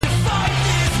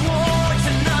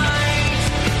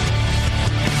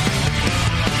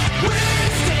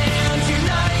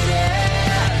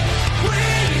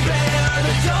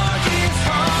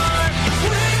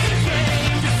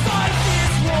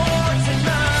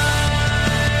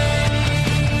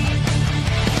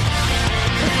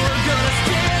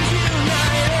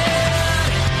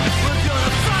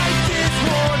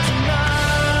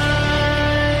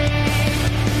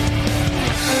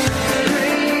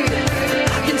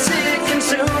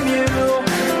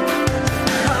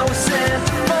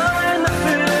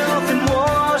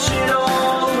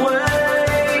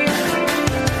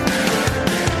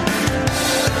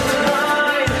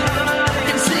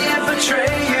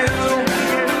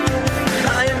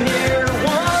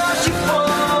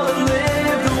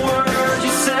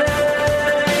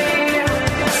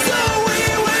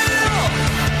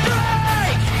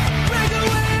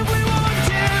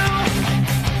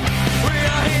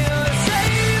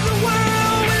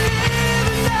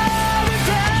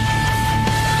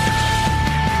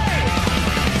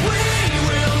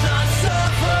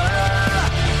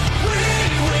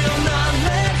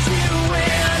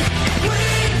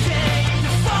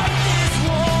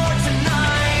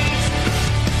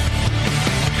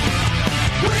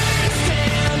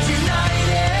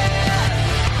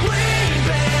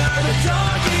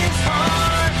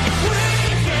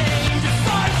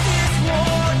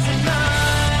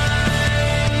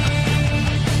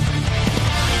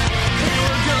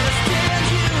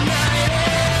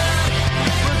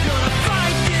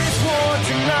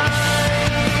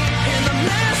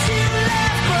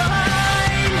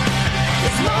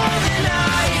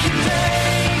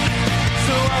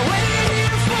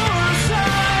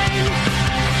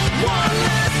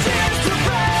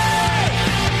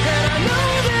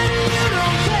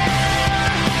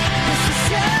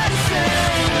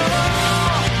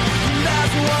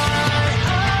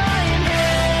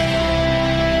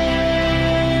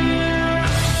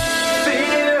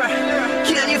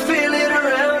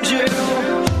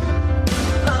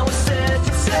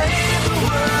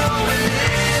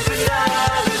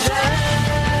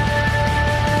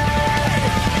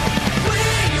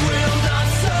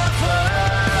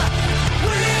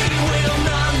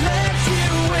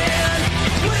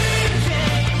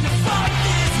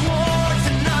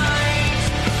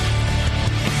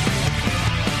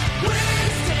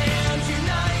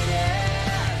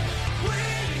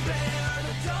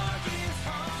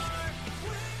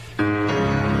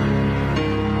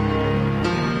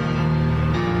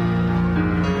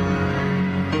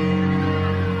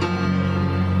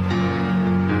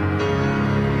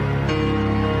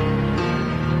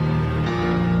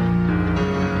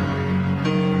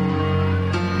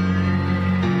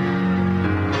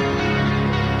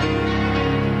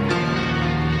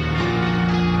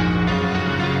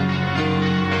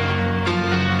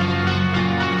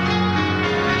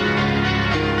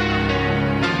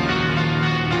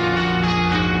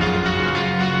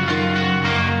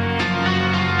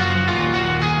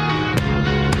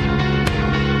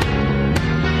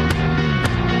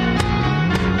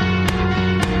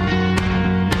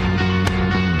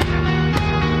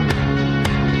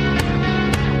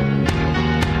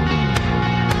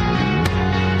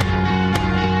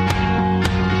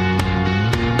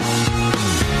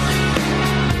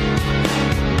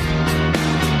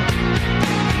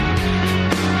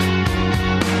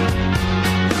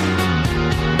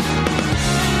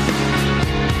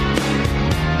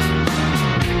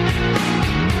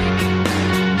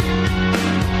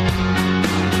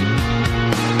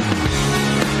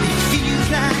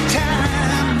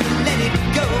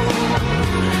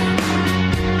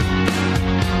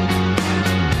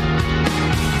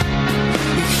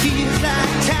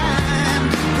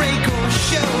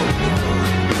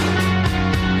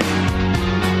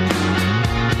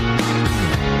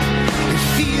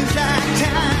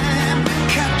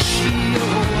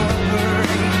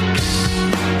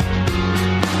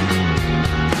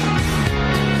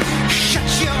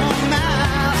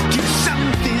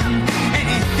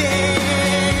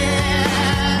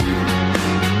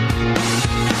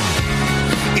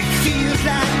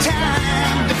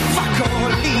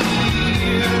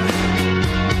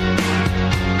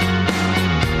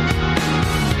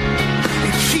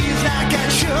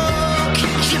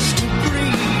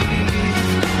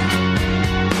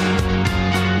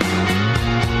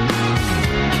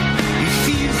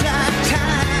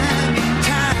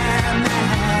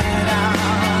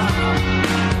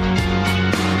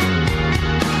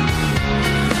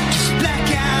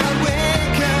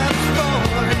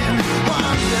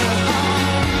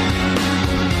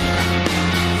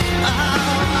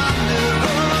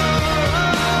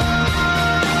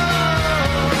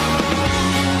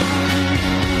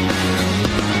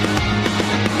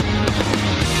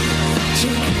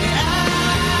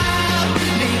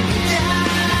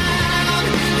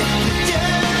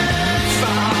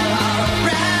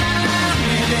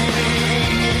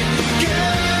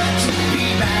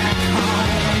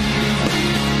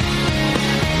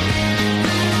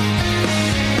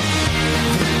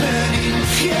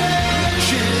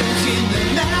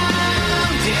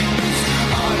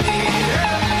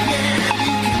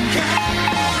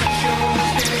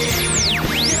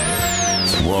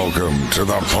Welcome to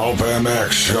the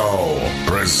Pulpmx Show,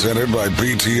 presented by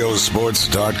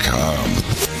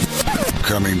BTOsports.com.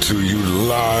 Coming to you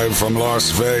live from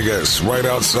Las Vegas, right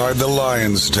outside the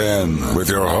Lion's Den, with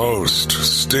your host,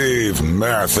 Steve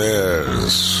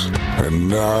Mathis. And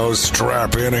now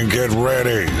strap in and get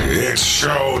ready. It's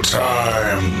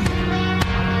showtime.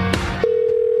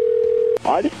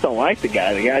 I just don't like the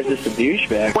guy. The guy's just a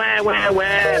douchebag. Wah, wah,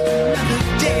 wah.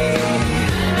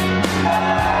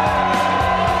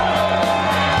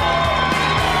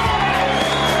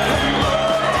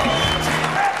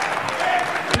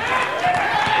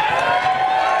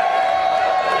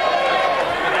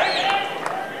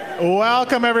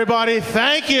 Welcome, everybody.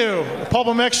 Thank you.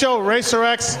 Pulpmx Show, Racer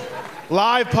X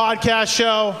live podcast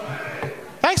show.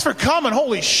 Thanks for coming.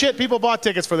 Holy shit, people bought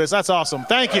tickets for this. That's awesome.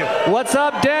 Thank you. What's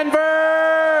up, Denver?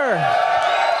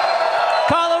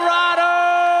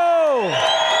 Colorado!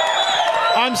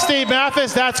 I'm Steve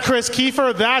Mathis. That's Kris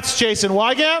Keefer. That's Jason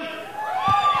Wygant.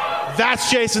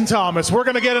 That's Jason Thomas. We're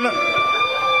going to get in.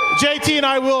 JT and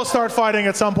I will start fighting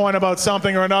at some point about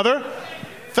something or another.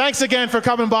 Thanks again for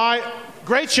coming by.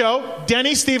 Great show.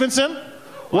 Denny Stephenson.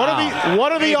 What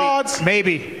are the odds?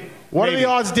 Maybe. What are the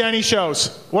odds Denny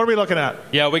shows? What are we looking at?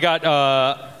 Yeah, we got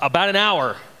about an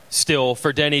hour still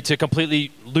for Denny to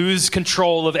completely lose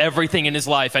control of everything in his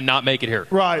life and not make it here.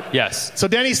 Right. Yes. So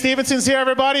Denny Stephenson's here,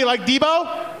 everybody. Like Debo?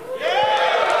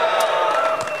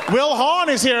 Yeah! Wil Hahn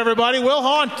is here, everybody. Wil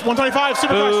Hahn, 125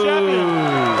 Supercross champion.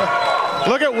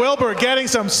 Look at Wilbur getting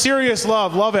some serious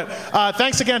love. Love it.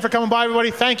 Thanks again for coming by, everybody.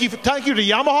 Thank you to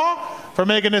Yamaha for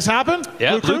making this happen.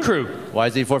 Yeah, Blue Crew.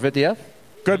 YZ450F?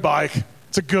 Good bike.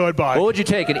 It's a good bike. What would you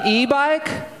take, an e-bike,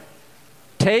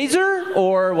 Taser,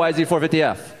 or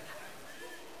YZ450F?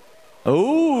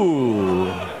 Ooh.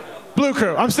 Blue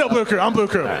Crew. I'm still Blue Crew. I'm Blue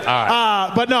Crew. All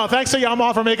right. But no, thanks to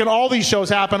Yamaha for making all these shows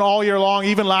happen all year long,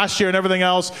 even last year and everything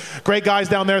else. Great guys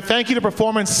down there. Thank you to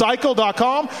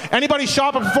PerformanceCycle.com. Anybody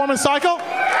shop at Performance Cycle?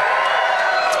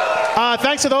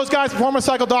 Thanks to those guys,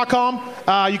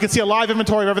 PerformanceCycle.com. You can see a live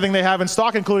inventory of everything they have in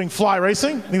stock, including Fly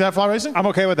Racing. Think they have Fly Racing? I'm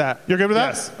okay with that. You're good with that?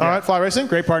 Yes. All right, Fly Racing.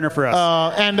 Great partner for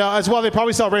us. And as well, they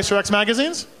probably sell Racer X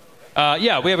magazines.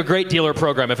 Yeah, we have a great dealer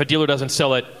program. If a dealer doesn't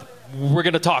sell it, we're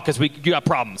going to talk because you got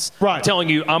problems. Right. I'm telling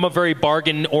you, I'm a very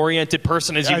bargain-oriented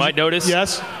person, as you might notice.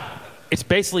 Yes. It's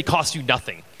basically cost you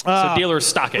nothing. So dealers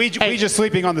stock it. We just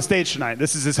sleeping on the stage tonight.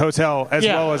 This is his hotel as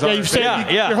well as ours.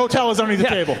 Your hotel is underneath the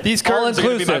table. These curtains are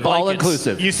gonna be my blankets.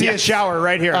 All-inclusive. You see a shower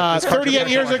right here. 38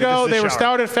 years ago, they were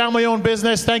started, family-owned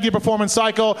business. Thank you, Performance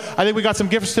Cycle. I think we got some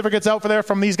gift certificates out for there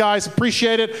from these guys.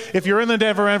 Appreciate it. If you're in the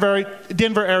Denver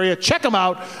area, check them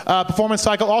out, Performance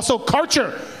Cycle. Also,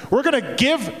 Karcher. We're going to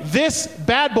give this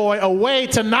bad boy away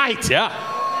tonight. Yeah.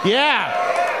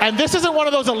 Yeah. And this isn't one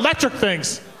of those electric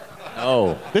things.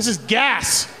 No. This is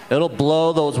gas. It'll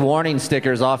blow those warning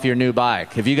stickers off your new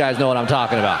bike, if you guys know what I'm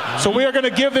talking about. So we are going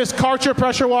to give this Karcher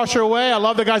pressure washer away. I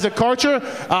love the guys at Karcher.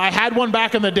 I had one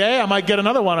back in the day. I might get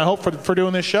another one, I hope, for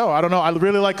doing this show. I don't know. I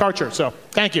really like Karcher, so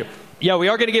thank you. Yeah, we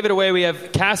are going to give it away. We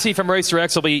have Cassie from Racer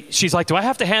X. She's like, do I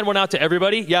have to hand one out to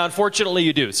everybody? Yeah, unfortunately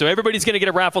you do. So everybody's going to get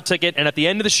a raffle ticket, and at the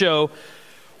end of the show,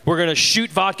 we're going to shoot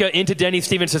vodka into Denny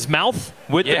Stephenson's mouth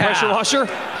with the pressure washer.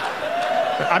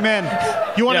 I'm in.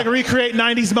 You want to recreate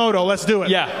 90s moto? Let's do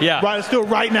it. Yeah. Right, let's do it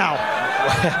right now.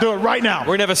 Do it right now. We're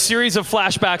going to have a series of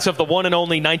flashbacks of the one and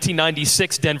only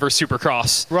 1996 Denver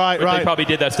Supercross. Right. They probably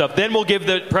did that stuff. Then we'll give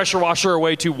the pressure washer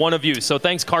away to one of you. So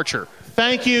thanks, Karcher.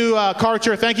 Thank you,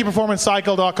 Karcher. Thank you,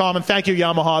 PerformanceCycle.com. And thank you,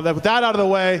 Yamaha. With that out of the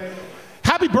way,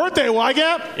 happy birthday,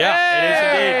 Wygant. Yeah, it is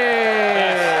indeed.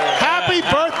 Happy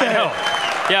birthday.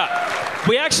 Yeah.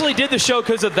 We actually did the show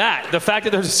because of that. The fact that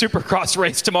there's a Supercross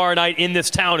race tomorrow night in this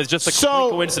town is just a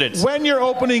complete coincidence. When you're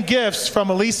opening gifts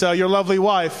from Elisa, your lovely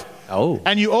wife,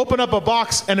 and you open up a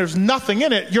box and there's nothing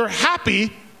in it, you're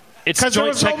happy because there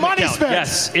was no money spent.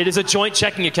 Yes, it is a joint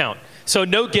checking account. So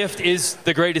no gift is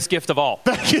the greatest gift of all.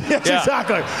 Yes,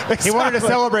 exactly. He wanted to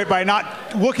celebrate by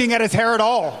not looking at his hair at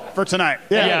all for tonight.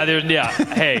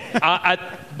 Hey,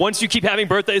 once you keep having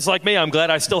birthdays like me, I'm glad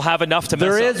I still have enough to mess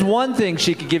up. There is one thing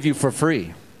she could give you for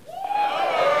free.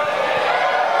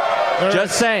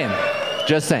 Just saying.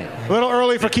 A little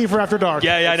early for Keefer after dark.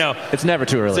 Yeah, I know. It's never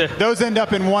too early. Those end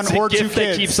up in one or two kids.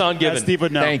 That keeps on giving. Steve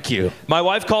would know. Thank you. My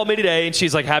wife called me today, and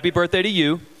she's like, happy birthday to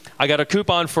you. I got a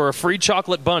coupon for a free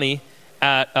chocolate bunny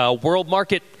at World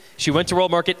Market. She went to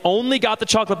World Market, only got the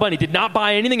chocolate bunny, did not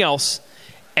buy anything else,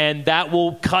 and that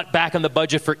will cut back on the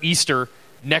budget for Easter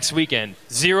next weekend.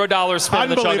 $0 spent on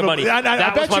the chocolate bunny.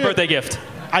 That was my birthday gift.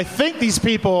 I think these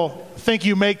people think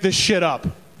you make this shit up,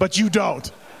 but you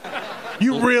don't.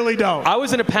 You really don't. I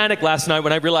was in a panic last night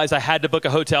when I realized I had to book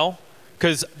a hotel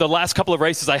because the last couple of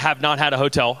races I have not had a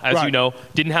hotel, as you know.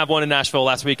 Didn't have one in Nashville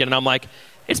last weekend, and I'm like,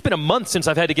 it's been a month since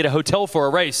I've had to get a hotel for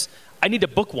a race. I need to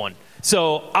book one.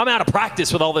 So I'm out of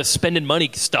practice with all this spending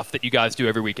money stuff that you guys do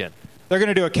every weekend. They're going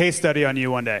to do a case study on you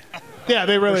one day. Yeah,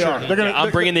 they really are. I'm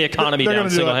bringing the economy down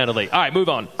single-handedly. All right, move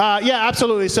on. Yeah,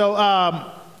 absolutely. So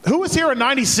who was here in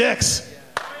 96?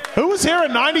 Who was here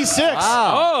in 96?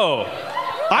 Wow.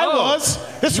 I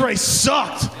was. This race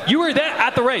sucked. You were there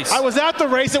at the race. I was at the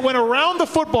race. It went around the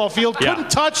football field. Couldn't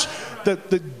touch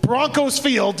the Broncos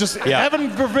field. Just heaven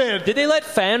forbid. Did they let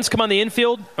fans come on the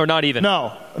infield or not even?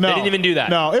 No. They didn't even do that.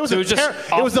 No. It was the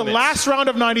limits. last round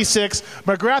of 96.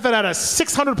 McGrath had a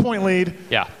 600-point lead.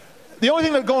 Yeah. The only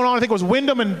thing that was going on, I think, was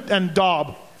Wyndham and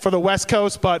Daub for the West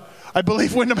Coast, but I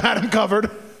believe Wyndham had him covered.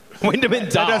 Wyndham and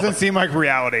Daub. That doesn't seem like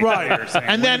reality. Right.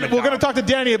 And then we're going to talk to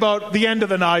Denny about the end of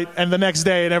the night and the next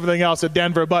day and everything else at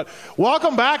Denver. But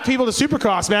welcome back, people, to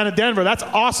Supercross, man, at Denver. That's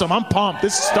awesome. I'm pumped.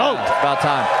 This is stoked. About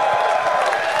time.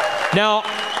 Now,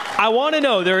 I want to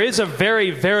know, there is a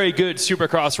very, very good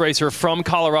Supercross racer from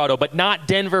Colorado, but not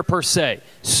Denver per se.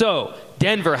 So,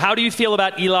 Denver, how do you feel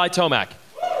about Eli Tomac?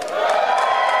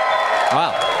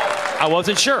 Wow. I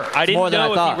wasn't sure. I didn't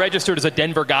know if he registered as a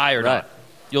Denver guy or not.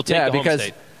 You'll take the home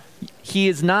state. He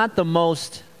is not the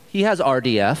most. He has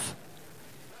RDF.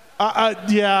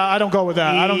 Yeah, I don't go with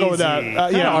that. I don't go with that.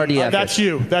 RDF. That's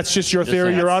you. That's just your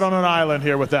theory. You're out on an island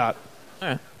here with that.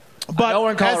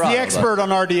 But as the expert on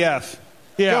RDF,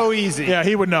 go easy. Yeah,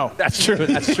 he would know. That's true.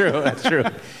 That's true. That's true.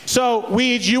 So,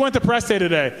 Weege, you went to press day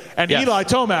today, and Eli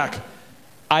Tomac.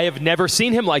 I have never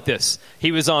seen him like this.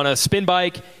 He was on a spin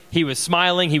bike. He was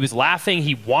smiling. He was laughing.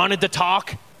 He wanted to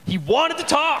talk.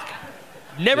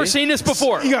 Never seen this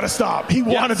before. You got to stop. He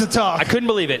wanted to talk. I couldn't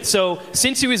believe it. So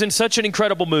since he was in such an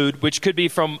incredible mood, which could be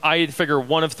from, I figure,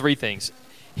 one of three things.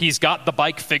 He's got the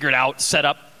bike figured out, set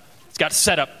up. He's got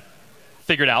setup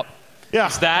figured out. Yeah,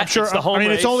 it's that. I'm sure. It's the home race.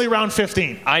 It's only round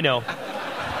 15. I know.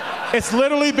 It's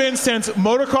literally been since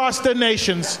Motocross the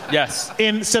Nations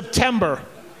in September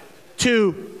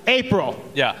to April.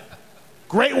 Yeah.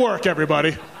 Great work,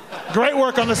 everybody. Great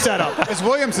work on the setup. It's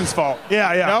Williamson's fault.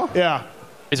 Yeah. No? Yeah.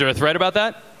 Is there a thread about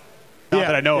that? Not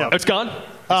that I know of. It's gone?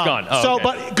 It's gone. Oh, okay.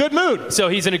 But good mood. So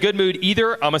he's in a good mood.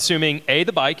 Either, I'm assuming, A,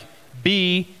 the bike,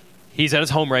 B, he's at his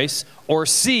home race, or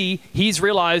C, he's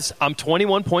realized I'm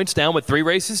 21 points down with 3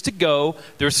 races to go.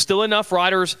 There are still enough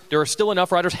riders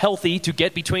healthy to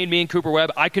get between me and Cooper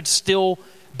Webb. I could still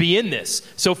be in this.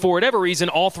 So for whatever reason,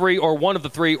 all 3 or one of the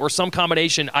 3 or some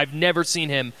combination, I've never seen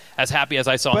him as happy as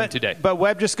I saw him today. But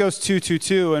Webb just goes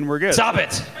 2-2-2 and we're good. Stop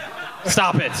it.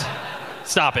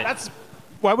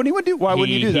 Why wouldn't he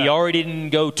do that? He already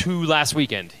didn't go 2 last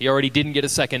weekend. He already didn't get a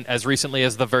second as recently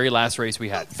as the very last race we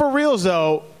had. For reals,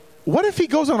 though, what if he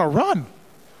goes on a run?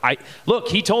 Look,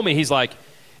 he told me, he's like,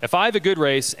 if I have a good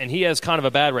race and he has kind of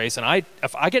a bad race, and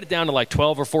if I get it down to like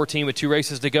 12 or 14 with 2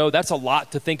 races to go, that's a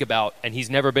lot to think about, and he's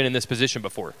never been in this position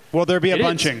before. Will there be a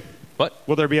bunching? What?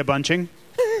 Will there be a bunching?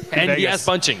 And he has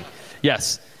bunching.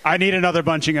 Yes. I need another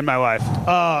bunching in my life.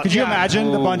 Could you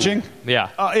imagine the bunching? Yeah.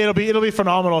 It'll be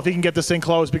phenomenal if he can get this thing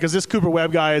closed, because this Cooper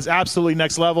Webb guy is absolutely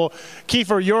next level.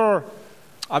 Keefer,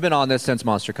 I've been on this since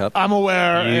Monster Cup. I'm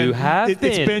aware. You have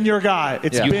been. It's been your guy.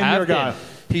 It's been your guy.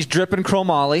 He's dripping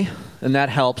chromoly, and that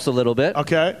helps a little bit.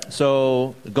 Okay.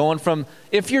 So going from,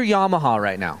 if you're Yamaha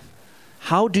right now,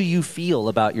 how do you feel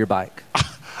about your bike?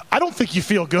 I don't think you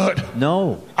feel good.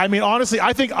 No. I mean, honestly,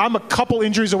 I think I'm a couple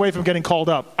injuries away from getting called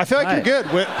up. I feel like you're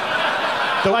good.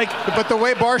 But the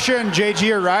way Barsha and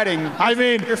JG are riding, I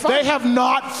mean, they have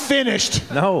not finished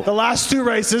the last 2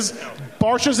 races.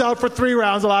 Barsha's out for 3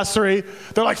 rounds, the last 3.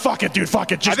 They're like, fuck it, dude,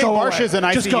 fuck it. Just go away. I think Barsha's in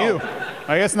ICU.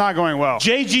 I guess not going well.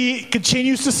 JG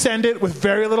continues to send it with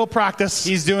very little practice.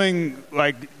 He's doing,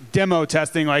 like, demo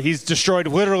testing. Like, he's destroyed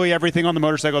literally everything on the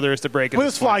motorcycle there is to break. With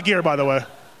his fly gear, by the way.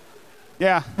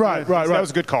 Yeah. Right. That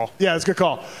was a good call. Yeah, it's a good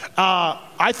call.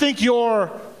 I think Go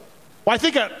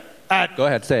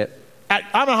ahead, say it. At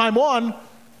Anaheim 1,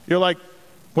 you're like,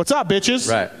 what's up,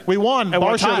 bitches? Right. We won. At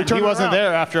what Barsha, time? He wasn't around.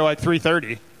 there after, like,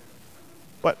 3:30.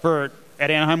 At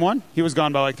Anaheim 1? He was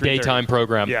gone by like 3:30. Daytime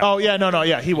program. Yeah. Oh, yeah, no,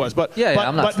 he was. But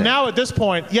I'm not saying. now at this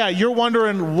point, you're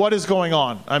wondering what is going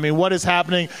on. I mean, what is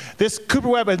happening? This Cooper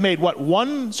Webb has made, 1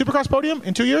 Supercross podium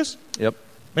in 2 years? Yep.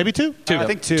 Maybe 2? 2. I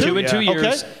think 2. 2 in 2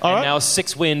 years. Okay. All right. And now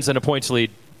 6 wins and a points lead.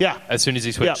 Yeah. As soon as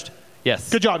he switched. Yep. Yes.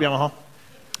 Good job, Yamaha.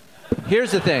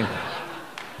 Here's the thing.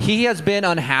 He has been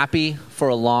unhappy for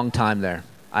a long time there.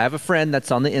 I have a friend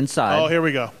that's on the inside. Oh, here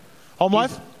we go. Home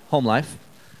life? Home life.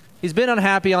 He's been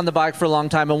unhappy on the bike for a long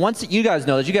time. And once, you guys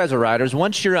know that, you guys are riders,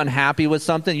 once you're unhappy with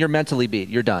something, you're mentally beat.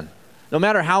 You're done. No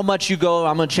matter how much you go,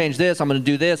 I'm going to change this, I'm going to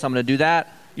do this, I'm going to do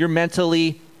that. you're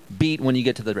mentally beat when you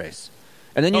get to the race.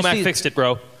 And then you Tomac see fixed it,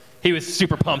 bro. He was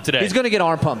super pumped today. he's going to get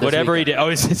arm pumped this Whatever weekend. he did. Oh,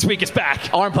 this week it's back.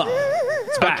 Arm pump.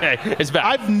 It's back. Okay, it's back.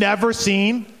 I've never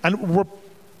seen, and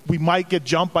we might get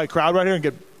jumped by a crowd right here and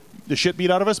get the shit beat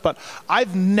out of us, but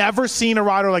I've never seen a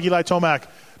rider like Eli Tomac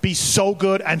be so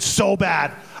good and so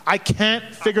bad. I can't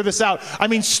figure this out. I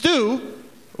mean, Stu,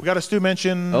 we got a Stu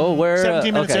mention. Oh, where?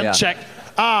 17 minutes okay, in. yeah. Check.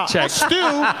 Check. Stu,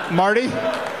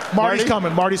 Marty's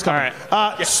coming. Marty's coming.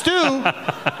 All right. Stu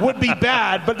would be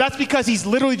bad, but that's because he's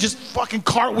literally just fucking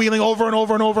cartwheeling over and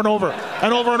over and over and over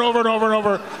and over and over and over and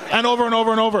over and over and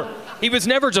over and over. He was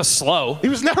never just slow. He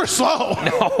was never slow.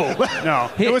 No,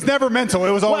 it was never mental.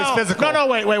 It was always physical. No,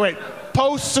 wait.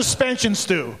 Post suspension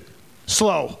Stu,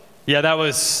 slow. Yeah, that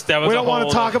was. We don't want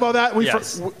to talk about that.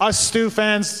 Yes. Us Stu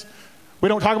fans, we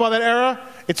don't talk about that era.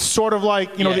 It's sort of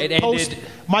like, Yeah, the it post ended-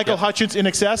 Michael Hutchins in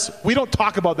excess. We don't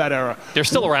talk about that era. They're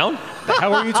still around.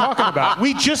 How are you talking about?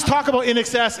 We just talk about in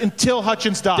excess until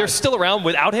Hutchins died. They're still around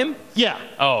without him. Yeah.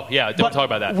 Oh yeah, don't But talk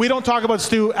about that. We don't talk about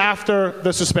Stu after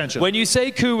the suspension. When you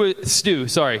say Stu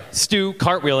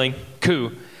cartwheeling,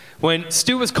 when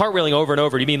Stu was cartwheeling over and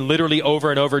over, do you mean literally over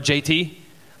and over JT?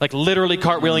 Like literally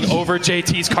cartwheeling over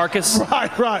JT's carcass?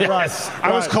 Right. Yes.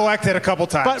 I was collected a couple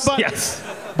times. But Yes.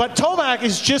 But Tomac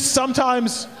is just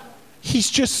sometimes he's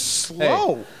just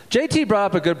slow. Hey, JT brought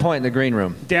up a good point in the green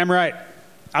room. Damn right.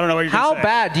 I don't know what you're How going to say.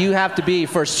 bad do you have to be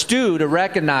for Stu to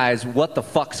recognize what the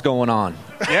fuck's going on?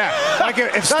 Yeah. Like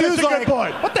if That is Stu's a good like,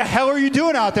 point. what the hell are you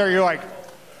doing out there? You're like,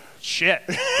 shit.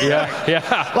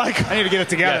 Yeah. Like I need to get it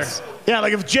together. Yes. Yeah,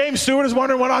 like if James Stewart is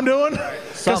wondering what I'm doing.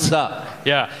 Thumbs up.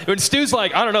 Yeah. When Stu's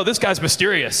like, I don't know, this guy's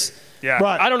mysterious. Yeah.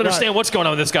 Right. I don't understand what's going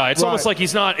on with this guy. It's Right. almost like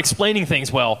he's not explaining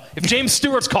things well. If James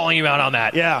Stewart's calling you out on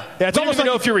that, Yeah. It's I don't almost even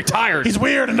know like if you're retired. he's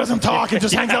weird and doesn't talk and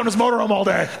just hangs out in his motorhome all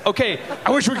day. Okay,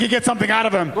 I wish we could get something out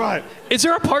of him. Right. is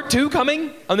there a part 2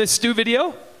 coming on this Stu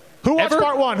video? Who watched Ever?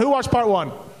 part one? Who watched part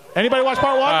one? Anybody watch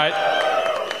part one? All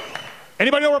right.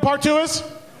 Anybody know where part two is?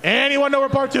 Anyone know where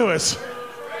part two is?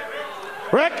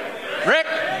 Rick? Rick?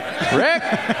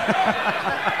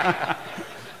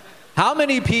 How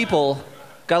many people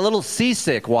got a little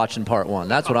seasick watching part one?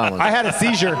 That's what I want. I had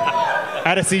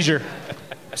a seizure.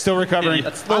 Still recovering.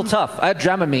 That's a little tough. I had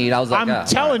Dramamine. I was like, I'm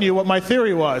telling you what my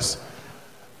theory was.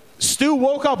 Stu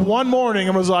woke up one morning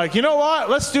and was like, you know what?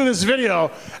 Let's do this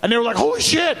video. And they were like, holy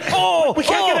shit. We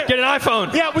can't Get an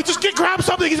iPhone. Yeah, we just grab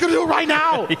something. He's going to do it right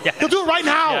now. Yeah. He'll do it right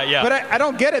now. Yeah. But I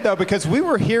don't get it though, because we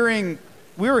were hearing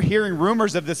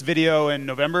rumors of this video in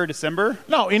November, December.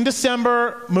 No, in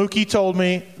December, Mookie told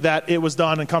me that it was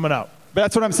done and coming out. But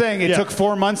that's what I'm saying. It Yeah. took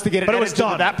 4 months to get it But it was edited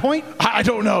done. to that point. I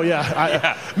don't know,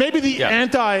 yeah. Maybe the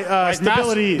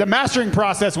anti-stability. The mastering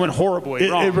process went horribly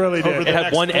wrong. it really did. Over the It had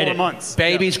next one 4 edit. months.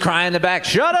 babies crying in the back.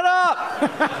 Shut it up!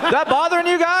 That bothering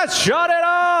you guys? Shut it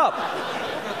up!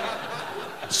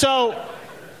 So,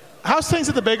 how's things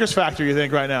at the Baker's factory, you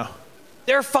think, right now?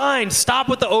 They're fine. Stop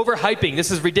with the overhyping.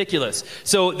 This is ridiculous.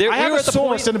 So I we have were a at the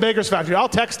source point. in the Baker's factory. I'll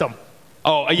text him.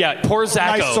 Oh yeah, poor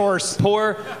Zacho. Nice source.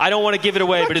 I don't want to give it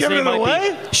away, Not but his giving name it might away.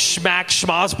 be Schmack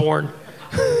Schmosborn.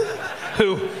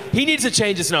 Who he needs to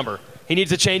change his number. He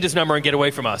needs to change his number and get away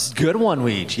from us. Good one,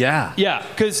 Weege. Yeah. Yeah,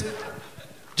 because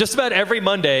just about every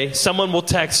Monday, someone will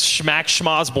text Schmack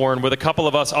Schmosborn with a couple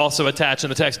of us also attached in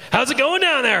the text. How's it going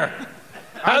down there?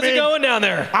 How's it going down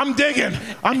there? I'm digging.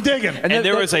 And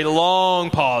there was a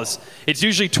long pause. It's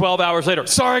usually 12 hours later.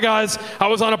 Sorry, guys. I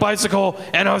was on a bicycle,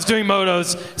 and I was doing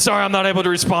motos. Sorry, I'm not able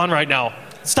to respond right now.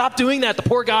 Stop doing that. The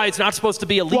poor guy is not supposed to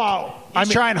be a leak. Wow. He's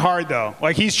trying hard though.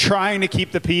 Like he's trying to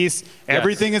keep the peace.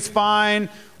 Everything is fine.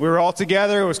 We were all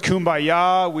together. It was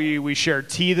kumbaya. We shared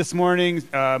tea this morning.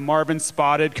 Marvin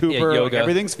spotted Cooper. yoga. Like,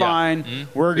 everything's Yeah. fine. Mhm.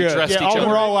 We're We good. dressed each other.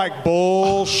 We're all like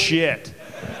bullshit.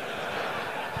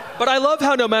 But I love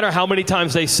how no matter how many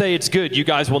times they say it's good, you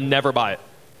guys will never buy it.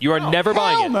 You are never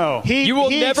buying it. no. You will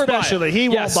never buy it. especially, he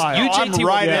won't buy it. You, I'm JT,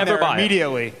 right will in never there buy it.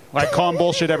 immediately. Like calling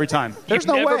bullshit every time. There's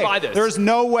no never way. buy this. There's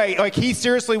no way. Like he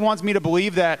seriously wants me to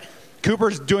believe that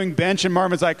Cooper's doing bench and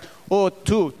Marvin's like, oh,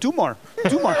 two more.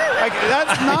 Like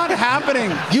that's not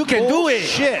happening. You can do it.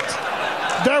 Shit.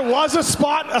 There was a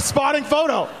spotting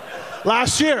photo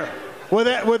last year. Where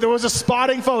there was a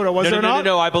spotting photo, was there not?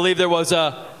 No. I believe there was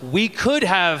we could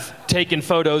have taken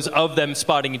photos of them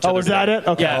spotting each other. was that today. it?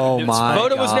 Okay. Yeah. Oh, The my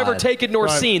photo was never God. taken nor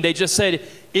Right. seen. They just said,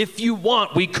 if you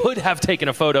want, we could have taken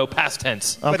a photo, past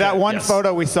tense. But that one Yes.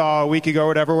 photo we saw a week ago or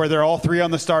whatever where they're all three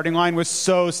on the starting line was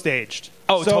so staged.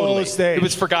 Oh, so totally. Staged. It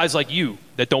was for guys like you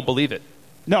that don't believe it.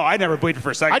 No, I never believed it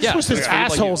for a second. I just Yeah, wish this it's really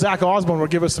like asshole you. Zach Osborne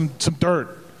would give us some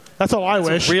dirt. That's all I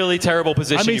wish. Really terrible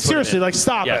position. I mean, you put him seriously, in. like,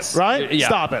 stop Yes. it, right? Yeah.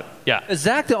 Stop it. Yeah. Is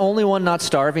Zach the only one not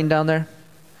starving down there?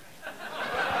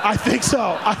 I think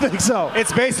so.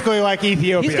 It's basically like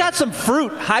Ethiopia. He's got some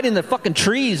fruit hiding in the fucking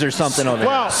trees or something over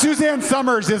Well, there. Suzanne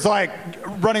Summers is like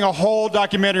running a whole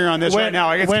documentary on this right now.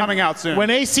 Like, it's coming out soon. When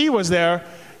AC was there,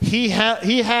 he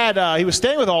was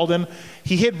staying with Alden.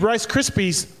 He hid Rice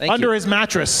Krispies under his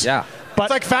mattress. Yeah. But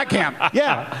it's like fat camp.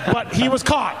 Yeah, but he was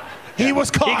caught. He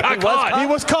was caught. He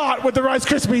was caught with the Rice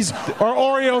Krispies or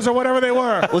Oreos or whatever they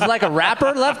were. Was it like a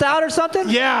wrapper left out or something?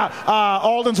 Yeah,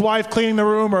 Alden's wife cleaning the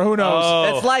room or who knows.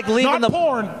 Oh. It's like leaving Not the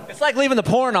porn. It's like leaving the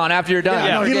porn on after you're done.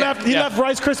 Yeah, no, he Okay. left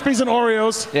Rice Krispies and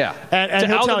Oreos. Yeah. And To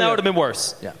he'll Alden, tell that you. would have been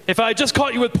worse. Yeah. If I had just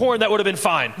caught you with porn, that would have been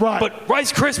fine. Right. But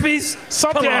Rice Krispies?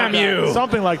 Something Damn like you. That.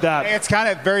 Something like that. It's kind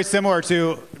of very similar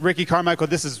to Ricky Carmichael.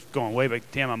 This is going way back.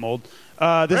 Damn, I'm old.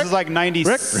 This is like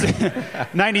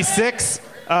 96.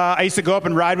 I used to go up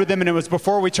and ride with him, and it was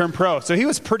before we turned pro. So he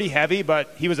was pretty heavy,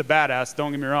 but he was a badass,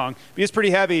 don't get me wrong. But he was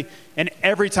pretty heavy, and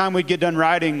every time we'd get done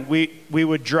riding, we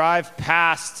would drive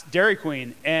past Dairy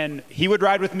Queen, and he would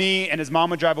ride with me, and his mom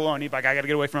would drive alone. He'd be like, I got to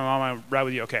get away from my mom, I'll ride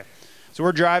with you. Okay. So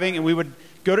we're driving, and we would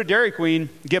go to Dairy Queen,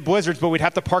 get Blizzards, but we'd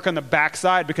have to park on the back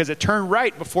side because it turned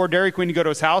right before Dairy Queen to go to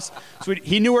his house. So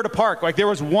he knew where to park. Like, there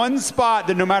was one spot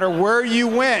that no matter where you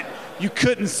went, you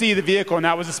couldn't see the vehicle, and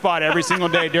that was the spot every single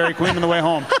day, Dairy Queen on the way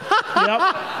home. Yep.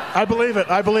 I believe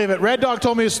it. Red Dog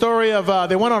told me a story of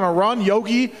they went on a run,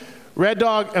 Yogi, Red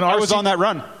Dog, and I was on that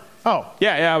run. Oh.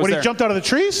 Yeah, I was When there. he jumped out of the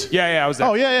trees? Yeah, I was there.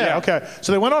 Oh, yeah, okay.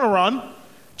 So they went on a run.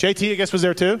 JT, I guess, was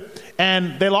there too.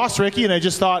 And they lost Ricky, and they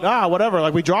just thought, whatever,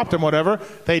 like we dropped him, whatever.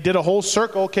 They did a whole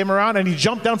circle, came around, and he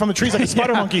jumped down from the trees like a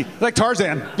spider monkey. Like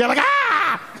Tarzan. Yeah, like,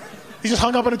 He just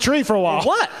hung up in a tree for a while.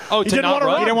 What? Oh, He to didn't not want to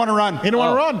run? run. He didn't want to run. He didn't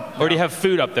want to run. Or do you have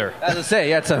food up there? As I say,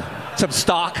 yeah, it's some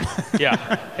stock.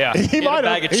 Yeah. He might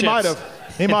have. He might have.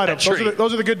 He might have. tree.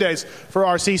 Those are the good days for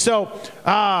RC. So,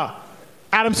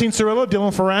 Adam Cianciarillo,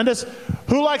 Dylan Ferrandis.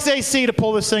 Who likes AC to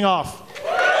pull this thing off?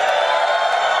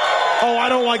 Oh, I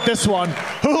don't like this one.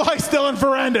 Who likes Dylan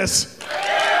Ferrandis?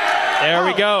 There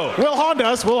we go. Wil Hahn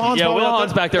does. Wil Hahn's Wil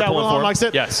Hahn's back there Yeah, pulling Wil Hahn for him. likes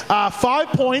it. Yes. 5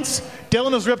 points.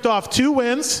 Dylan has ripped off 2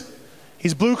 wins.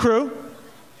 He's Blue Crew.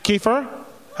 Keefer,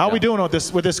 how are we doing with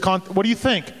this? What do you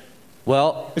think?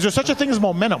 Well, Is there such a thing as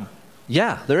momentum?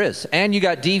 yeah, there is. And you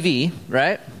got DV,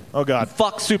 right? Oh, God.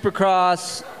 Fuck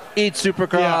Supercross, eat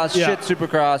Supercross, Yeah. shit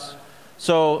Supercross.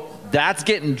 So that's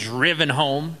getting driven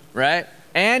home, right?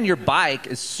 And your bike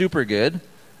is super good.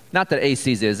 Not that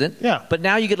AC's isn't. Yeah. But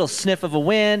now you get a sniff of a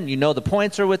win. You know the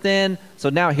points are within. So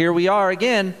now here we are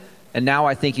again. And now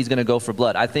I think he's going to go for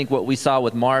blood. I think what we saw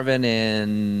with Marvin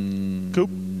and Coop.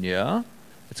 Yeah,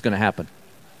 it's going to happen.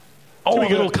 Oh, be a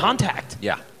good. little contact.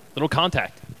 Yeah. Little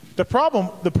contact. The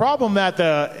problem that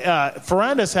the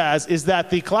Ferrandis has is that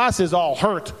the class is all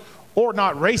hurt or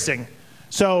not racing.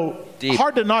 So Deep.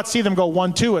 hard to not see them go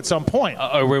 1-2 at some point.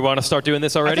 We want to start doing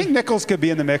this I already? think Nichols could be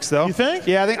in the mix, though. You think?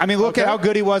 Yeah, I mean, look Okay. at how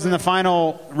good he was in the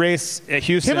final race at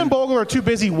Houston. Him and Bogle are too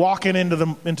busy walking into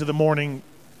the morning.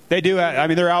 They do. I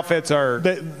mean, their outfits are.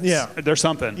 Yeah. They're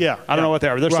something. Yeah. I don't know what they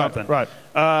are. They're Right, something. right.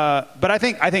 But I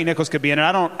think Nichols could be in it.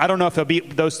 I don't know if he'll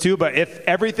beat those two, but if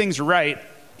everything's right,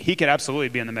 he could absolutely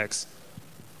be in the mix.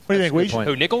 What do you think, Good Weege? point.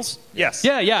 Who, Nichols? Yes.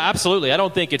 Yeah, absolutely. I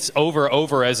don't think it's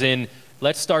over as in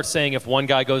let's start saying if one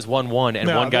guy goes 1-1 and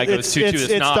No, one guy goes 2-2.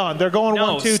 it's done. They're going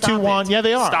 1-2, 2-1. Yeah,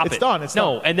 they are. Stop It's it. done. It's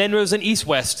no, done. and then there was an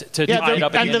East-West to Yeah, tie it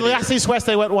up. at and the the end of last East-West,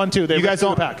 they went 1-2. They You guys ripped through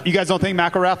don't. the pack. You guys don't think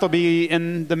McElrath will be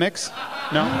in the mix?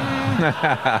 No.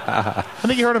 I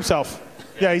think he hurt himself.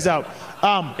 Yeah, he's out.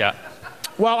 Yeah.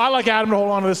 Well, I like Adam to hold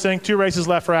on to this thing. 2 races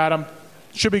left for Adam.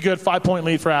 Should be good. 5-point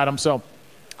lead for Adam. So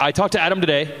I talked to Adam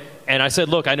today, and I said,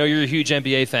 look, I know you're a huge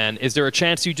NBA fan. Is there a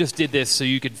chance you just did this so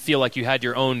you could feel like you had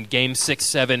your own Game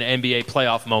 6-7 NBA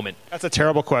playoff moment? That's a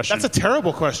terrible question. that's a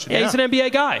terrible question. Yeah, he's an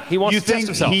NBA guy. He wants You to test think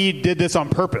himself. he did this on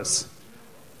purpose?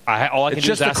 All I can It's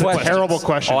do is just a ask the question. questions. Terrible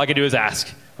question. All I can do is ask.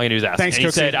 Thanks, and he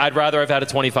Cooksey. said, I'd rather have had a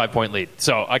 25-point lead.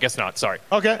 So I guess not. Sorry.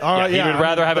 Okay. All right. he Yeah. would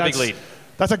rather have a big That's- lead.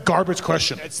 That's a garbage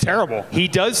question. It's terrible. He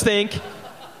does think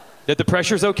that the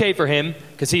pressure's okay for him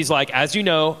because he's like, as you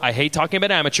know, I hate talking about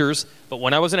amateurs, but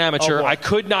when I was an amateur, Oh, boy. I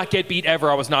could not get beat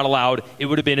ever. I was not allowed. It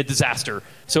would have been a disaster.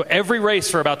 So every race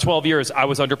for about 12 years, I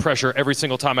was under pressure every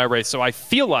single time I raced. So I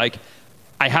feel like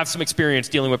I have some experience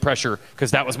dealing with pressure because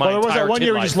that was my Well, there was entire that one kid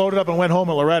year he life. just loaded up and went home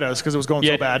at Loretta's because it was going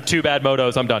Yeah, so bad. 2 bad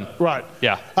motos. I'm done. Right.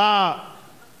 Yeah.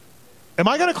 Am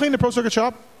I going to clean the Pro Circuit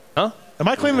shop? Huh? Am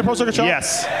I cleaning the Pro Circuit shop?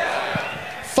 Yes.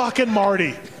 Fucking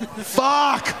Marty.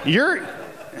 Fuck. You're.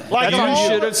 Like, You you know,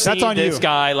 should have That's seen on this you.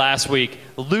 guy last week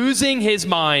losing his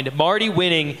mind. Marty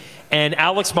winning, and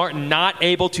Alex Martin not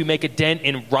able to make a dent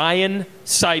in Ryan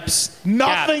Sipes'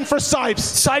 Nothing gap. for Sipes.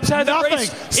 Sipes hasn't Nothing.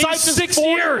 raced Sipes in is 6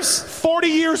 years. 40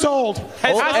 years old.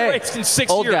 Has not raced in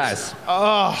 6 old years. guys.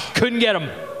 Couldn't get him.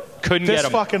 Couldn't This get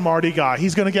him. fucking Marty guy,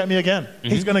 he's going to get me again.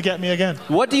 He's going to get me again.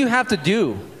 What do you have to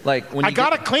do? Like when I you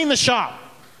got to clean the shop.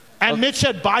 And Mitch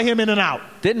said buy him in and out.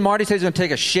 Didn't Marty say he's going to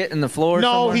take a shit in the floor?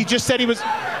 No, somewhere? he just said he was.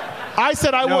 I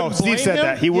said I wouldn't blame Steve said him.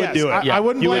 that. He would Yes, do it. I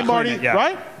wouldn't He would blame clean Marty, it, yeah.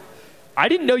 right? I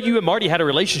didn't know you and Marty had a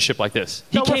relationship like this.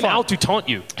 He No, we're came fine. out to taunt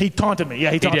you. He taunted me.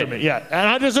 Yeah, he taunted did. me. Yeah, and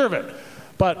I deserve it.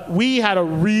 But we had a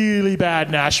really bad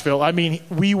Nashville. I mean,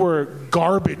 we were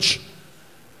garbage.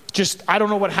 Just, I don't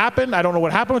know what happened. I don't know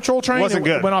what happened with Troll Train. Wasn't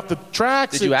good. It went off the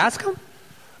tracks. Did you ask him?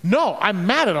 No, I'm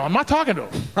mad at him. I'm not talking to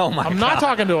him. Oh, my I'm God. not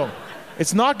talking to him.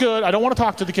 It's not good. I don't want to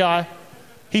talk to the guy.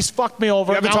 He's fucked me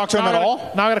over. You haven't talked to him at all?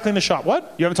 Now I got to clean the shop.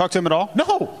 What? You haven't talked to him at all? No.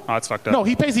 Oh, that's fucked up. No,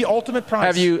 he pays the ultimate price.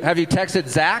 Have you texted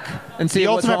Zach and see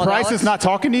The what's ultimate wrong with price Alex? is not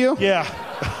talking to you? Yeah.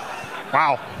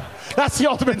 Wow. That's the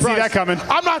ultimate Didn't see price. that coming.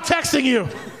 I'm not texting you.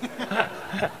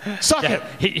 Suck it.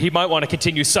 He might want to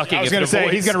continue sucking. I was if going it to say,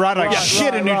 avoids- he's going to ride like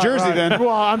shit in New Jersey then. Well,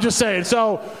 I'm just saying.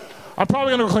 So I'm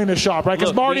probably going to go clean this shop, right? Because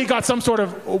Look, Marty we- got some sort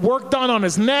of work done on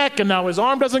his neck, and now his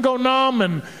arm doesn't go numb,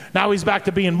 and now he's back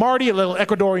to being Marty, a little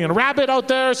Ecuadorian rabbit out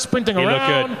there sprinting He looked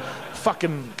around. good.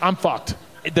 Fucking, I'm fucked.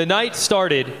 The night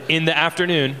started in the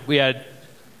afternoon. We had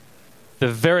the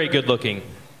very good-looking,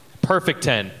 perfect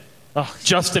 10. Oh,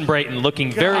 Justin Brayton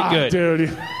looking very God, good.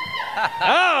 dude.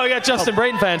 Oh, we got Justin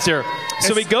Brayton fans here.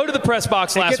 So we go to the press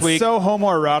box It last gets week. so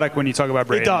homoerotic when you talk about It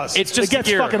Brady. does. It's just it gets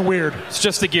the gear. fucking weird. It's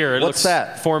just the gear. It What's looks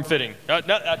that? form-fitting. Hold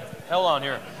on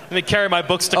here. Let me carry my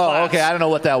books to Oh, class. okay. I don't know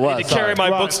what that I was. need to carry my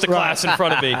Right, books to right. class in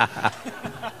front of me.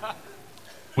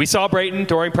 We saw Brayton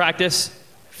during practice.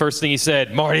 First thing he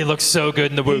said, Marty looks so good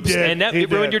in the whoops. did. And that He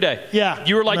it ruined did. your day. Yeah.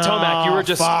 You were like No, Tomac. You were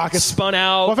just fuck. spun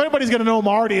out. Well, if anybody's going to know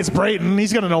Marty, it's Brayton.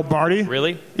 He's going to know Marty.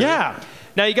 Really? Yeah.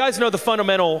 Now, you guys know the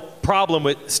fundamental problem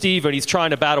with Steve when he's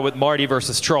trying to battle with Marty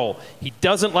versus Troll. He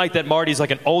doesn't like that Marty's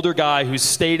like an older guy who's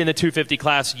stayed in the 250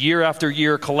 class year after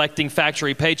year collecting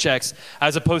factory paychecks,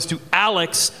 as opposed to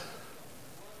Alex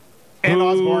And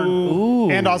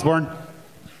Osborne. And Osborne.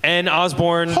 and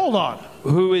Osborne, Hold on.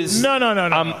 who is... No.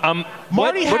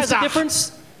 Marty what's has the a-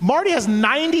 difference? Marty has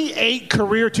 98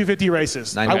 career 250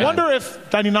 races. 99. I wonder if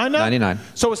 99 now. 99.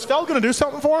 So is Feld going to do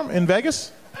something for him in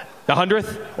Vegas The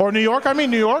 100th? or New York? I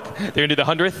mean New York. They're going to do the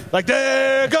 100th? Like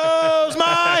there goes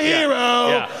my hero.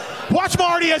 Yeah. Watch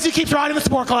Marty as he keeps riding the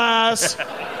sport class.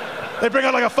 They bring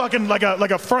out like a fucking like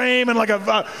a frame and like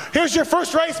a here's your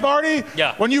first race, Marty.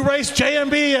 Yeah. When you raced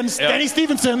JMB and Yeah. Denny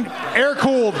Stephenson, air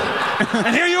cooled,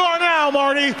 and here you are now,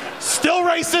 Marty, still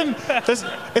racing.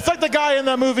 It's like the guy in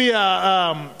that movie.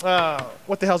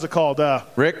 What the hell's it called?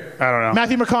 Rick? I don't know.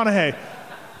 Matthew McConaughey.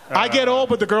 I get old,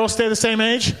 but the girls stay the same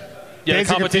age. Yeah, Days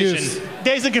the of competition. Confused.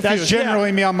 Dazed and confused. That's generally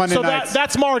yeah. me on Monday so nights.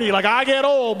 that's Marty. Like I get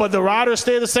old, but the riders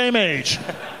stay the same age.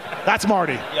 That's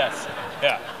Marty. Yes.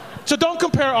 Yeah. So don't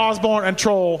compare Osborne and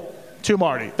Troll to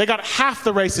Marty. They got half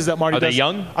the races that Marty Are they does.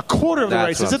 young? A quarter of the That's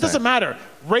races. what I'm It doesn't saying. matter.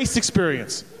 Race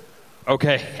experience.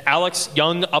 Okay. Alex,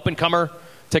 young, up-and-comer,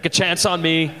 take a chance on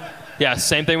me. Yeah,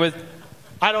 same thing with...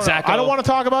 I don't know. Zacco. I don't want to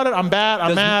talk about it. I'm bad.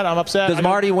 I'm mad. I'm upset. Does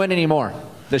Marty win anymore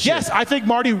this year? Yes, I think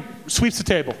Marty sweeps the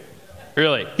table.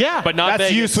 Really? Yeah. But not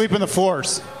That's you Vegas. sweeping the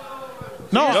floors.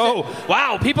 No. No.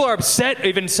 Wow, people are upset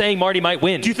even saying Marty might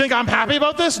win. Do you think I'm happy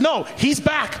about this? No. He's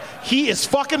back. He is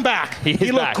fucking back. He is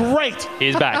looked back. great. He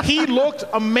is back. He looked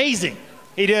amazing.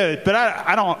 He did, but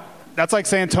I don't. That's like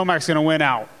saying Tomac's going to win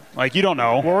out. Like, you don't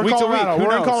know. We're in Week to Colorado. week, who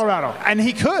We're in knows? Colorado. And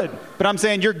he could, but I'm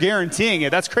saying you're guaranteeing it.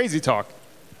 That's crazy talk.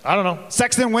 I don't know.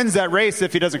 Sexton wins that race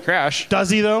if he doesn't crash. Does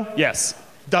he, though? Yes.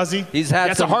 Does he? He's had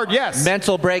That's a some hard yes.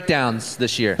 mental breakdowns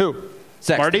this year. Who?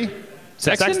 Sexton. Marty?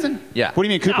 Sexton? Yeah. What do you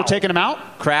mean, Cooper No. taking him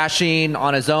out? Crashing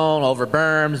on his own over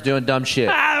berms, doing dumb shit.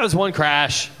 Ah, it was one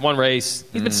crash, one race.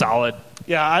 He's been solid.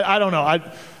 Yeah, I don't know. I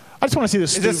just want to see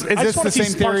this. Is this the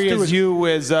same theory as you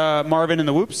as Marvin and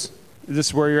the Whoops? Is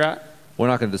this where you're at? We're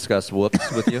not going to discuss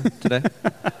whoops with you today.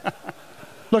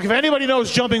 Look, if anybody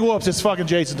knows jumping whoops, it's fucking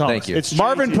Jason Thomas. Thank you. It's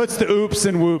Marvin JT. puts the oops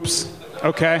in whoops.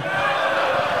 Okay.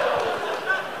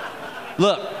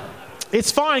 Look,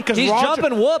 It's fine because he's Roger,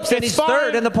 jumping whoops and it's he's fine.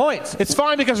 third in the points. It's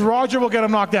fine because Roger will get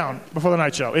him knocked down before the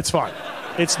night show. It's fine.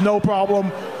 It's no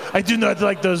problem. I do not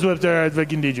like those whoops. They're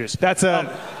fucking dangerous. That's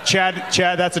a Chad.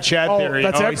 That's a Chad theory.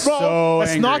 That's he's so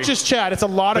It's angry. not just Chad. It's a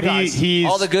lot of But guys. he's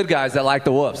All the good guys that like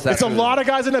the whoops. It's a lot of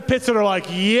guys in the pits that are like,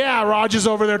 yeah, Roger's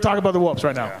over there talking about the whoops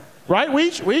right now. Right,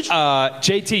 Weege?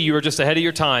 JT, you were just ahead of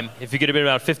your time. If you could have been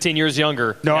about 15 years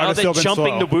younger, No, I'd now have that still been jumping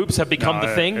slow. the whoops have become No,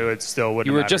 the thing, it would still wouldn't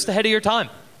you were matter. just ahead of your time.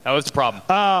 That was the problem.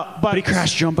 But he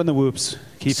crashed jumping the whoops.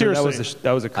 Keefer, Seriously.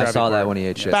 that was a crappy I saw that part. when he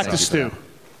ate shit. Back to Stu.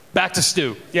 Back to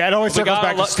Stu. Yeah, it always circles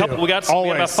back to Stu. We got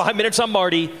about 5 minutes on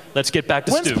Marty. Let's get back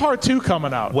to When's Stu. part 2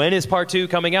 coming out? When is part 2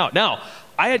 coming out? Now,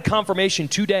 I had confirmation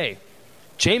today.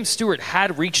 James Stewart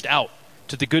had reached out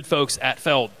to the good folks at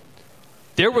Feld.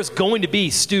 There was going to be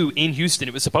Stu in Houston.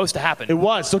 It was supposed to happen. It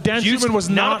was. So Dan Schumann was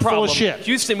not a problem. full of shit.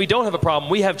 Houston, we don't have a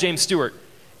problem. We have James Stewart.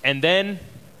 And then,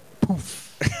 poof.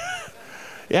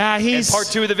 Yeah, And part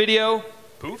 2 of the video,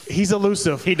 poof. He's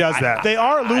elusive. He does that. They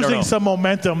are don't know. losing some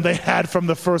momentum they had from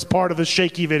the first part of the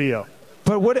shaky video.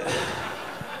 But what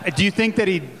do you think that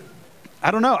I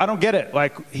don't know. I don't get it.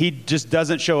 Like, he just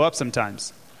doesn't show up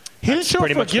sometimes. He didn't show up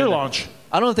pretty for much gear been it. launch.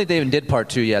 I don't think they even did part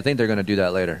 2 yet. I think they're going to do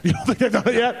that later. You don't think they've done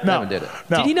it yet? No. Haven't did it.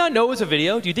 No. Did he not know it was a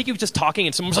video? Do you think he was just talking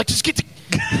and someone was like, just get the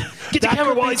That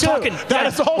camera could while be he's too. talking? That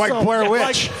is also Like Blair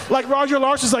Witch. Like Roger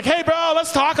Larson's like, hey, bro,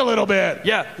 let's talk a little bit.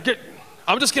 Yeah.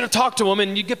 I'm just going to talk to him,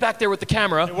 and you get back there with the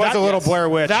camera. It was a little Blair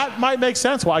Witch. That might make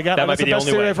sense. Why I got That might that's be the best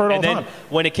only theory way. I've heard all And the then time.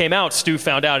 when it came out, Stu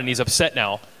found out, and he's upset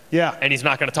now. Yeah. And he's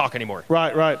not going to talk anymore.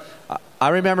 Right. I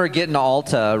remember getting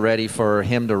Alta ready for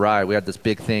him to ride. We had this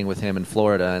big thing with him in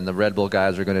Florida, and the Red Bull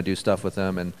guys were going to do stuff with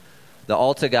him. And the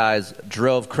Alta guys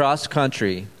drove cross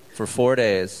country for 4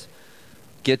 days,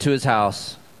 get to his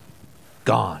house,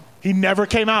 gone. He never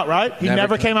came out, right? He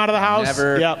never came out of the house.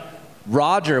 Never. Yep.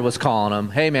 Roger was calling him,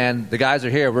 hey, man, the guys are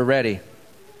here. We're ready.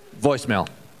 Voicemail.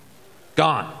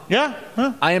 Gone. Yeah.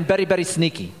 Huh. I am very, very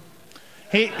sneaky.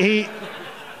 He.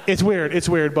 It's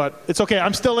weird, but it's okay.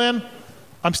 I'm still in.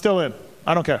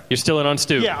 I don't care. You're still in on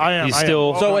Stu. Yeah, I am. He's I am.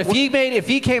 still. So if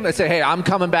he came and said, hey, I'm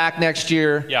coming back next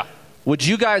year, Yeah. would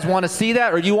you guys want to see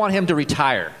that, or you want him to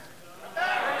retire?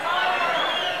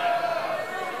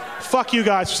 Fuck you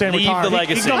guys for saying Leave retire. the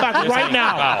legacy. He can come back You're right saying,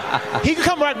 now. wow. He can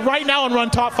come right now and run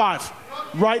top 5.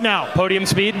 Right now. Podium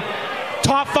speed.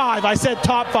 Top 5. I said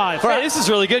top 5. Hey, this is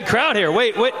a really good crowd here.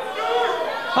 Wait.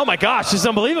 Oh my gosh, this is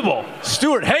unbelievable.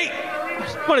 Stewart, hey!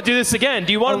 I want to do this again.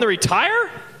 Do you want him to retire?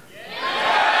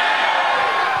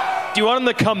 Do you want him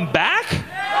to come back?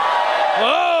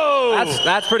 Whoa!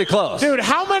 That's pretty close. Dude,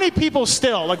 how many people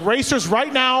still, like racers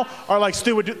right now, are like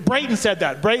Stu would do? Brayton said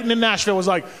that. Brayton in Nashville was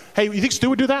like, hey, you think Stu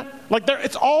would do that? Like,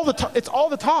 it's all the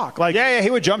talk. Like, Yeah, he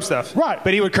would jump stuff. Right.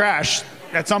 But he would crash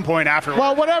at some point afterwards.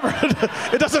 well, whatever.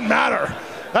 It doesn't matter.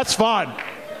 That's fine.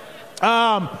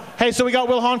 Hey, so we got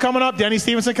Wil Hahn coming up, Denny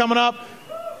Stephenson coming up.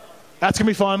 That's going to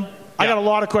be fun. I got a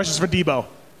lot of questions for Debo.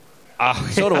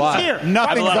 So do I. He's here.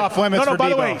 Nothing's off limits No, for by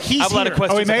the Debo. way, he's I have a lot here. of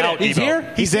questions Oh, he made about it. He's Debo.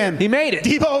 here? He's in. He made it.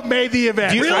 Debo made the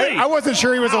event. I wasn't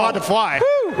sure he was allowed to fly,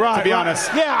 to be honest.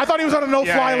 Yeah, I thought he was on a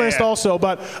no-fly Yeah. list also.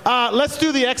 But let's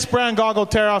do the X-Brand Goggle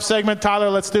Tear-Off segment. Tyler,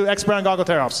 let's do X-Brand Goggle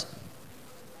Tear-Offs.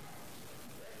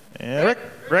 Yeah,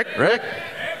 Rick.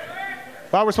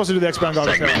 Well, we're supposed to do the X-Brand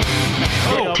Goggle Segment.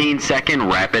 Tear-Off. 15-second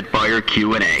rapid-fire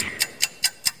Q&A.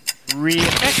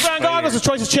 X-Brand Goggles, the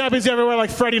choice of champions everywhere, like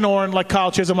Freddie Norn, like Kyle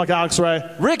Chisholm, like Alex Ray.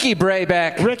 Ricky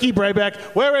Brayback. Ricky Brayback.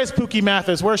 Where is Pookie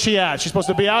Mathis? Where's she at? She's supposed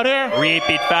to be out here?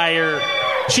 Rapid fire.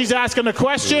 She's asking the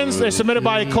questions. They're submitted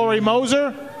by Corey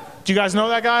Moser. Do you guys know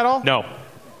that guy at all? No.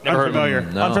 Never heard of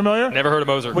him. No. Unfamiliar? Never heard of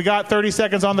Moser. We got 30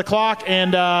 seconds on the clock,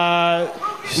 and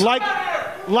like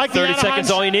the 30 Anaheim,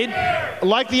 seconds all you need?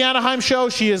 like the Anaheim show,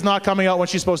 she is not coming out when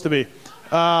she's supposed to be.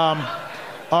 All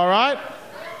right.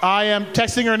 I am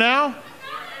texting her now.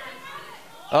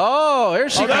 Oh, here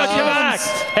she Oh, that's comes. relaxed.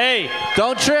 Hey,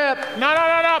 Don't trip. No,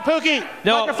 Pookie.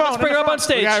 no, Microphone let's bring her up on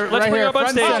stage. Let's bring her up on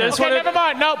stage. I just Okay, wanna- never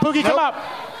mind. No, Pookie, come up.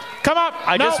 Come up.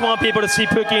 I No. just want people to see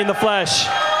Pookie in the flesh.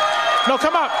 No,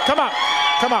 come up.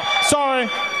 Sorry.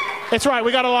 It's right.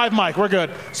 We got a live mic. We're good.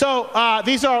 So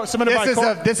these are submitted by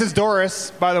This is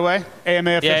Doris, by the way.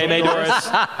 AMA official. Yeah, AMA Doris.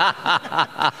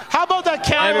 How about that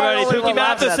camera? Everybody, Everyone Pookie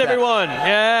laughs Mathis, at that. everyone.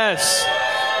 Yes.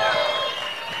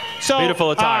 So, Beautiful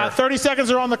attire. 30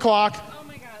 seconds are on the clock. Oh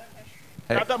my God.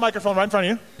 Okay. Grab that microphone right in front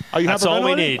of you. Are you That's all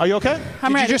we hyperventilating? need. Are you okay?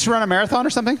 Did you just run a marathon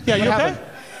or something? Yeah, you What okay? happened?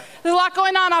 There's a lot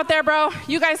going on out there, bro.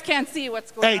 You guys can't see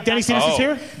what's going on. Hey, Denny Stevenson's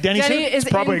here? Denny's Denny here? is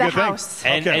It's probably in a the good house.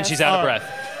 thing. And she's out of breath.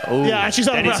 Yeah, and she's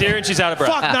out of Denny's breath. here and she's out of breath.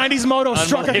 Fuck, 90s moto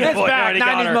struck again. Unbelievable. It's back. Already got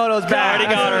 90s her. moto's back.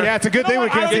 Already got her. Yeah, it's a good thing we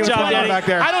can't see what's Good job, going on Denny. back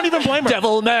there. I don't even blame her.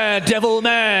 Devil man.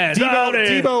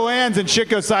 Debo lands and shit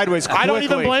goes sideways quickly. I don't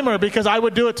even blame her because I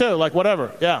would do it too. Like, whatever.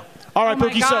 Yeah. All right, Oh my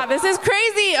Pookie. God, this is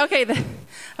crazy. Okay,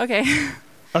 okay.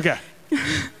 Okay.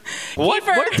 What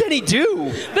did Denny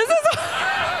do? This is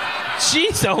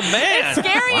Jeez, oh man.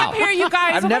 scary up here, you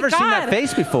guys. I've Oh my never seen that God.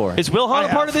 face before. Is Wil Hahn a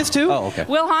part of this too? Oh, okay.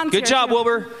 Wil Hahn's Good here, job, too.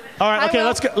 Wilbur. All right, I okay, will.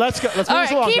 let's go. Let's move All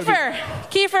this along. right, Pookie.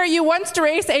 Keefer, you once to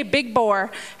race a big bore.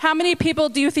 How many people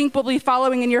do you think will be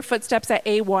following in your footsteps at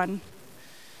A1?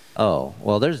 Oh,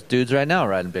 well, there's dudes right now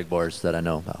riding big boards that I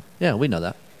know about. Yeah, we know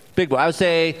that. Big board. I would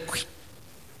say,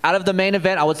 out of the main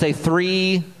event, I would say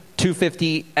 3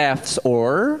 250Fs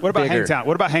or What about bigger. Hangtown?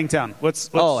 What about Hangtown? Let's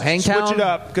Hangtown? switch it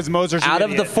up because Moser's Out an of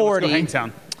the idiot. Let's go 40.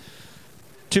 Hangtown.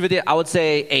 250, I would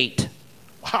say 8.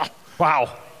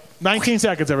 Wow. 19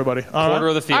 seconds, everybody. All Quarter right.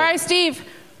 of the field. All right, Steve.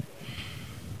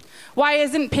 Why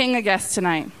isn't Ping a guest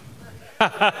tonight?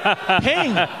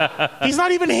 Ping. He's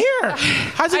not even here.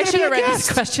 How's he I going to should be a have read guest?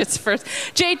 these questions first.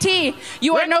 JT,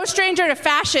 you are no stranger to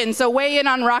fashion, so weigh in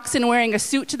on Roxon wearing a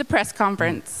suit to the press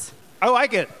conference. I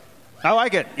like it.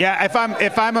 Yeah,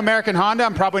 if I'm American Honda,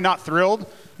 I'm probably not thrilled,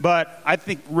 but I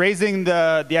think raising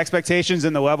the expectations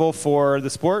and the level for the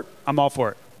sport, I'm all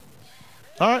for it.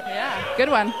 All right. Yeah, good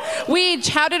one. Weege,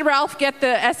 how did Ralph get the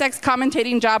SX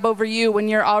commentating job over you when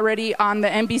you're already on the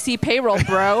NBC payroll,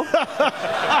 bro?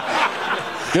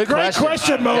 Good Great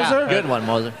question, Moser. Yeah, good one,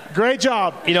 Moser. Great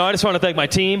job. You know, I just want to thank my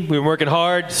team. We've been working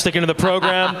hard, sticking to the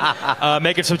program,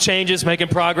 making some changes, making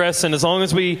progress. And as long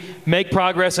as we make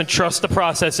progress and trust the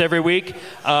process every week,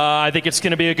 I think it's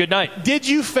going to be a good night. Did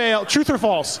you fail, truth or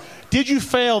false, did you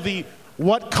fail the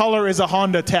what color is a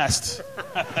Honda test?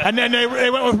 And then they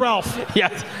went with Ralph. Yeah.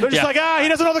 They're just like, he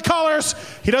doesn't know the colors.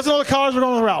 He doesn't know the colors. We're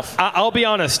going with Ralph. I'll be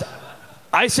honest.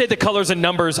 I say the colors and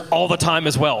numbers all the time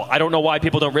as well. I don't know why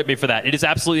people don't rip me for that. It is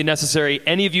absolutely necessary.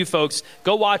 Any of you folks,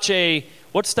 go watch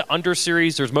what's the under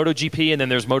series? There's MotoGP and then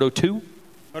there's Moto 2?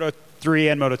 Moto 3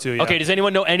 and Moto 2, yeah. Okay, does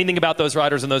anyone know anything about those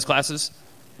riders in those classes?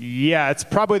 Yeah, it's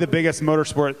probably the biggest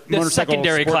motorcycle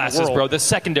secondary sport classes, in the world. bro. The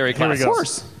secondary classes. Of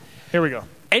course. Here we go.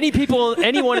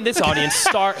 Anyone in this audience,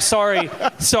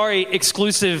 sorry,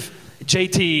 exclusive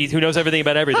JT who knows everything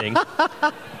about everything.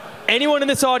 Anyone in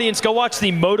this audience, go watch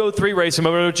the Moto 3 race or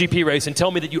Moto GP race and tell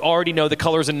me that you already know the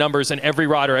colors and numbers in every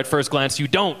rider at first glance. You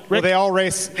don't. Well, they all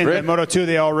race in the Moto 2.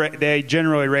 They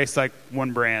generally race like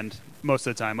one brand most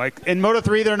of the time. Like in Moto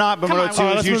 3, they're not, but Come Moto 2 on,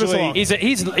 is let's move this usually. along.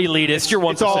 He's elitist. You're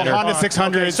one It's all percenter. Honda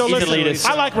 600s. Okay, so He's listen, elitist.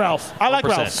 I like Ralph. I like 1%.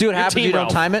 Ralph. See what happens if you don't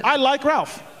Ralph. time it? I like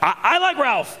Ralph. I like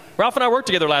Ralph. Ralph and I worked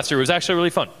together last year. It was actually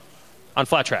really fun on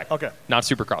flat track. Okay. Not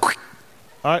supercross. All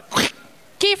right.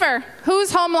 Keefer,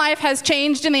 whose home life has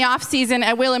changed in the offseason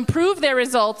and will improve their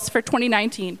results for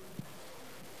 2019?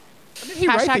 Did he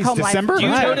write these home life. December? Do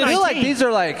you I notice- feel like these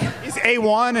are like... He's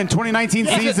A1 in 2019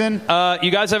 season.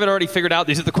 You guys haven't already figured out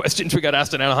these are the questions we got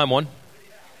asked in Anaheim 1?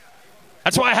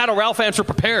 That's why I had a Ralph answer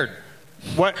prepared.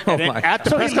 What? Oh my. At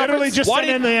the So he press literally conference? just Why sent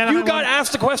in the did Anaheim you got one.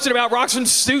 asked a question about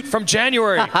Roxon's suit from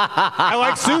January? I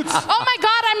like suits. Oh my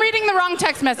God, I'm reading the wrong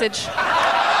text message.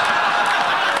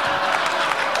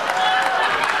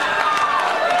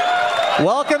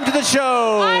 Welcome to the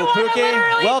show, I want to Pookie.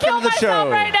 literally Welcome kill to the myself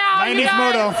show. right now, you 90s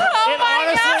guys. moto. Oh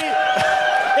my God.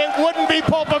 It wouldn't be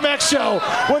Pulpmx Show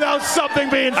without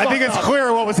something being I think fucked it's up.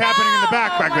 clear what was happening in the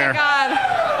back Oh my there. God.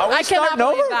 I cannot starting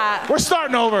believe over? that. We're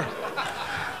starting over.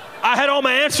 I had all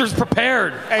my answers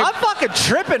prepared. I'm fucking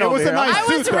tripping over was a here. nice I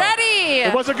was suit, though. ready.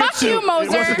 It was a good Fuck suit. you,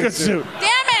 Moser. It was a good suit.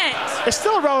 Damn it. It's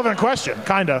still a relevant question,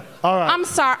 kind of. All right.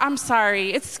 I'm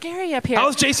sorry. It's scary up here.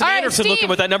 How's Jason All right, Anderson Steve, looking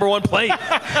with that number 1 plate?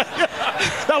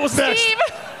 That was next. Steve,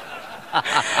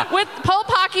 with Pulp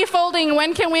Hockey folding,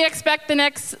 when can we expect the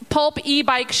next Pulp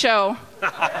e-bike show?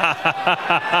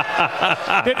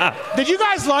 Did you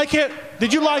guys like it?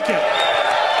 Did you like it?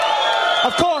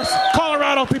 Of course,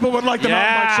 Colorado people would like the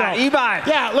mountain bike show. e-bike.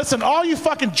 Yeah, listen, all you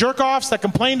fucking jerk-offs that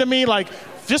complain to me, like,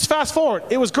 just fast forward.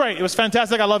 It was great. It was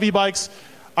fantastic. I love e-bikes.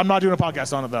 I'm not doing a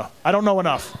podcast on it, though. I don't know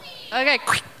enough. Okay.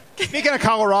 Speaking of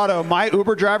Colorado, my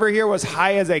Uber driver here was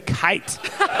high as a kite.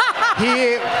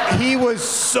 He was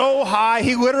so high,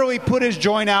 he literally put his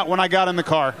joint out when I got in the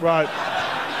car. Right.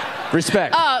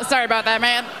 Respect. Oh, sorry about that,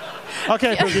 man.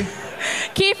 Okay, Pookie.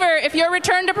 Kiefer, if your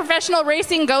return to professional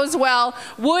racing goes well,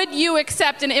 would you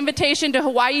accept an invitation to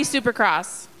Hawaii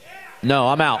Supercross? No,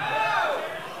 I'm out.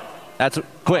 That's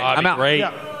quick. That'd I'm be out. Great.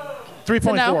 Yeah.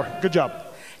 3.4. no. Good job.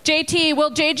 JT, will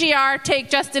JGR take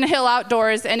Justin Hill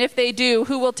outdoors? And if they do,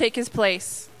 who will take his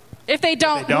place? If they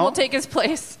don't, who will don't? take his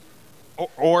place?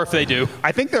 Or if they do.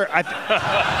 I think they're. Either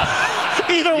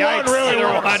Yikes. one really Either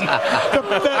works. one.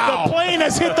 The plane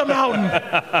has hit the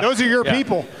mountain. Those are your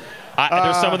people.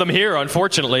 There's some of them here,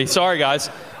 unfortunately. Sorry,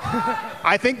 guys.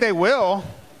 I think they will.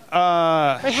 They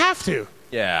have to.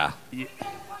 Yeah.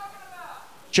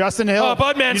 Justin Hill.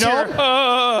 Budman's you know, here.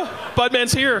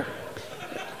 Budman's here.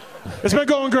 It's been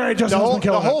going great. The Justin's whole, been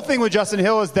killing the whole it. thing with Justin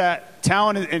Hill is that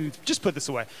talent, and just put this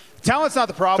away. Talent's not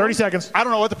the problem. 30 seconds. I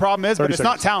don't know what the problem is, but 30 it's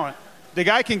not seconds. talent. The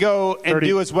guy can go and 30.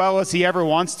 do as well as he ever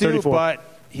wants to, 34. but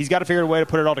he's got to figure out a way to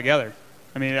put it all together.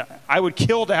 I mean, I would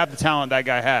kill to have the talent that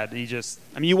guy had.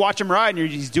 You watch him ride, and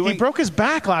he's doing. He broke his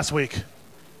back last week.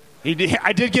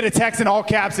 I did get a text in all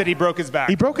caps that he broke his back.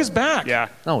 He broke his back. Yeah.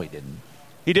 No, he didn't.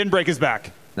 He didn't break his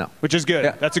back. No. Which is good.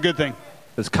 Yeah. That's a good thing.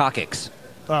 It was coccyx.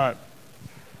 All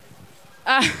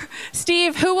right.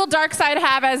 Steve, who will Darkside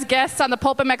have as guests on the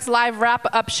Pulpmx Live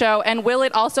wrap-up show, and will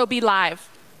it also be live?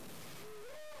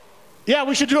 Yeah,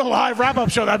 we should do a live wrap-up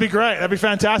show. That'd be great. That'd be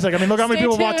fantastic. I mean, look how many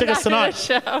people bought tickets tonight.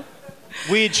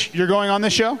 Weege, you're going on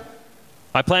this show?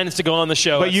 My plan is to go on the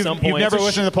show But at some point. you've never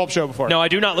listened to the Pulp Show before. No, I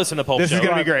do not listen to the Pulp This Show. is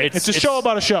going to be great. It's a show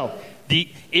about a show.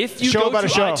 If you Show go about to a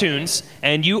show. iTunes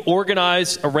and you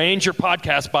arrange your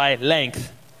podcast by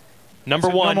length, number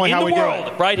So one normally in how the we do world,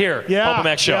 it. right here, Yeah.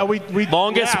 Pulpmx Show. Yeah, we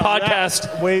longest yeah, podcast.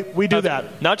 Yeah. We do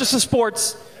that. Not just of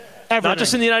sports, Everything. not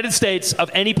just in the United States,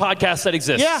 of any podcast that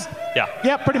exists. Yeah. Yeah.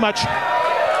 Yeah, pretty much.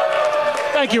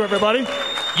 Thank you, everybody.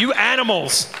 You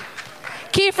animals.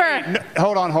 Keefer.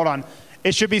 Hold on.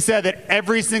 It should be said that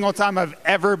every single time I've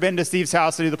ever been to Steve's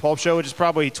house to do the Pulp Show, which is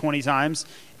probably 20 times,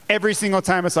 every single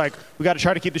time it's like, we got to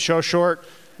try to keep the show short.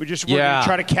 We're going to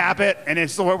try to cap it, and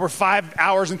we're 5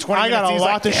 hours and 20 minutes. I got a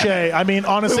lot to say. I mean,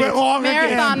 honestly, we went long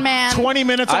Marathon again. man. 20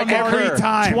 minutes on every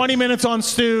time. 20 minutes on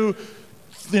Stu,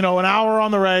 an hour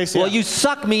on the race. Well, Yeah. you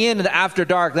suck me into the after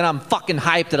dark, then I'm fucking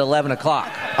hyped at 11 o'clock.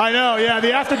 I know, yeah.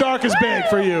 The after dark is big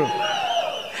for you.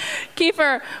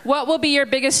 Keefer, what will be your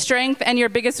biggest strength and your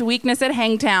biggest weakness at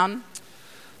Hangtown?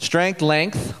 Strength,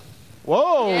 length.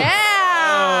 Whoa.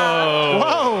 Yeah.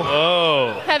 Whoa.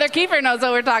 Oh. Heather Keefer knows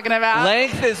what we're talking about.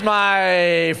 Length is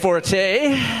my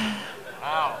forte.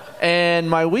 Wow. And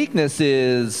my weakness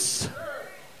is...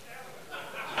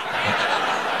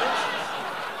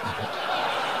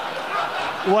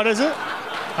 What is it?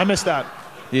 I missed that.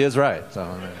 He is right. So,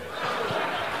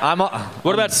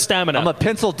 What about stamina? I'm a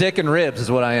pencil dick and ribs is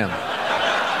what I am.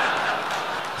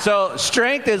 So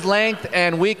strength is length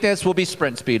and weakness will be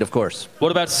sprint speed, of course.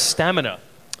 What about stamina?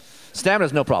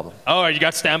 Stamina's no problem. Oh, you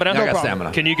got stamina? I got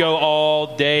stamina. Can you go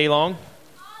all day long?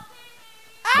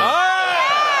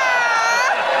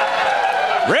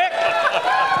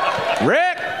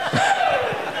 Rick!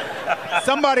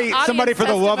 Somebody, for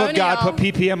the love of God, put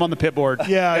testimonial. PPM on the pit board.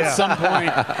 Yeah, At yeah. some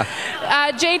point.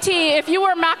 JT, if you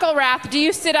were McElrath, do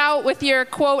you sit out with your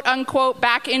quote-unquote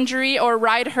back injury or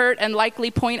ride hurt and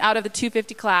likely point out of the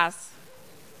 250 class?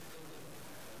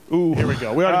 Ooh. Here we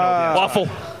go. We already know the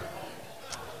answer.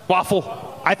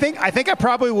 Waffle. I think I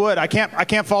probably would. I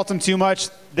can't fault him too much.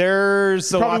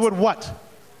 There's a Probably lot. would what?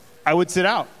 I would sit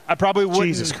out. I probably wouldn't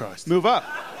Jesus Christ. move up.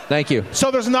 Thank you.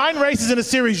 So there's 9 races in a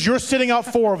series. You're sitting out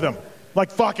 4 of them. Like,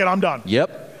 fuck it, I'm done.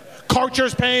 Yep.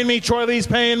 Karcher's paying me. Troy Lee's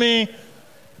paying me.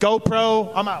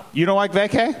 GoPro, I'm out. You don't like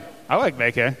vacay? I like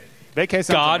vacay. Vacay sounds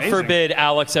God amazing. forbid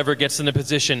Alex ever gets in a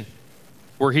position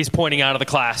where he's pointing out of the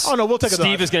class. Oh, no, we'll take a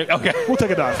Steve dive. is going to... Okay. We'll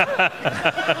take a dive.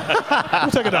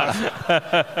 We'll take a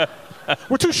dive.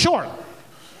 We're too short.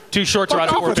 Too short to ride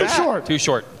a Fuck off with 450. that. Short. Too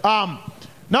short.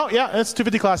 No, yeah, it's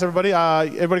 250 class, everybody.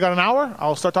 Everybody got an hour?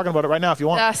 I'll start talking about it right now if you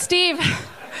want. Steve,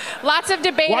 lots of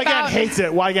debate Wygant about... hates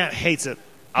it. Wygant hates it.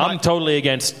 I'm totally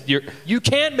against you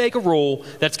can't make a rule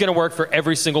that's going to work for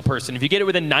every single person. If you get it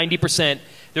within 90%,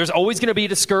 there's always going to be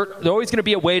there's always going to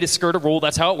be a way to skirt a rule.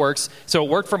 That's how it works. So it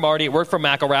worked for Marty, it worked for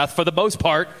McElrath. For the most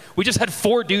part, we just had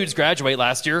 4 dudes graduate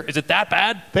last year. Is it that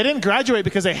bad? They didn't graduate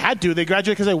because they had to. They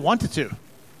graduated because they wanted to.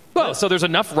 Well, so there's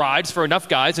enough rides for enough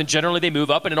guys, and generally they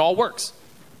move up, and it all works.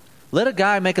 Let a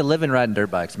guy make a living riding dirt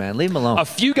bikes, man. Leave him alone. A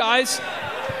few guys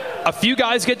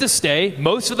get to stay.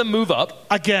 Most of them move up.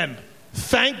 Again,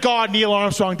 thank God Neil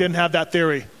Armstrong didn't have that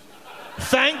theory.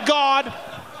 Thank God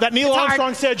that Neil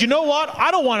Armstrong said, you know what?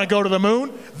 I don't want to go to the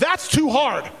moon. That's too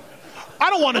hard. I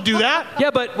don't want to do that.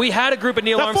 Yeah, but we had a group of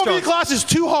Neil That Armstrong. 450 class is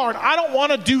too hard. I don't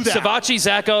want to do that. Savachi,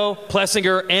 Zacco,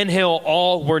 Plessinger, and Hill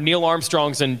all were Neil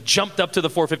Armstrongs and jumped up to the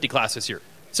 450 class this year.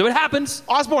 So it happens.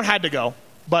 Osborne had to go.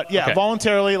 But yeah, Okay.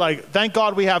 voluntarily, thank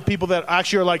God we have people that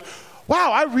actually are like,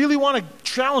 wow, I really want to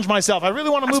challenge myself. I really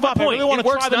want to move up. I really want It to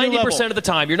works try the new 90% level. of the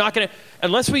time. You're not going to,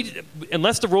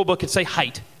 unless the rule book could say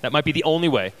height. That might be the only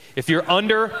way. If you're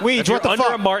under, Weege, what the under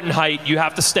fuck? a Martin height, you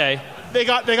have to stay. They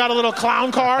got a little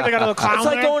clown car. They got a little clown It's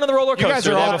like there. going on the roller You guys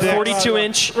coaster. are They all have a dicks.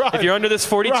 42-inch. Right. If you're under this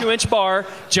 42-inch bar,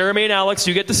 Jeremy and Alex,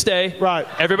 you get to stay. Right.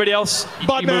 Everybody else, you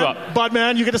move up.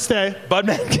 Budman, you get to stay.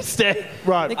 Budman can stay.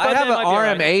 Right. I have Budman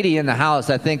an might be RM80 in the house.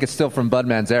 I think it's still from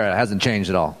Budman's era. It hasn't changed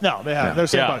at all. No, they have. Yeah. They're the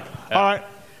same Yeah. bike. Yeah. All right.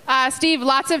 Steve,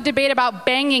 lots of debate about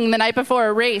banging the night before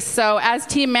a race. So as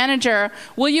team manager,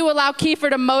 will you allow Keefer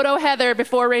to moto Heather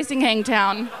before racing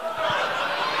Hangtown?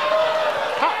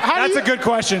 That's a good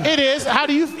question. It is. How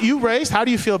do you race? How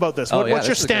do you feel about this? Oh, yeah, What's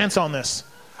your this is good. stance on this?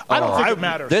 I don't think it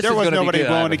matters. This There is was gonna be nobody good,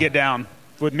 willing Ivan. to get down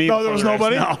with me. No, there before was the race.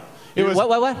 nobody? No. It was.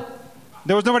 What?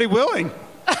 There was nobody willing.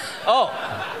 Oh.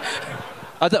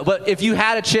 But if you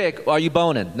had a chick, are you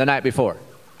boning the night before?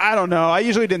 I don't know. I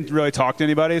usually didn't really talk to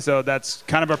anybody, so that's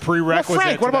kind of a prerequisite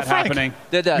Frank? What to about that Frank?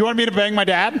 happening. You want me to bang my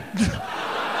dad?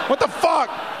 What the fuck?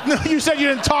 No, you said you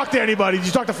didn't talk to anybody. Did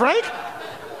you talk to Frank?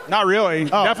 Not really.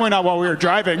 Oh. Definitely not while we were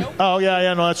driving. Oh,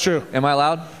 yeah, no, that's true. Am I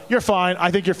allowed? You're fine. I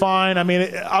think you're fine. I mean,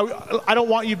 I don't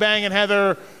want you banging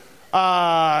Heather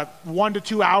 1 to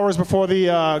 2 hours before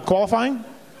the qualifying,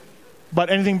 but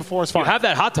anything before is fine. You have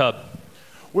that hot tub.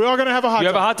 We are going to have a hot tub. You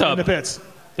have a hot tub. In the pits.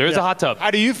 There is a hot tub.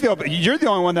 How do you feel? You're the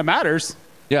only one that matters.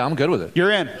 Yeah, I'm good with it.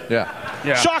 You're in.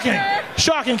 Yeah.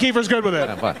 Shocking. Keefer's good with it.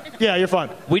 I'm fine. Yeah, you're fine.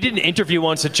 We did an interview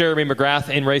once with Jeremy McGrath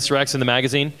in Race Rex in the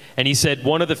magazine, and he said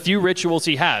one of the few rituals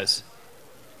he has,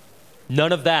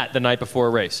 none of that the night before a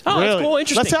race. Oh, Really? that's cool.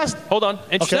 Interesting. Let's ask- Hold on.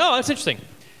 Interesting. Okay. Oh, that's interesting.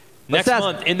 Let's Next ask-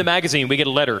 month in the magazine, we get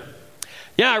a letter.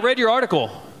 Yeah, I read your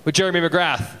article with Jeremy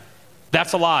McGrath.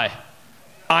 That's a lie.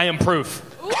 I am proof.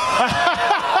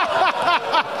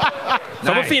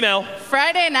 From a female.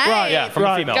 Friday night. Right. Yeah, from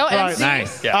a female. Go Right. MC.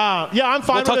 Nice. Yeah. Yeah, I'm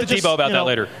fine We'll with talk it. to Debo about that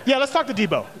later. Yeah, let's talk to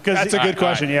Debo. That's a good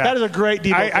question, yeah. That is a great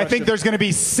Debo question. I think there's going to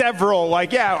be several. I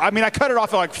cut it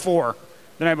off at like 4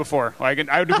 the night before. I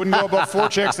wouldn't go above 4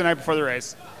 chicks the night before the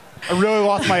race. I really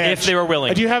lost my edge. If they were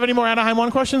willing. Do you have any more Anaheim 1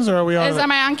 questions, or are we on?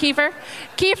 Am I on Keefer?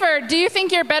 Keefer, do you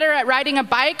think you're better at riding a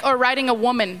bike or riding a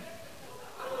woman?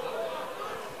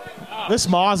 This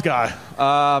Moz guy.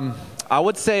 I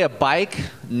would say a bike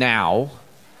now.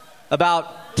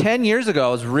 About 10 years ago,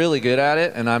 I was really good at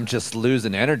it, and I'm just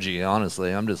losing energy,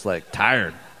 honestly. I'm just,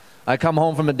 tired. I come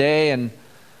home from a day, and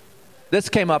this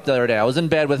came up the other day. I was in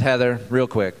bed with Heather, real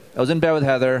quick. I was in bed with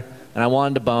Heather, and I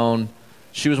wanted to bone.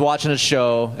 She was watching a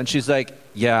show, and she's like,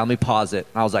 yeah, let me pause it.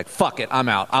 And I was like, fuck it, I'm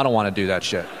out. I don't want to do that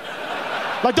shit.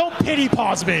 Don't pity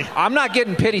pause me. I'm not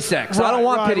getting pity sex. I don't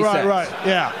want pity sex. Right,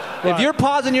 yeah. If you're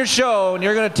pausing your show and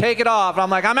you're going to take it off, I'm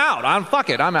like, I'm out. I'm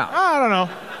out. I don't know.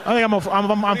 I think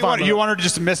I'm fine. You want her to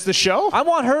just miss the show? I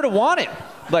want her to want it.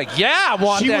 I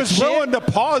want She that was shit. willing to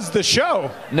pause the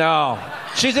show. No.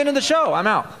 She's into the show. I'm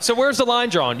out. So where's the line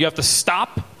drawn? You have to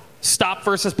stop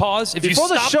versus pause? If Before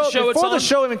you stop the show, it's before on? the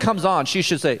show even comes on, she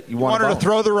should say, you want Want her to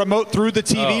throw the remote through the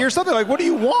TV or something? What do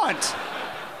you want?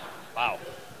 Wow.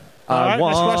 All right,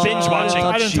 next question. Binge watching.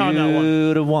 I didn't time that one.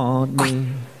 You to want me.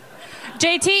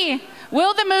 JT,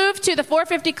 will the move to the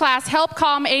 450 class help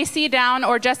calm AC down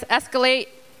or just escalate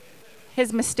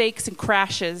his mistakes and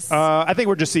crashes? I think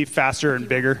we'll just see faster and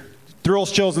bigger.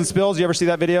 Thrills, chills, and spills. You ever see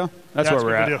that video? That's where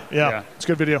we're at. Video. Yeah, it's a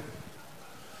good video.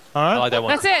 All right. I like that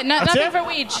one. That's it. That's Nothing it? for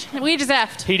Weege. Weege is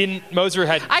effed. He didn't. Moser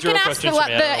had I zero can ask the questions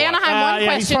from Anaheim 1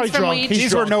 yeah, he's questions probably from drunk. Weege.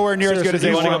 These were nowhere near as good as Do they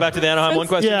you want to were. go back to the Anaheim 1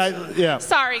 questions? Yeah.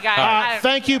 Sorry, guys.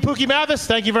 Thank you, Pookie Mathis.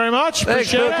 Thank you very much.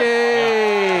 Thanks, Appreciate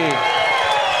it. Cookie.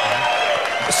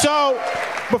 So,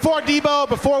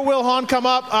 before Wil Hahn come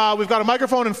up, we've got a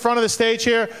microphone in front of the stage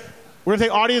here. We're going to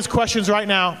take audience questions right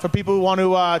now for people who want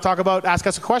to ask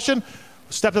us a question.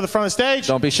 Step to the front of the stage.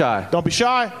 Don't be shy. Don't be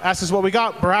shy. Ask us what we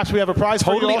got. Perhaps we have a prize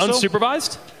Totally for you also.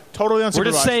 unsupervised? Totally unsupervised. We're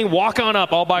just saying walk on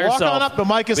up all by Walk yourself. on up. The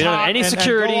mic is We don't hot. have any and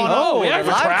security. go on up. We have a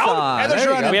lights crowd. on. Heather's There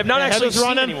you running. go. We have not Yeah, actually Heather's seen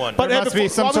running. anyone. But There must be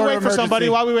some while sort we of wait for somebody, emergency.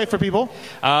 while we wait for people.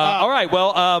 All right. Well,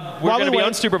 we're while going to we be wait-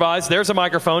 unsupervised. There's a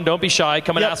microphone. Don't be shy.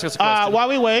 Come and Yep. ask us a question. While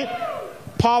we wait,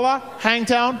 Paula,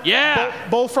 Hangtown. Yeah.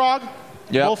 Bullfrog.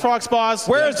 Yep. Bullfrog Spas.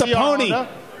 Where's the MCR pony? Honda,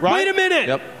 right? Wait a minute.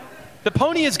 Yep. The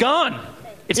pony is gone.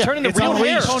 It's turning to it's real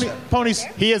hair. unleashed. Ponies.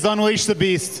 He has unleashed the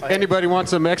beast. Anybody want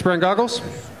some X-Brand goggles?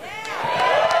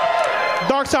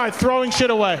 Dark Side throwing shit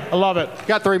away. I love it.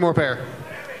 Got 3 more pair.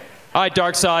 All right,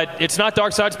 Dark Side. It's not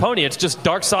Dark Side's pony. It's just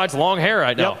Dark Side's long hair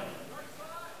right now. Yep.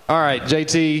 All right,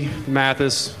 JT,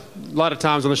 Mathis. A lot of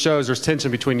times on the shows there's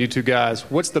tension between you two guys.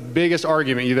 What's the biggest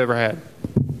argument you've ever had?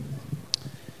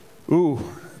 Ooh,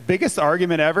 biggest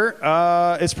argument ever?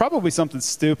 It's probably something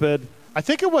stupid. I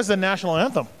think it was the national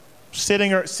anthem.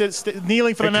 Kneeling for the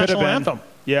It could have national been. anthem.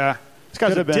 Yeah. This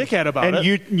guy's Could a have been. dickhead about and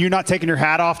it. you not taking your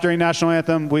hat off during national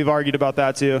anthem, we've argued about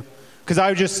that too.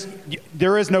 Because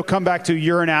there is no comeback to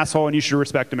you're an asshole and you should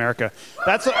respect America.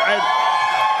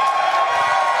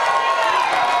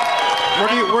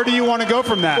 Where do you want to go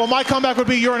from that? Well, my comeback would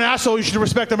be you're an asshole. You should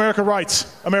respect Americans'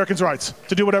 rights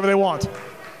to do whatever they want.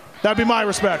 That'd be my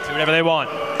respect. Do whatever they want.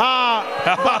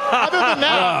 Other than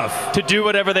that, To do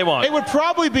whatever they want. it would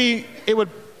probably be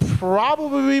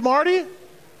Marty.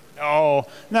 No,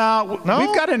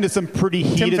 we've got into some pretty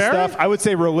heated Ferry? stuff. I would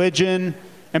say religion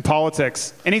and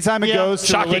politics. Anytime it Yeah. goes to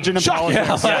Shocking. religion and Shocking.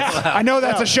 politics. Yeah. I know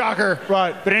that's a shocker.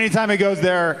 Right. But anytime it goes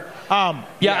there,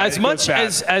 As it much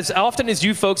goes bad. as often as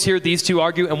you folks hear these two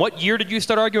argue, and what year did you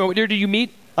start arguing? What year did you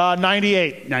meet?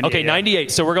 98. 98, Okay, yeah. 98.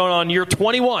 So we're going on year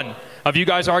 21 of you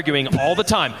guys arguing all the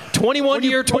time.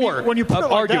 21-year tour when you put of it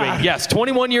like arguing. that. Yes,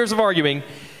 21 years of arguing.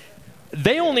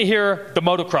 They only hear the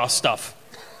motocross stuff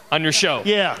on your show.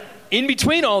 Yeah. In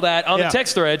between all that, on the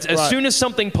text threads, as soon as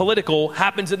something political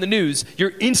happens in the news,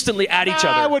 you're instantly at each other.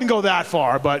 I wouldn't go that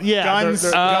far, but yeah. Guns,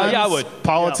 yeah, I would.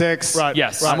 Politics. Right.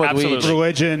 Yes, Right. absolutely.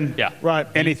 Religion. Yeah. Right.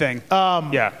 Anything.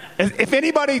 Yeah. If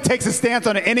anybody takes a stance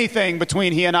on anything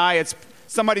between he and I, it's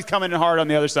somebody's coming in hard on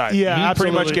the other side. Yeah, Pretty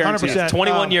absolutely. much guaranteed. 100%.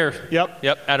 21 year. Yep.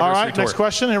 Anniversary All right, tour. next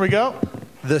question. Here we go.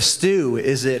 The stew,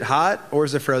 is it hot or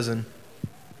is it frozen?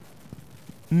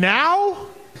 Now?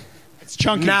 It's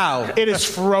chunky. Now. It is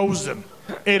frozen.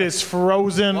 It is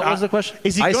frozen. What was the question?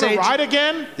 Is he Ice going to Age? ride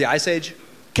again? The Ice Age?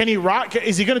 Can he ride?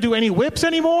 Is he going to do any whips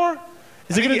anymore?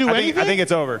 Is he going to do anything? I think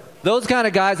it's over. Those kind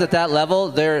of guys at that level,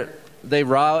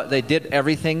 they did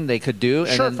everything they could do. And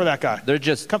Shirt then for that guy. They're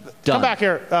just Come done. back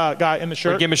here, guy in the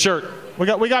shirt. Give him a shirt. We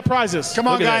got prizes. Come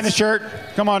on, Look at guy in the this. shirt.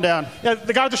 Come on down. Yeah,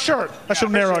 the guy with the shirt. I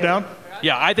should narrow it down.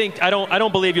 Yeah, I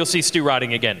don't believe you'll see Stu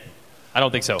riding again. I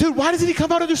don't think so. Dude, why doesn't he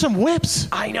come out and do some whips?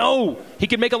 I know. He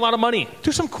could make a lot of money.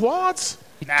 Do some quads?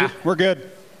 Nah, we're good.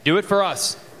 Do it for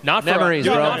us. Not for Memories,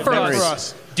 us. bro. Not for Memories.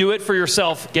 us. Do it for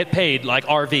yourself. Get paid like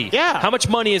RV. Yeah. How much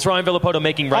money is Ryan Villapoto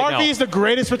making right now? RV is the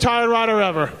greatest retired rider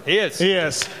ever. He is. He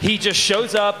is. He just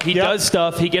shows up. He Yep. does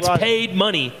stuff. He gets Right. paid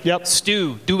money. Yep.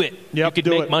 Stu, do it. Yep, You could do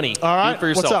make it. money. All right. Do it for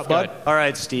yourself. What's up, Go bud? ahead. All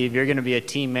right, Steve, you're going to be a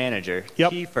team manager.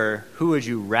 Yep. Keefer, who would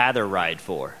you rather ride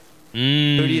for? Who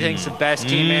do you think's the best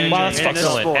team manager Wow, that's in this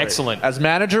Excellent. sport? Excellent. As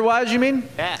manager-wise, you mean?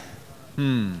 Yeah.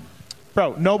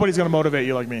 Bro, nobody's going to motivate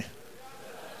you like me.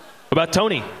 What about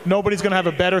Tony? Nobody's going to have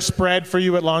a better spread for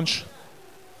you at lunch.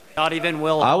 Not even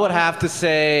Wil I Hahn? would have to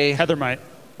say Heather might.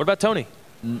 What about Tony?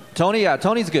 Tony. Yeah,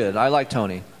 Tony's good. I like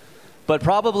Tony. But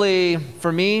probably,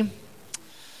 for me,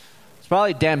 it's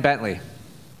probably Dan Bentley.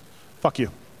 Fuck you.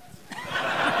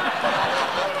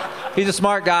 He's a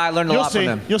smart guy. I learned a You'll lot see.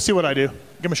 from him. You'll see what I do.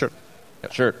 Give him a shirt.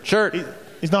 Shirt.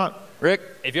 He's not. Rick?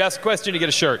 If you ask a question, you get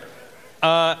a shirt.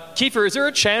 Keefer, is there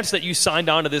a chance that you signed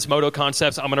on to this Moto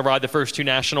Concepts, I'm going to ride the first two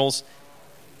nationals,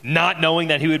 not knowing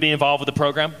that he would be involved with the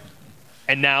program?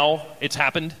 And now it's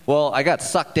happened? Well, I got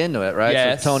sucked into it, right?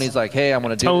 Yes. So Tony's like, hey, I'm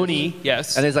going to do Tony, this.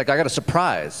 yes. And he's like, I got a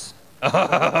surprise.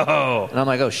 Oh. And I'm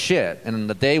like, oh, shit. And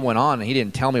the day went on, and he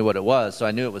didn't tell me what it was, so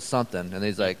I knew it was something. And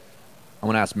he's like, I'm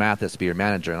going to ask Mathis to be your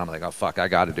manager. And I'm like, oh, fuck, I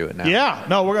got to do it now. Yeah.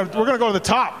 No, we're gonna go to the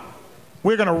top.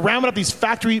 We're going to ram it up these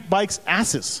factory bikes'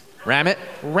 asses. Ram it?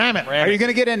 Ram it. Are you going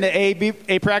to get into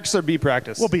A practice or B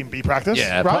practice? We'll be in B practice.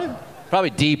 Yeah, Right? probably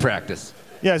D practice.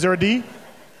 Yeah, is there a D?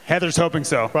 Heather's hoping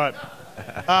so. Right.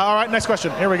 All right, next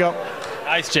question. Here we go.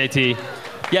 Nice, JT.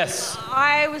 Yes.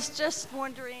 I was just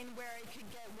wondering where I could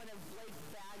get one of Blake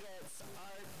Baggett's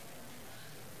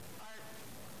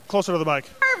Closer to the mic.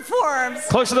 art forms.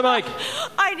 Close to the mic.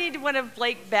 I need one of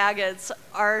Blake Baggett's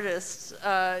artists,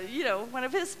 one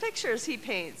of his pictures he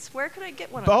paints. Where could I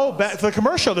get one of Oh, those? the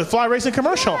commercial, the fly racing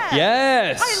commercial.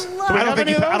 Yes. I love I don't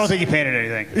think any he painted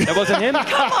anything. That wasn't him?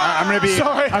 I'm going to be.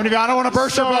 Sorry. I don't want to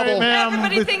burst your Sorry, bubble. ma'am.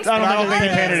 Everybody thinks I don't they're think he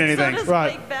artists. painted anything. So does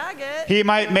Right. Blake Baggett. He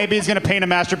might. Maybe he's going to paint a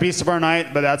masterpiece tomorrow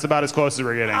night, but that's about as close as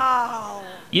we're getting. Oh.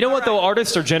 You know what, though?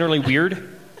 Artists are generally weird.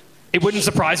 It wouldn't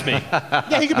surprise me.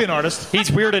 Yeah, he could be an artist.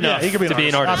 He's weird enough Yeah, he could be to be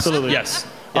an artist. Absolutely. Yes.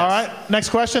 All right,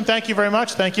 next question. Thank you very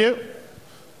much. Thank you.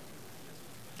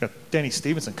 Got Denny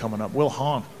Stephenson coming up. Wil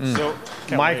Hahn. So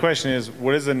Can't my wait. question is,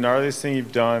 what is the gnarliest thing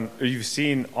you've done or you've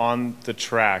seen on the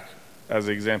track? As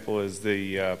an example, is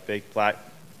the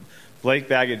Blake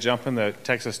Baggett jumping the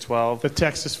Texas 12. The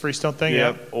Texas Freestone thing.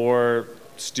 Yep. Or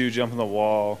Stu jumping the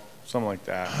wall, something like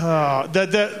that.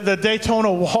 The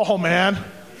Daytona wall, man.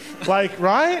 Like,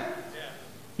 right?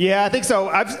 Yeah, I think so.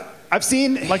 I've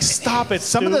seen Like, stop it.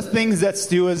 some of the things that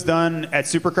Stu has done at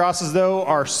Supercrosses though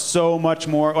are so much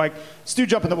more like Stu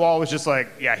jumping the wall was just like,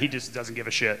 yeah, he just doesn't give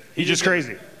a shit. He's just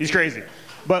crazy. He's crazy.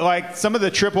 But like some of the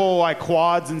triple like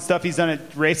quads and stuff he's done at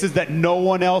races that no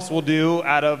one else will do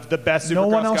out of the best Supercross No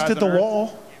one else guys did on the Earth.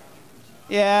 wall.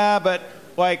 Yeah, but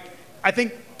like I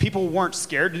think people weren't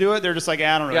scared to do it. They're just like,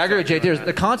 I don't know. Yeah, I agree with JT.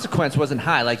 The consequence wasn't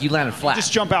high. Like, you landed flat.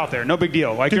 Just jump out there. No big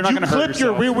deal. Like Did you're not you going to hurt clip your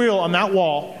yourself. rear wheel on that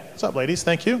wall? What's up, ladies?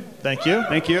 Thank you. Thank you.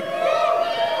 Thank you.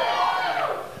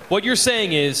 What you're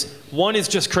saying is, one is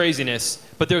just craziness,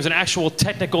 but there's an actual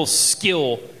technical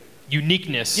skill,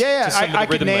 uniqueness Yeah, to some of the I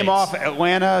could rhythm name lanes. off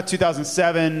Atlanta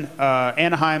 2007,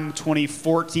 Anaheim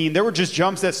 2014. There were just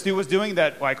jumps that Stu was doing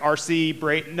that like RC,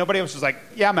 Brayton, nobody else was like,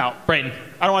 yeah, I'm out. Brayton.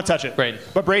 I don't want to touch it. Brayton.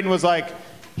 But Brayton was like,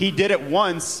 he did it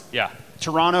once. Yeah.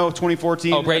 Toronto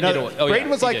 2014. Oh, Brayton did it. Oh, yeah, Brayton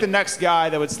was he like did. the next guy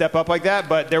that would step up like that,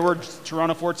 but there were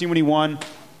Toronto 14 when he won,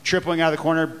 tripling out of the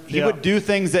corner. He Yeah. would do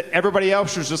things that everybody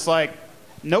else was just like,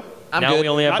 Nope. I'm now good. we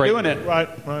only have Not Brayton. doing it.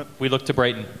 Right. We look to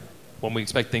Brayton when we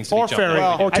expect things to Or be jumping. Ferry.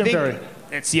 Well, Or I Tim think Ferry.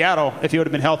 in Seattle, if he would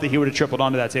have been healthy, he would have tripled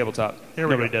onto that tabletop. Here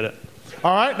we Nobody go. did it.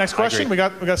 All right, next question. agree.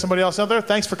 We got somebody else out there.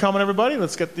 Thanks for coming, everybody.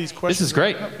 Let's get these questions. This is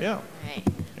great. Yeah. Right.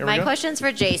 Here we My go. question's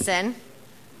for Jason.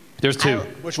 There's two.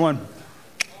 Which one?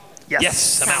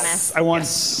 Yes. I'm out. Thomas. I won.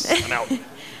 I'm out.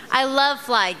 I love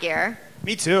fly gear.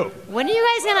 Me too. When are you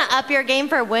guys going to up your game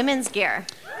for women's gear?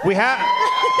 We have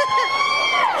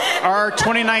our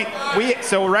 2019.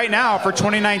 So right now for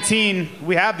 2019,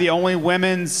 we have the only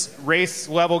women's race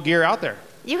level gear out there.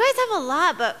 You guys have a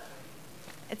lot, but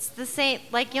it's the same.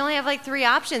 Like, you only have like 3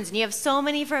 options, and you have so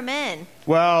many for men.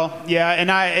 Well, yeah, and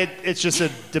it's just a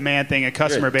demand thing, a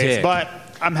customer You're a base. dick. But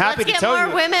I'm happy Let's to get tell more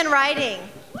you. women riding.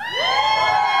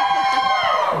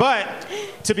 But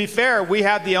to be fair, we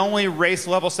have the only race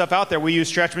level stuff out there. We use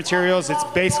stretch materials. It's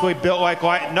basically built like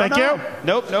light. No, Thank no. you.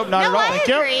 Nope, not No, at all. I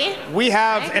agree. We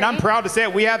have, I and I'm agree. proud to say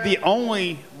it, we have the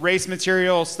only race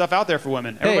material stuff out there for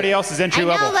women. Everybody else is entry I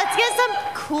know. level. Let's get some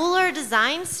cooler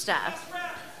design stuff.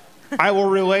 I will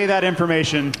relay that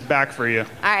information back for you. All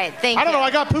right, thank you. I don't know. I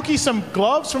got Pookie some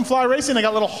gloves from Fly Racing. They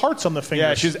got little hearts on the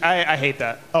fingers. Yeah, I hate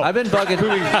that. I've been bugging.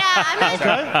 Yeah, I'm Okay.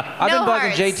 I've No been bugging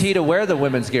hearts. JT to wear the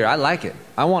women's gear. I like it.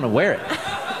 I want to wear it.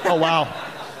 Oh, wow.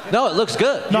 No, it looks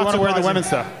good. You want to wear the surprising. women's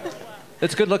stuff.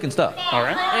 It's good looking stuff. All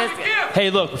right. Hey,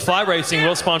 look, Fly Racing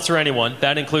will sponsor anyone.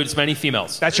 That includes many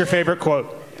females. That's your favorite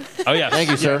quote. Oh, yeah. Thank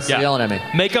you, sir, for yelling at me.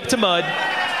 Makeup to mud.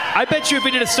 I bet you if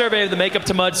we did a survey of the makeup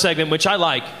to mud segment, which I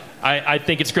like, I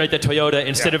think it's great that Toyota,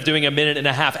 instead of doing a 1.5-minute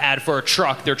ad for a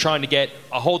truck, they're trying to get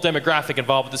a whole demographic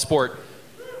involved with the sport.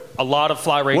 A lot of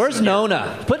Fly Racing. Where's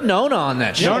Nona? Put Nona on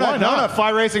that shit. Nona, Fly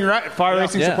Racing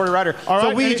Yeah. supported rider. All So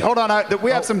right, Weege, hold on.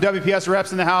 We have some WPS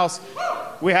reps in the house.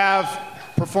 We have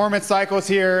Performance Cycles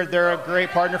here. They're a great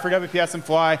partner for WPS and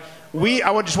Fly.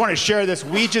 I would just want to share this.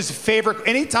 Weege's favorite,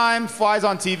 anytime Fly's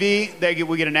on TV,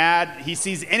 we get an ad. He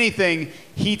sees anything,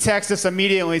 he texts us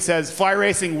immediately, says, Fly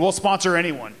Racing will sponsor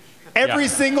anyone. Every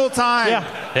single time.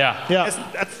 Yeah. That's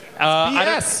I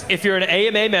BS. don't- if you're an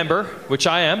AMA member, which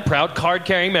I am, proud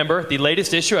card-carrying member, the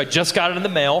latest issue, I just got it in the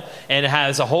mail, and it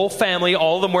has a whole family,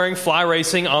 all of them wearing Fly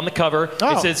Racing on the cover.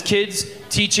 Oh. It says kids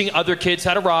teaching other kids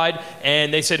how to ride,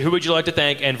 and they said, who would you like to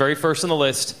thank? And very first on the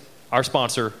list, our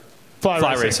sponsor,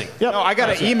 Fly Racing. Yep. No, I got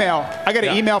an email.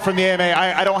 Email from the AMA.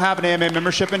 I don't have an AMA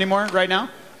membership anymore right now.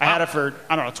 I had it for,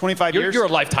 25 years. You're a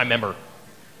lifetime member.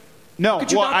 No,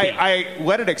 could you well, not be? I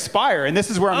let it expire, and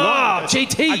this is where I'm going. with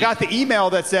this. JT. I got the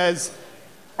email that says,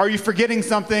 are you forgetting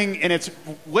something? And it's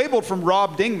labeled from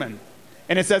Rob Dingman.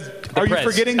 And it says, are you Prez,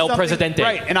 forgetting El something? Presidente.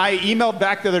 Right, and I emailed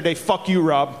back the other day, fuck you,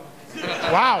 Rob.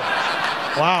 Wow.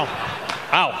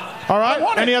 All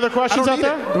right. Any other questions out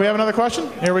there? Do we have another question?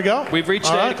 Here we go. We've reached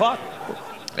All 8 right. o'clock.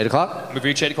 8 o'clock? We've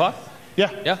reached 8 o'clock? Yeah.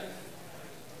 Yeah.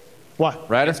 What?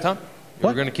 Ryder? Tom?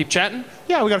 We're going to keep chatting?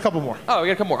 Yeah, we got a couple more. Oh, we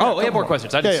got a couple more. Oh, we have more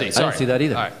questions. I didn't see. yeah. Sorry. I didn't see that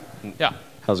either. All right. Yeah.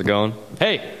 How's it going?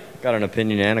 Hey. Got an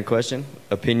opinion and a question.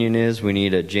 Opinion is we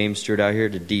need a James Stewart out here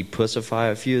to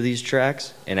de-pussify a few of these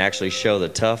tracks and actually show the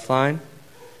tough line.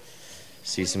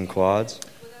 See some quads.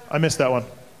 I missed that one.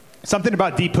 Something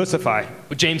about de-pussify.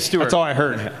 With James Stewart. That's all I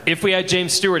heard. If we had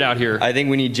James Stewart out here. I think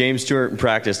we need James Stewart in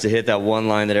practice to hit that one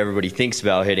line that everybody thinks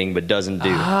about hitting but doesn't do.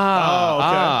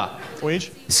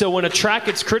 Weege? So when a track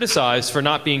gets criticized for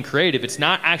not being creative, it's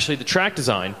not actually the track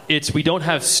design. It's we don't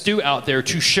have Stu out there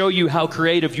to show you how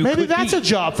creative you Maybe could be. that's a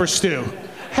job for Stu.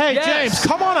 Hey, Yes. James,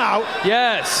 come on out.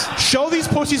 Yes. Show these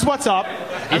pussies what's up,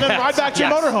 and then Yes. ride back to your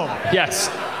Yes. motorhome. Yes.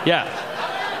 Yeah.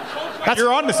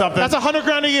 You're on to something. That's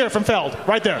 $100,000 a year from Feld,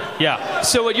 right there. Yeah.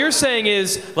 So what you're saying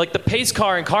is like the pace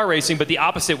car in car racing, but the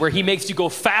opposite, where he makes you go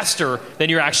faster than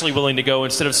you're actually willing to go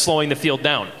instead of slowing the field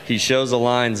down. He shows the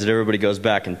lines that everybody goes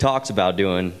back and talks about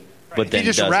doing, but then He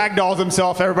just doesn't. ragdolls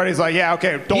himself. Everybody's like, yeah,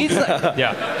 okay, don't do that.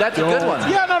 Yeah. That's a good one.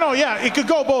 Yeah, it could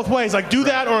go both ways. Like, do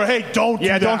that, or hey, don't do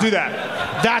that. don't do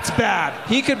that. That's bad.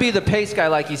 He could be the pace guy,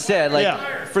 like he said. Like,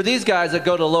 for these guys that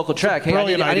go to a local track, hey, I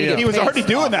need to get He was pace already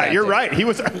doing that. authentic. You're right. He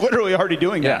was literally already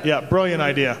doing that. Yeah, brilliant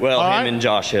idea. Well, All him right. and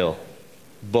Josh Hill.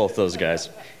 Both those guys.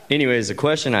 Anyways, the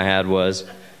question I had was,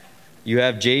 you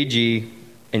have JG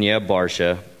and you have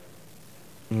Barsha.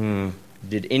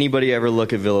 Did anybody ever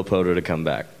look at Villapoto to come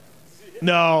back?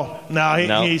 No.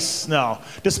 He's no.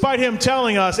 Despite him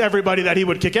telling us, everybody, that he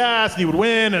would kick ass and he would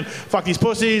win and fuck these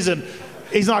pussies, and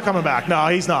he's not coming back. No,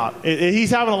 he's not.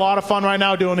 He's having a lot of fun right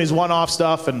now doing his one-off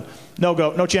stuff, and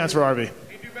no chance for RV.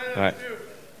 All right.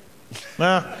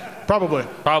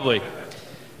 Probably.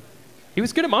 He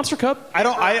was good at Monster Cup.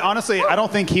 I honestly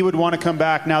don't think he would want to come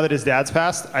back now that his dad's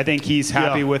passed. I think he's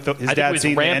happy with his I think dad he was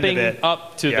seeing the end of ramping it.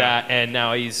 up to Yeah. that, and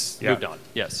now he's Yeah. moved on.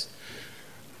 Yes.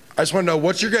 I just want to know,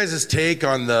 what's your guys' take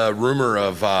on the rumor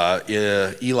of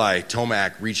Eli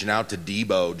Tomac reaching out to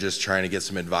Debo, just trying to get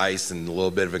some advice and a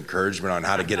little bit of encouragement on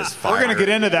how to get us fired? We're going to get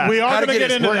into that. We are going to get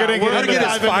into that. How to get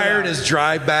us fired, his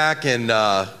drive back, and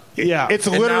it's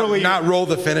literally not roll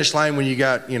the finish line when you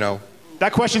got,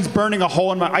 That question's burning a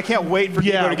hole in my. I can't wait for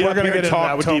Debo to get we're up going to here get and into that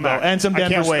talk with Tomac. Debo and some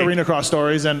Denver Arena Cross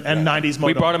stories and 90s moto.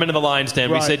 We brought him into the lines, Dan.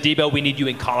 We Right. said, Debo, we need you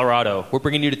in Colorado. We're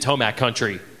bringing you to Tomac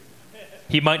country.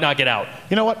 He might not get out.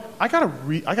 You know what? I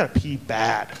gotta pee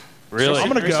bad. Really? So I'm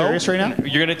gonna go. Serious right now?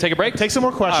 You're gonna take a break? Take some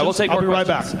more questions. All right, we'll take I'll more be right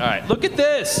questions. back. All right. Look at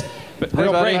this.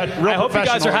 Real I hope you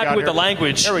guys professional are happy we got with the here.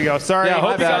 language. There we go. Sorry. Yeah, I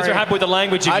hope you guys Sorry. are happy with the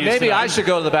language you used Maybe tonight. I should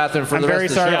go to the bathroom for I'm the very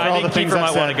rest of the sorry show. for all I the think things Keefer I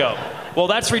might want to said. go. Well,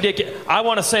 that's ridiculous. I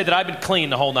want to say that I've been clean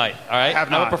the whole night. All right? Have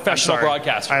I'm a not. professional I'm sorry.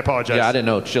 broadcaster. I apologize. Yeah, I didn't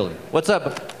know. Chilling. What's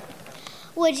up?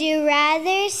 Would you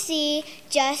rather see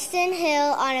Justin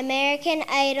Hill on American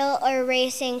Idol or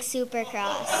Racing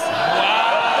Supercross?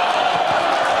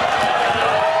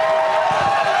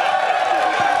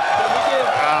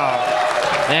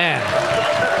 Man.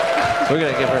 We're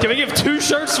going to give her... Can we give 2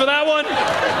 shirts for that one?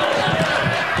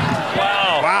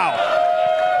 Wow. Wow.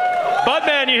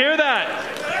 Budman, you hear that?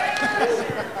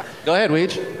 Go ahead,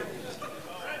 Weege.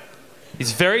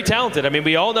 He's very talented. I mean,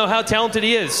 we all know how talented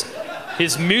he is.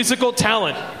 His musical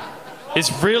talent is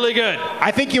really good.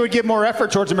 I think you would give more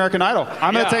effort towards American Idol.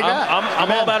 I'm going to take that. I'm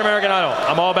all about American Idol.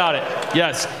 I'm all about it.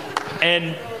 Yes.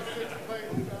 And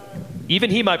even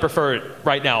he might prefer it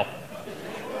right now.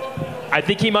 I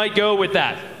think he might go with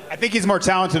that. I think he's more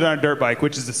talented on a dirt bike,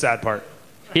 which is the sad part.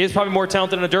 He is probably more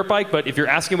talented on a dirt bike, but if you're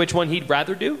asking which one he'd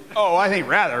rather do? Oh, I think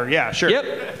rather. Yeah, sure.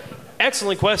 Yep.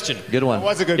 Excellent question. Good one. That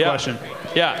was a good question.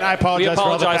 Yeah. And I apologize, we apologize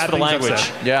for all the bad the things I've language.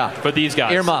 said. Yeah. For these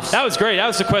guys. Earmuffs. That was great. That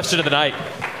was the question of the night.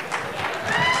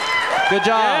 Good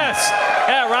job. Yes.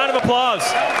 Yeah, round of applause.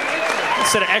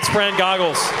 Instead of X-Brand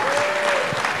goggles.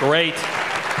 Great.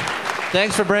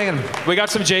 Thanks for bringing them. We got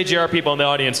some JGR people in the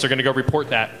audience. They're going to go report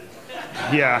that.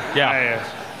 Yeah.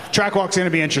 Track walk's going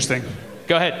to be interesting.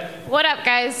 Go ahead. What up,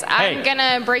 guys? I'm going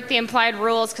to break the implied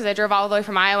rules because I drove all the way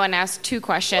from Iowa and asked 2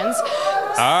 questions.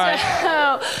 All right.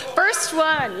 So, first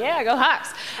one. Yeah, go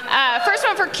Hawks. First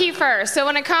one for Keefer. So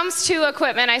when it comes to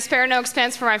equipment, I spare no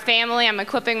expense for my family. I'm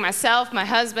equipping myself, my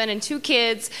husband, and 2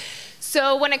 kids.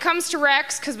 So when it comes to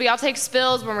wrecks, because we all take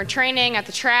spills when we're training at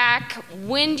the track,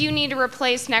 when do you need to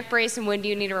replace neck brace and when do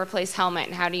you need to replace helmet,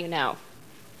 and how do you know?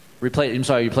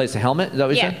 Replace the helmet? Is that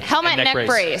what you said? Helmet and neck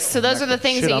brace. So those are the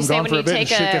things that you say when you take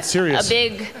a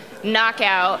big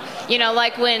knockout. You know,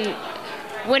 like when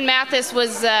Mathis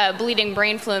was bleeding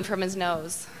brain fluid from his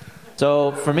nose.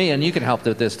 So for me, and you can help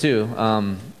with this too,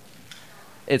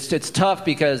 it's tough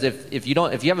because if you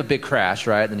have a big crash,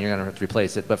 right, then you're going to have to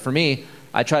replace it. But for me,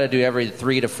 I try to do every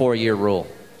 3 to 4 year rule.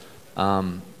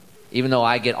 Even though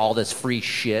I get all this free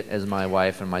shit, as my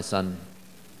wife and my son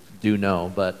do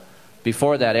know, but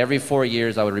before that, every 4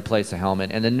 years I would replace a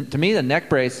helmet. And then to me, the neck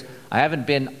brace, I haven't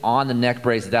been on the neck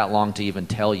brace that long to even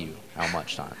tell you how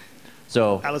much time.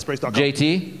 So,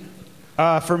 JT?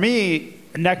 For me,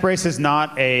 neck brace is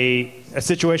not a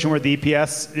situation where the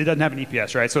EPS, it doesn't have an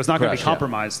EPS, right? So it's not going to be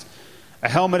compromised. Yeah. A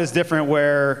helmet is different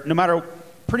where no matter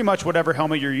pretty much whatever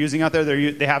helmet you're using out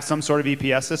there, they have some sort of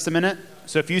EPS system in it.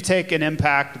 So if you take an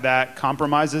impact that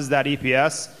compromises that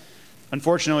EPS,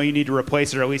 unfortunately you need to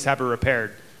replace it or at least have it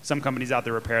repaired. Some companies out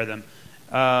there repair them.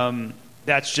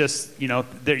 That's just,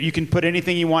 you can put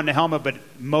anything you want in a helmet, but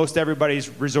most everybody's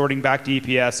resorting back to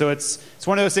EPS. So it's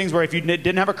one of those things where if you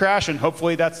didn't have a crash, and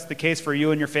hopefully that's the case for you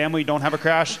and your family, you don't have a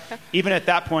crash, even at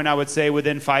that point, I would say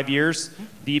within 5 years,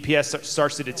 the EPS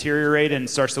starts to deteriorate and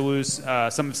starts to lose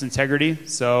some of its integrity.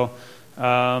 So,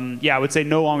 I would say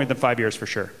no longer than 5 years for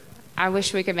sure. I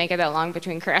wish we could make it that long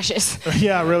between crashes.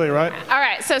 Yeah, really, right? All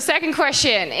right, so second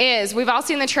question is, we've all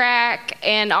seen the track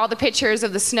and all the pictures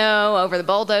of the snow over the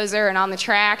bulldozer and on the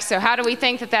track. So how do we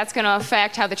think that that's going to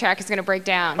affect how the track is going to break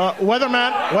down?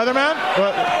 Weatherman.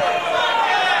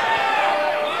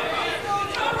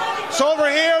 So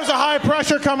over here is a high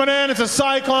pressure coming in. It's a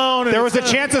cyclone. There was a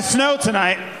chance of snow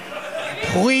tonight.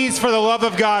 Please, for the love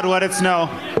of God, let it snow.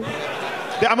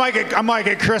 I'm like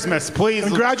at Christmas. Please.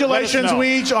 Congratulations,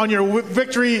 Weege, on your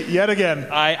victory yet again.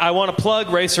 I want to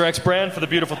plug Racer X Brand for the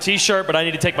beautiful T-shirt, but I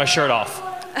need to take my shirt off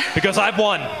because I've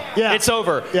won. Yeah. It's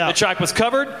over. Yeah. The track was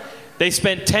covered. They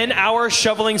spent 10 hours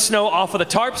shoveling snow off of the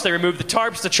tarps. They removed the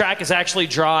tarps. The track is actually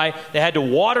dry. They had to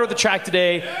water the track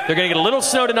today. They're going to get a little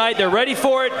snow tonight. They're ready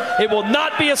for it. It will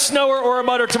not be a snower or a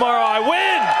mudder tomorrow. I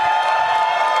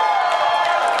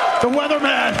win. The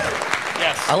weatherman.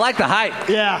 Yes. I like the height.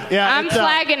 Yeah. I'm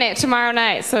flagging it tomorrow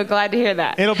night, so glad to hear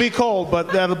that. It'll be cold,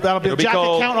 but that'll be It'll jacket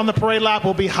cold. count on the parade lap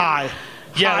will be high.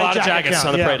 Yeah, a lot of jackets count.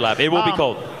 on the parade lap. It will be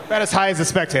cold. About as high as the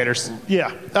spectators. Yeah.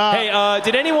 Hey,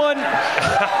 did anyone?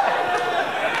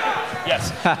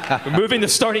 Yes. We're moving the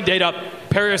starting date up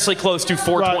perilously close to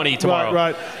 4:20 tomorrow.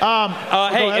 Right.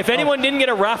 Hey, if anyone didn't get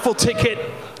a raffle ticket,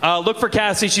 look for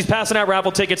Cassie. She's passing out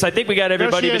raffle tickets. I think we got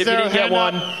everybody, but if you didn't get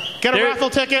one, get a raffle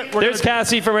ticket. There's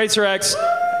Cassie from Racer X.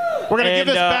 We're going to give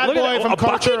this bad boy from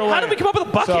Culture away. How did we come up with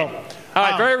a bucket? All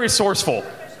right, very resourceful.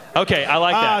 Okay, I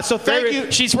like that. So thank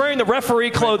you. She's wearing the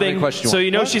referee clothing, so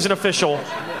you know she's an official.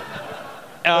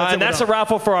 And that's a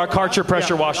raffle for our Karcher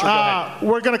pressure washer. Go ahead.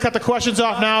 We're going to cut the questions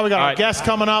off now. We got our guests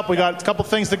coming up. We got a couple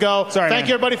things to go. Thank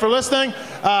you, everybody, for listening.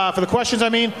 For the questions,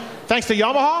 thanks to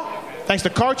Yamaha. Thanks to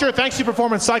Karcher. Thanks to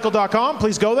PerformanceCycle.com.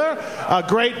 Please go there.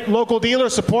 Great local dealer.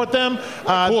 Support them.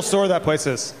 Cool store that place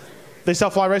is. They sell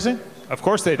fly racing? Of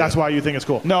course they do. That's why you think it's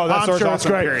cool. No, that's I'm sure awesome, it's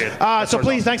great. period. So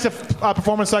please, thanks to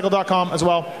PerformanceCycle.com as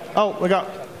well. Oh, we got...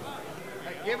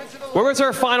 Where was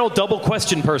our final double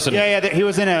question person? Yeah, he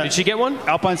was in a... Did she get one?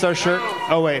 Alpine Star shirt.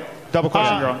 Oh, wait. Double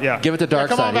question girl. Yeah. Give it to Dark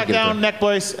Come Side. on back down, neck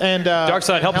brace, and... Dark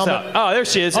Side, help us out. Oh, there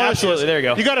she is. Absolutely. There you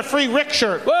go. You got a free Rick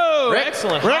shirt. Whoa, Rick?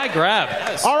 excellent. Rick? High grab.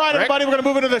 Yes. All right, Rick? everybody, we're going to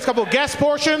move into the couple of guest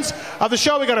portions of the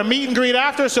show. We got a meet and greet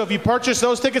after, so if you purchase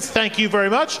those tickets, thank you very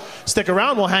much. Stick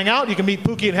around. We'll hang out. You can meet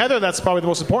Pookie and Heather. That's probably the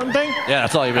most important thing. Yeah,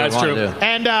 that's all you really want to do.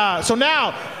 And so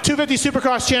now, 250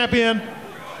 Supercross champion,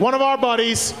 one of our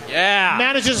buddies. Yeah.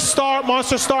 Manages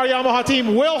Monster Star Yamaha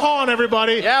team, Wil Hahn,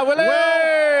 everybody. Yeah, Willie! Wil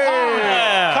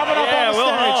Hahn. Coming up on the Wil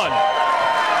stage.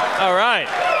 Hahn. All right.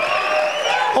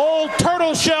 Old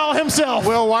turtle shell himself.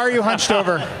 Will, why are you hunched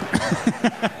over?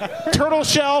 Turtle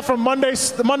shell from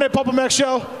the Monday Pulpmx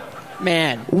Show.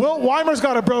 Man. Will Weimer's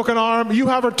got a broken arm. You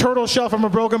have a turtle shell from a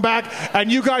broken back,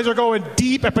 and you guys are going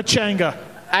deep at Pachanga.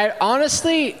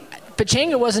 Honestly,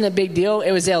 Pachanga wasn't a big deal.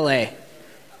 It was L.A.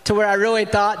 to where I really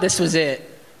thought this was it.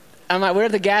 I'm like, we're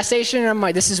at the gas station, and I'm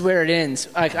like, this is where it ends.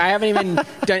 Like, I haven't even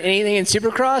done anything in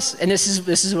Supercross, and this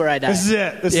is where I die. This is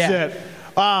it. This is it.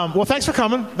 Well, thanks for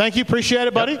coming. Thank you. Appreciate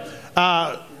it, buddy.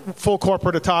 Full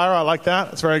corporate attire. I like that.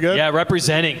 That's very good. Yeah,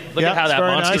 representing. Look at how that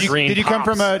monster nice. green Did you come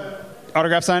pops. from a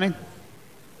autograph signing?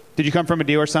 Did you come from a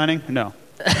dealer signing? No.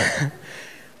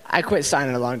 I quit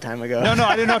signing a long time ago. No,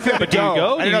 I didn't know if you had to Do you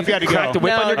go? I didn't know if you had to crack go. the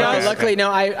whip on your guys? Luckily,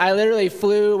 no. I literally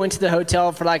went to the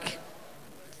hotel for like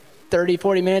 30,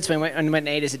 40 minutes. We went and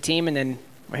ate as a team, and then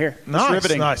we're here. Nice,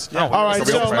 riveting. nice. Yeah, all right,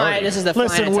 this is the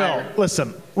listen, flying Will. attire.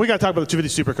 Listen, we got to talk about the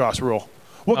 250 Supercross rule.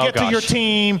 We'll get to gosh. your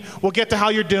team. We'll get to how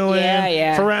you're doing.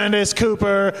 Yeah. Ferrandis,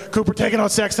 Cooper taking out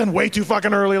Sexton way too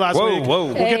fucking early last week. Whoa.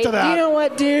 We'll get to that. You know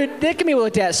what, dude? That can be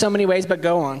looked at so many ways, but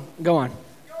go on.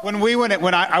 When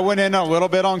I went in a little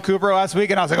bit on Cooper last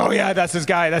week, and I was like, oh yeah, that's his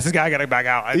guy. That's his guy. I got to back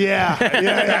out. Yeah.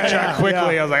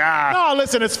 Quickly. I was like, No,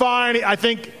 listen, it's fine. I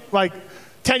think like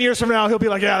 10 years from now, he'll be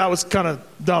like, yeah, that was kind of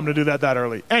dumb to do that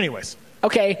early. Anyways.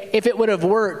 Okay, if it would have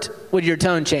worked, would your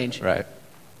tone change? Right.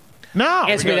 No.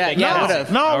 Answer me that. Yeah, it would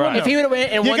have. No, right. If he would have won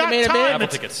and You won the got main time. event,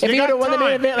 tickets. if You he would got have won the main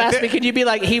time. event last week, could you be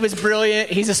like, he was brilliant,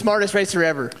 he's the smartest racer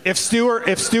ever? if Stu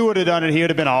would have done it, he would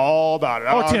have been all about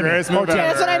it. Timmy. greatest move Timmy. ever.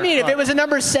 That's what I mean. If it was a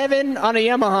number 7 on a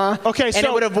Yamaha, Okay, and so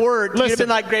it would have worked, you'd have listen. been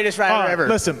like greatest rider All right, ever.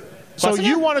 Listen. So Wasn't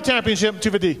you it? won a championship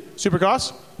 250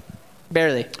 Supercross.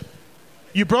 Barely.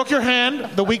 You broke your hand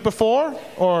the week before,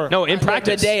 or No, in The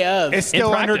practice. day of. It's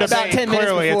still under practice. debate. About 10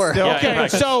 minutes Clearly, before. It's still, Yeah, okay.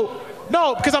 practice. So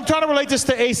no, because I'm trying to relate this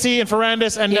to AC and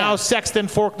Ferrandis, and now Sexton,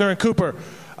 Faulkner, and Cooper.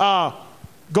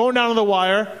 Going down to the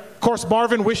wire. Of course,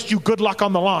 Marvin wished you good luck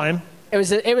on the line. It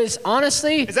was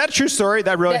honestly. Is that a true story?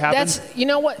 That really happened? That's you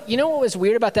know what was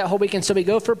weird about that whole weekend. So we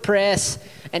go for press,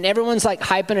 and everyone's like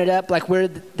hyping it up like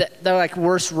they're like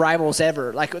worst rivals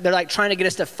ever. Like they're like trying to get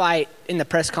us to fight in the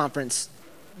press conference.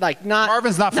 Like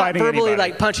Marvin's not fighting verbally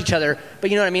anybody. like punch each other,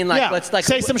 but you know what I mean. Like Yeah, let's like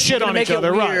say some shit we're gonna on make each it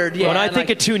other, right. weird. Yeah, When I and, think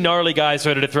like, of two gnarly guys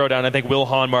ready to throw down, I think Wil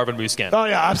Hahn, Marvin Muscan. Oh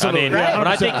yeah, absolutely. I mean, Yeah, when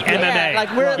I think 100%. MMA, yeah,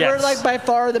 like we're yes. like by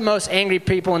far the most angry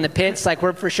people in the pits. Like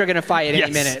we're for sure gonna fight at any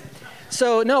Yes. minute.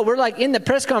 So no, we're like in the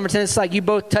press conference, and it's like you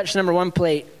both touch number 1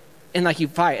 plate, and like you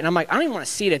fight, and I'm like, I don't even want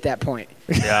to see it at that point.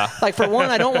 Yeah. Like for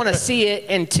one, I don't want to see it,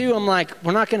 and 2, I'm like,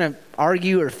 we're not gonna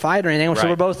argue or fight or anything. So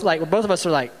Right. both of us are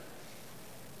like,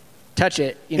 touch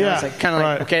it. You know, Yeah, it's like kind of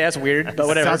right. like, okay, that's weird, but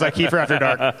whatever. Sounds like Keefer after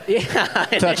dark. Yeah.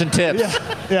 Touching tips.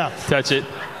 Yeah. Touch it.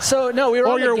 So no, we were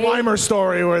Or on the your game. Weimer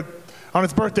story on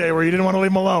his birthday where you didn't want to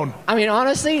leave him alone. I mean,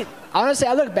 honestly,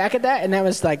 I look back at that, and that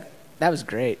was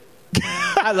great.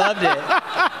 I loved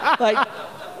it. Like,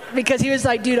 because he was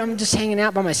like, dude, I'm just hanging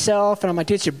out by myself. And I'm like,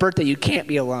 dude, it's your birthday. You can't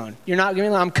be alone. You're not going to be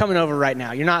alone. I'm coming over right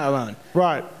now. You're not alone.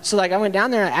 Right. So, like, I went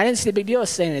down there. I didn't see the big deal of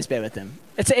staying in his bed with him.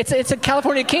 It's a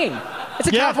California king. It's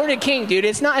a California king, dude.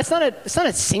 It's not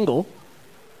a single.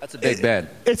 That's a big bend.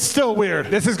 It's still weird.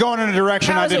 This is going in a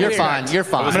direction I didn't expect. You're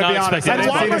fine. I'm going to be honest. I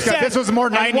didn't see this guy. This was more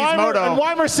 90s moto. And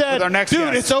Weimer said, with our next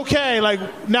dude, guest. it's okay.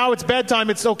 Like, now it's bedtime.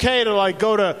 It's okay to, like,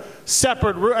 go to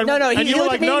separate rooms. No, and you were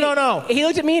like, no. He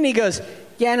looked at me and he goes,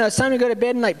 yeah, no, it's time to go to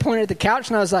bed, and, like, pointed at the couch.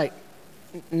 And I was like,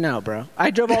 no, bro.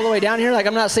 I drove all the way down here. Like,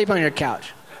 I'm not sleeping on your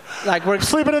couch. Like, we're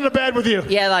sleeping in the bed with you.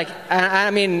 Yeah, like, I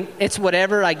mean, it's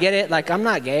whatever. I get it. Like, I'm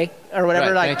not gay or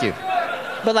whatever. Right, like, thank you.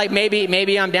 But, like,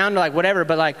 maybe I'm down to, like, whatever.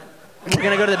 But, like, we're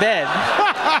going to go to the bed.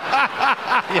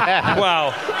 Yeah.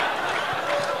 Wow.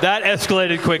 That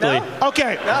escalated quickly. No?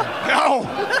 Okay. No.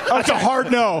 That's a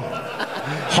hard no.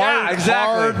 Hard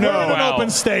no. We're in an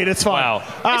open state. It's fine. Wow.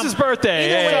 It's his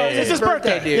birthday. It's his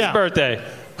birthday. Dude. Yeah. His birthday.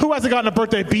 Who hasn't gotten a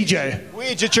birthday BJ?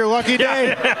 Weege, it's your lucky day.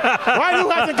 Right? Who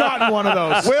hasn't gotten one of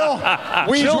those? Will,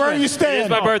 Weege, where are you staying?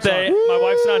 It's my birthday. My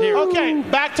wife's not here. Okay,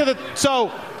 back to the... So,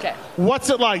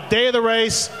 what's it like? Day of the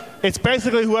race. It's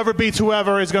basically whoever beats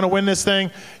whoever is going to win this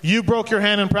thing. You broke your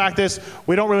hand in practice.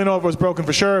 We don't really know if it was broken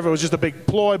for sure, if it was just a big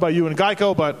ploy by you and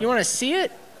Geico, but... You want to see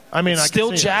it? I mean,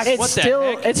 still jacked? What the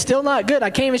heck? It's still not good. I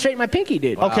can't even straighten my pinky,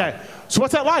 dude. Wow. Okay. So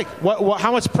what's that like?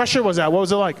 How much pressure was that? What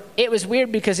was it like? It was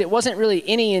weird because it wasn't really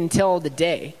any until the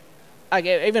day. Like,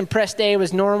 even press day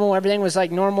was normal. Everything was,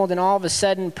 like, normal. Then all of a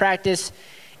sudden, practice...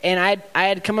 And I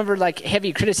had come under, like,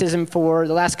 heavy criticism for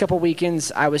the last couple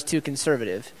weekends. I was too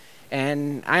conservative.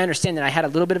 And I understand that I had a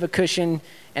little bit of a cushion,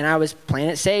 and I was playing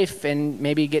it safe and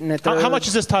maybe getting a third. How much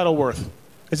is this title worth?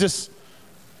 Is this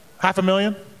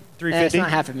 $500,000? $350? It's not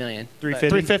 $500,000.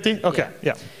 $350? Okay,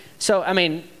 yeah. So, I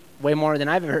mean, way more than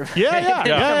I've ever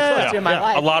Yeah. in my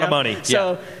life. A lot of money.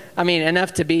 So, I mean,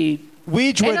 enough to be...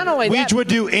 Weege would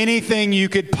do anything you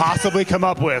could possibly come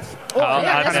up with. That's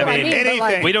what I mean, anything.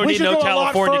 like, we don't need no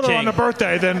California king. On the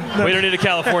birthday, then we don't need a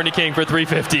California king for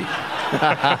 $350.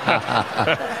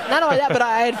 Not only that, but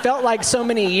I had felt like so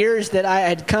many years that I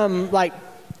had come like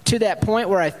to that point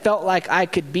where I felt like I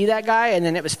could be that guy, and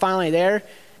then it was finally there.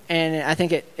 And I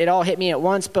think it all hit me at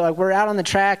once. But like, we're out on the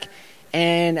track,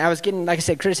 and I was getting, like I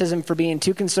said, criticism for being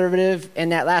too conservative.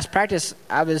 And that last practice,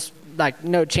 I was like,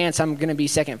 no chance I'm going to be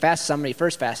second fastest. I'm going to be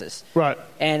first fastest. Right.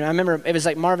 And I remember it was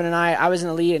like Marvin and I was in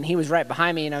the lead, and he was right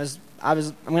behind me, and I'm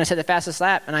going to set the fastest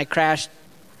lap, and I crashed,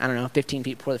 I don't know, 15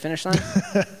 feet before the finish line.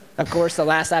 Of course, the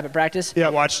last lap of practice. Yeah,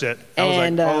 I watched it. I was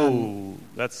like,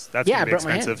 that's yeah, going to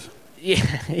be expensive.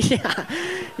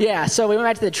 Yeah. So we went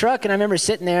back to the truck, and I remember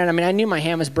sitting there, and I mean, I knew my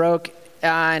hand was broke,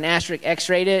 and Asterisk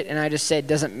X-rayed it, and I just said,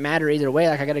 doesn't matter either way.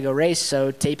 Like, I got to go race,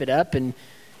 so tape it up and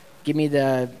give me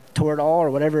the Toradol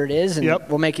or whatever it is, and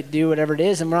we'll make it do whatever it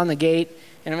is. And we're on the gate,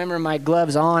 and I remember my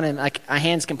gloves on, and like my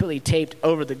hand's completely taped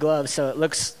over the gloves, so it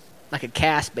looks like a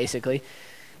cast basically.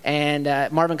 And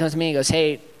Marvin comes to me and goes,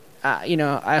 "Hey,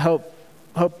 I hope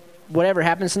whatever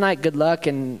happens tonight, good luck,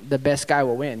 and the best guy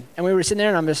will win." And we were sitting there,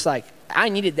 and I'm just like, I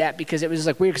needed that because it was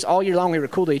like weird. Because all year long we were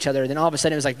cool to each other, and then all of a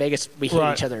sudden it was like Vegas, we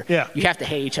hate each other. Yeah, you have to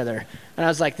hate each other. And I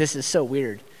was like, this is so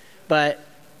weird, but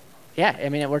yeah, I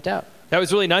mean, it worked out. That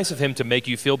was really nice of him to make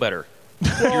you feel better.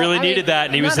 You really needed that,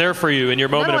 and he was there for you in your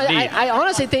moment of need. I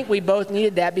honestly think we both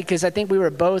needed that because I think we were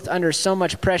both under so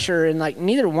much pressure, and like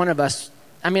neither one of us.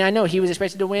 I mean, I know he was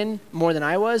expected to win more than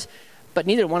I was, but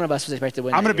neither one of us was expected to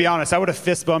win. I'm going to be honest. I would have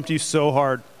fist bumped you so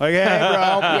hard. Like, hey,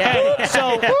 bro.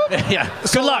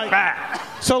 Good luck.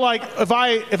 So, like,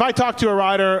 if I talk to a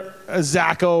rider,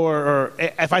 Zacho, or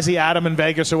if I see Adam in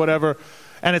Vegas or whatever,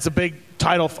 and it's a big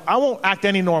title, I won't act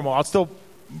any normal. I'll still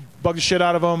bug the shit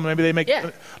out of them. Maybe they make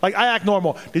like I act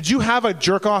normal. Did you have a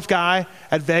jerk off guy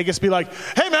at Vegas be like,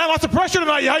 "Hey man, lots of pressure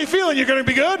tonight. How you feeling? You're going to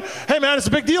be good. Hey man, it's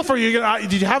a big deal for you."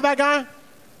 Did you have that guy?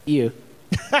 You.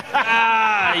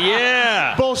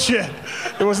 Yeah. Bullshit.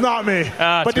 It was not me.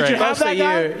 But did you have that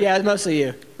guy? Yeah, it was mostly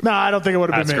you. No, I don't think it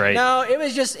would have been me. Great. No, it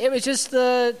was just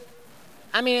the.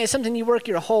 I mean, it's something you work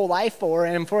your whole life for,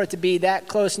 and for it to be that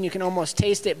close and you can almost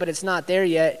taste it, but it's not there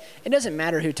yet. It doesn't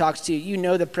matter who talks to you. You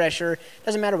know the pressure. It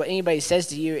doesn't matter what anybody says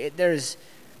to you. There's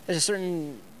a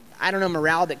certain, I don't know,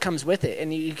 morale that comes with it,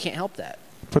 and you can't help that.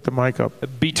 Put the mic up.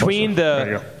 Between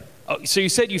the, so you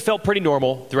said you felt pretty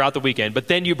normal throughout the weekend, but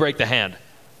then you break the hand.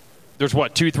 There's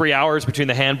 2-3 hours between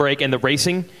the handbrake and the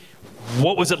racing.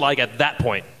 What was it like at that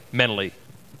point mentally?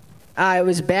 It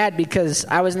was bad because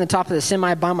I was in the top of the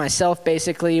semi by myself,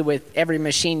 basically, with every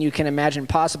machine you can imagine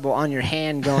possible on your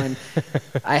hand going,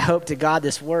 I hope to God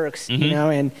this works, you know.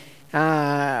 And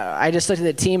I just looked at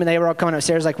the team, and they were all coming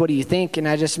upstairs like, what do you think? And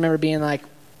I just remember being like,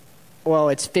 well,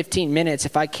 it's 15 minutes.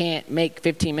 If I can't make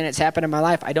 15 minutes happen in my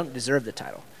life, I don't deserve the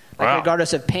title. Like,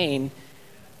 regardless of pain,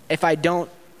 if I don't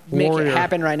make it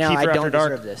happen right now, Keefer I don't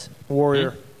deserve this.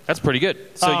 Warrior. That's pretty good.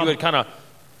 So you had kind of,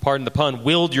 pardon the pun,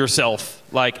 willed yourself.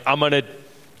 Like, I'm going to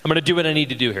I'm going to do what I need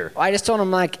to do here. Well, I just told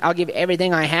him, like, I'll give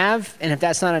everything I have, and if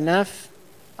that's not enough,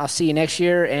 I'll see you next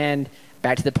year. And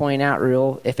back to the point out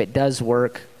rule, if it does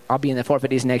work, I'll be in the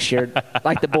 450s next year,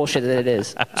 like the bullshit that it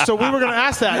is. So we were going to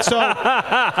ask that. So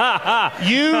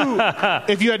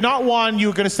if you had not won, you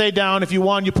were going to stay down. If you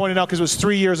won, you pointed out because it was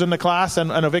 3 years in the class and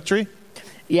a victory.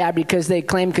 Yeah, because they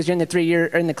claim because you're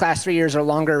in the class 3 years or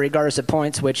longer, regardless of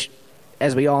points. Which,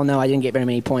 as we all know, I didn't get very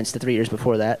many points the 3 years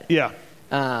before that. Yeah.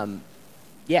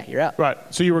 Yeah, you're out. Right.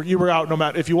 So you were out no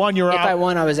matter if you won, you were out. If I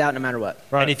won, I was out no matter what.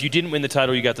 Right. And if you didn't win the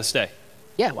title, you got to stay.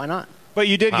 Yeah, why not? But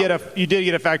you did get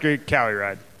a factory Cali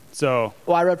ride. So.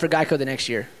 Well, I rode for Geico the next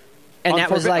year, and that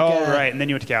was like. right, and then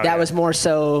you went to Cali. That was more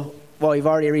so. Well, you've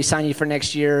already re-signed you for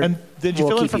next year. And did you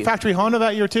fill in for Factory Honda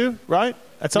that year too? Right.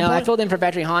 At some point. No, I filled in for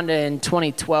Factory Honda in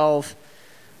 2012,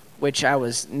 which I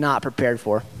was not prepared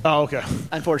for. Oh, okay.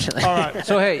 Unfortunately. All right.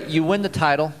 So hey, you win the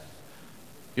title.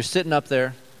 You're sitting up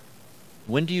there.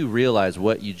 When do you realize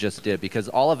what you just did? Because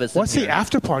all of us. What's the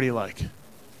after party like?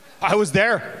 I was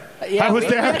there. Yeah, I was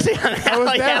there. I was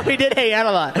there. Yeah, we did hang out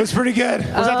a lot. It was pretty good.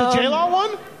 Was that the J-Law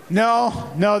one?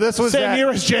 No. This was same year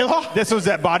as J-Law. This was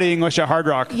at Body English at Hard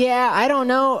Rock. Yeah, I don't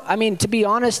know. I mean, to be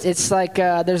honest, it's like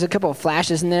there's a couple of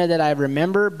flashes in there that I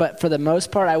remember, but for the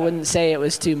most part, I wouldn't say it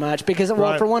was too much because,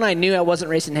 well, for one, I knew I wasn't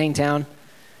racing Hangtown,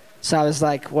 so I was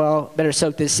like, well, better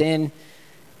soak this in.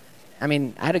 I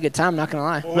mean, I had a good time. Not gonna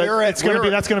lie. Well, that's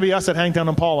gonna be us at Hangtown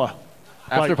and Paula.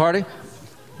 After party.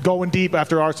 Going deep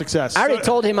after our success. I already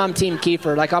told him I'm Team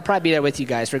Keefer. Like, I'll probably be there with you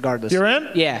guys regardless. You're in?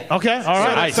 Yeah. Okay. All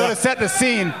right. So to set the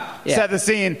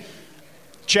scene,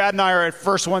 Chad and I are at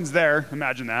first ones there.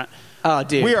 Imagine that. Oh,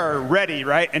 dude. We are ready,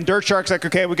 right? And Dirt Shark's like,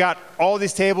 okay, we got all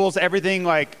these tables, everything.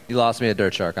 Like, You lost me at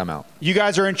Dirt Shark. I'm out. you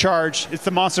guys are in charge. It's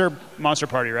the monster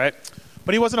party, right?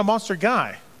 But he wasn't a monster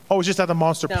guy. Oh, it was just at the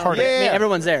monster party. I mean,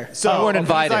 everyone's there. So you weren't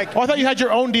invited. Like, I thought you had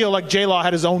your own deal like J-Law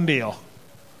had his own deal.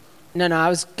 No, I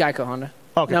was Geico Honda.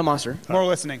 Okay. No monster. more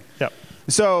listening. Yep.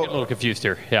 So A little confused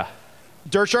here. Yeah.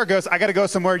 Dirt Shark goes, I got to go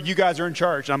somewhere. You guys are in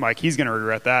charge. I'm like, he's going to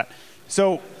regret that.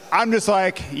 So I'm just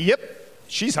like, yep,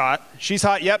 she's hot. She's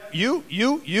hot. Yep.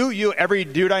 You. Every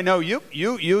dude I know, you.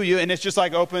 And it's just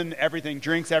like open everything,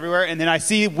 drinks everywhere. And then I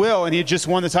see Will, and he just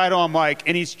won the title. I'm like,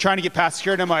 and he's trying to get past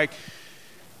security. I'm like,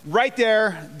 right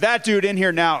there, that dude in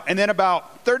here now. And then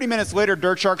about 30 minutes later,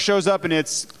 Dirt Shark shows up, and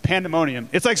it's pandemonium.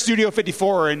 It's like Studio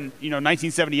 54 in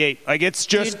 1978. Like, it's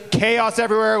just chaos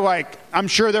everywhere. Like, I'm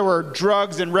sure there were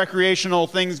drugs and recreational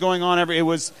things going on.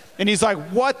 And he's like,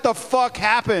 what the fuck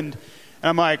happened? And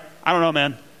I'm like, I don't know,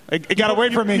 man. It got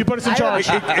away from me. You put us in charge.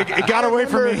 It got away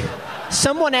from me.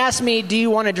 Someone asked me, do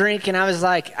you want a drink? And I was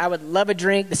like, I would love a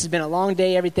drink. This has been a long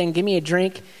day, everything. Give me a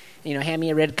drink. Hand me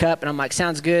a red cup. And I'm like,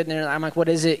 sounds good. And I'm like, what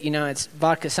is it? It's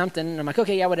vodka something. And I'm like,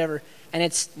 okay, yeah, whatever. And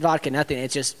it's vodka nothing.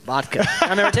 It's just vodka. I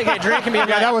remember taking a drink and being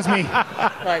like, that was me.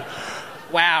 Like,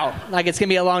 wow. Like, it's going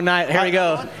to be a long night. Here we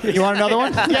go. You want another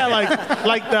one? Yeah,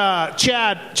 like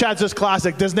Chad's this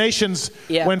classic. There's nations,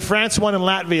 when France won in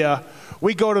Latvia,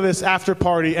 we go to this after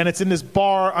party, and it's in this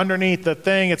bar underneath the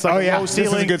thing. It's like a low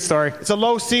ceiling. This is a good story. It's a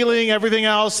low ceiling, everything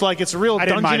else. Like, it's real dungeony. I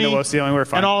didn't mind the low ceiling. We were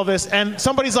fine. And all of this. And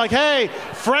somebody's like, hey,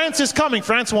 France is coming.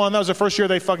 France won. That was the first year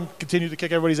they fucking continued to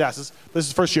kick everybody's asses. This is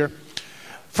the first year.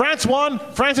 France won.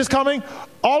 France is coming.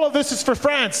 All of this is for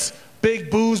France.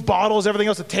 Big booze, bottles, everything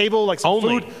else, a table, like some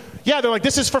food. Yeah, they're like,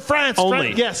 this is for France.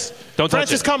 Only. Yes. Don't touch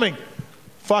France is it. coming.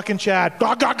 Fucking Chad.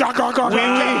 Chad's like,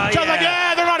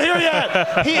 yeah, they're not here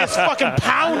yet. He is fucking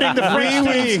pounding the French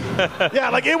teams. Yeah,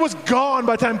 like it was gone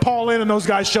by the time Paul Lynn and those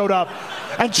guys showed up.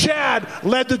 And Chad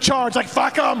led the charge, like,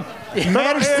 fuck them.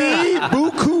 Merci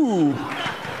beaucoup.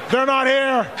 They're not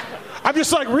here. I'm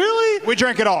just like, really? We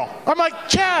drank it all. I'm like,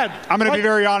 Chad. I'm going to be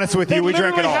very honest with you. We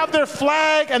drank it all. They have their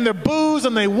flag and their booze,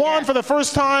 and they won for the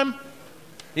first time.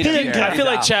 I feel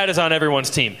like Chad is on everyone's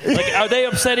team. Like, are they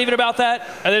upset even about that?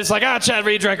 And they're just like, Chad,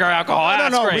 we drank our alcohol.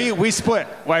 No, we split.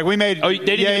 Like, we made they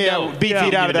didn't even know. Beat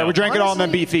feet out of that. We drank it all and then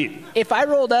beat feet. If I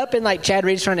rolled up and, like, Chad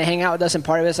Reed's trying to hang out with us and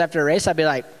party with us after a race, I'd be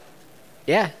like,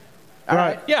 yeah. All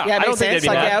right. Yeah, it I don't makes think sense. they'd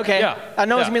be Like, mad. yeah, okay. Yeah. I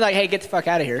know it's going to be like, hey, get the fuck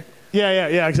out of here.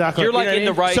 Yeah, exactly. You're like You know in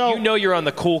the what I mean? right. So- You're on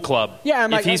the cool club. Yeah,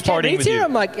 I'm like, if he's Chad partying Reed's with here? you.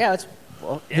 I'm like, yeah,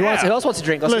 who else wants to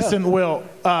drink? Let's Listen, go. Will,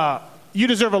 you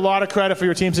deserve a lot of credit for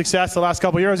your team's success the last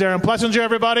couple of years. Aaron Plessinger,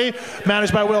 everybody,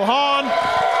 managed by Wil Hahn,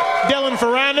 Dylan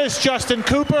Ferrandis, Justin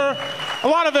Cooper. A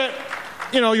lot of it,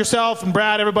 yourself and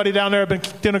Brad, everybody down there have been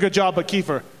doing a good job. But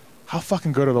Keefer, how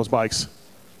fucking good are those bikes?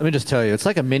 Let me just tell you, it's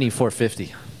like a mini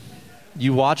 450.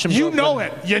 You watch them. You know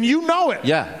it. And you know it.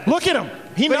 Yeah. Look at them.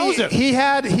 He knows it. He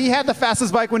had the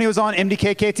fastest bike when he was on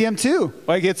MDK KTM too.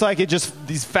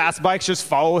 These fast bikes just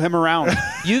follow him around.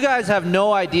 You guys have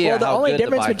no idea. Well, the how only good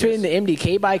difference the bike between is. the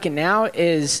MDK bike and now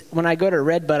is when I go to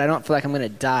Redbud, I don't feel like I'm going to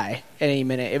die at any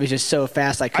minute. It was just so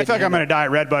fast. I feel like I'm going to die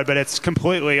at Redbud, but it's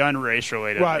completely unrace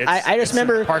related. Right. I just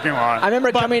remember parking lot. I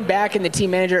remember coming back and the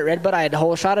team manager at Redbud, I had the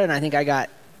whole shot it, and I think I got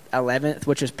 11th,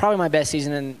 which was probably my best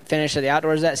season and finish of the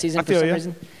outdoors that season for some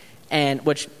reason. And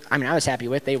which I was happy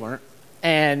with. They weren't.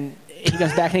 And he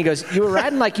comes back and he goes, "You were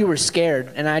riding like you were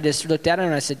scared." And I just looked at him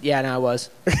and I said, "Yeah, no, I was."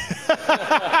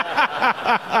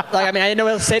 I didn't know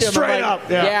what to say to him. Straight up.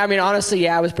 Yeah. Honestly,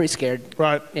 yeah, I was pretty scared.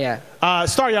 Right. Yeah.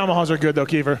 Star Yamahas are good though,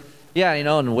 Keefer. Yeah,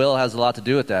 and Wil has a lot to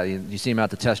do with that. You see him out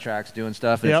the test tracks doing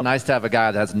stuff. And It's nice to have a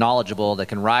guy that's knowledgeable, that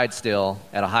can ride still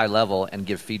at a high level and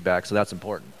give feedback. So that's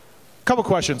important. Couple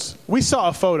questions. We saw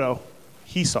a photo.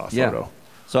 He saw a photo. Yeah.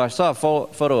 So I saw a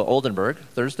photo of Oldenburg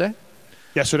Thursday.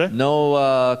 Yesterday.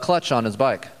 No clutch on his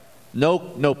bike. No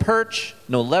perch,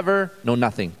 no lever, no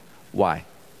nothing. Why?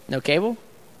 No cable?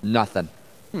 Nothing.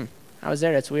 I was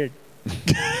there. That's weird.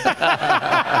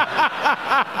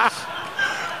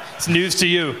 It's news to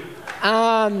you.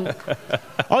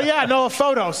 A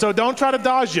photo. So don't try to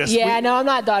dodge this. Yeah, no, I'm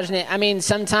not dodging it.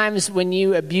 Sometimes when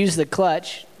you abuse the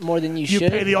clutch more than you should, you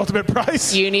pay the ultimate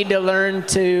price. You need to learn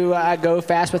to go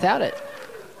fast without it.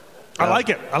 I like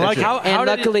it. And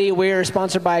luckily, we're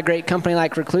sponsored by a great company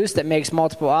like Recluse that makes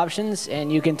multiple options,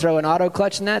 and you can throw an auto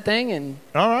clutch in that thing and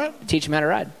teach them how to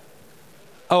ride.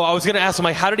 Oh, I was going to ask him,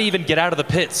 how did he even get out of the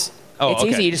pits? Oh, it's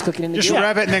easy. You just click it in the gear. gear.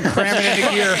 Rev it and then cram it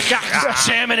into gear.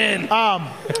 Jam it in.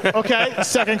 Okay,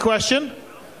 second question.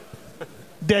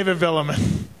 David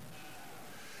Villeman.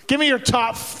 Give me your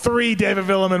top 3 David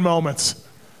Villeman moments.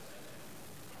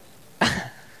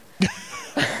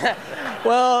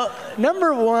 Well,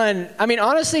 number one,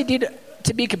 honestly, dude,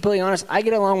 to be completely honest, I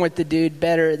get along with the dude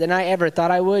better than I ever thought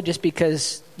I would, just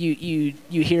because you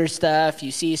hear stuff,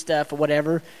 you see stuff, or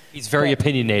whatever. He's very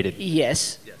opinionated.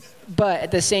 Yes. But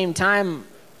at the same time,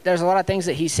 there's a lot of things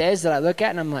that he says that I look at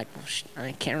and I'm like,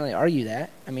 I can't really argue that.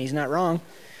 He's not wrong.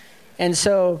 And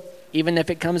so even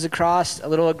if it comes across a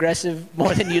little aggressive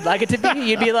more than you'd like it to be,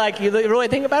 you'd be like, you really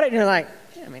think about it and you're like,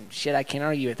 I can't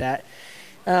argue with that.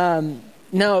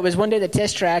 No, it was one day the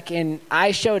test track, and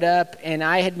I showed up, and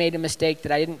I had made a mistake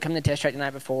that I didn't come to the test track the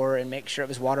night before and make sure it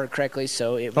was watered correctly,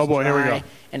 so it was dry, here we go.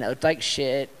 and it looked like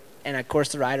shit, and of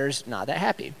course the rider's not that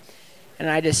happy. And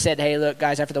I just said, hey, look,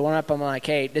 guys, after the warm-up, I'm like,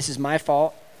 hey, this is my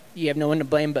fault. You have no one to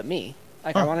blame but me.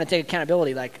 I want to take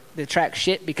accountability. The track's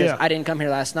shit because I didn't come here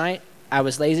last night. I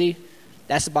was lazy.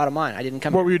 That's the bottom line. I didn't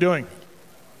come here. What were you doing?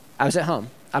 I was at home.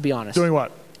 I'll be honest. Doing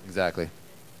what? Exactly.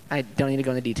 I don't need to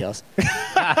go into details.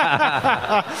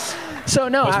 So,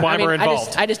 no,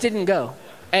 I just didn't go.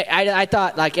 I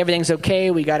thought, everything's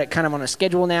okay. We got it kind of on a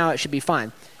schedule now. It should be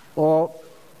fine. Well,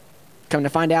 come to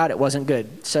find out, it wasn't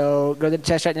good. So, go to the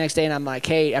test track the next day, and I'm like,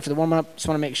 hey, after the warm-up, just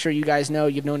want to make sure you guys know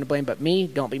you have no one to blame but me.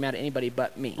 Don't be mad at anybody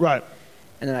but me. Right.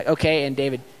 And they're like, okay. And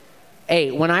David,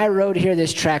 hey, when I rode here,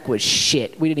 this track was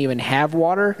shit. We didn't even have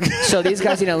water. So, these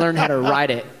guys need to learn how to ride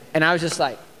it. And I was just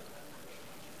like,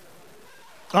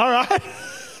 all right.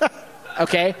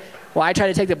 Okay. Well, I tried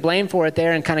to take the blame for it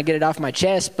there and kind of get it off my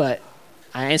chest, but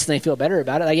I instantly feel better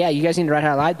about it. You guys need to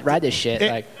ride this shit.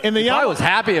 I was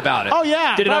happy about it. Oh,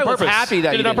 yeah. Did it on purpose. Happy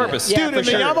that did it on purpose. Dude, in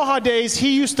the Yamaha days,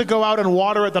 he used to go out and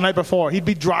water it the night before. He'd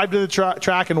be drive to the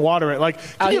track and water it.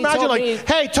 Can you imagine,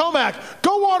 hey, Tomac,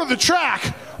 go water the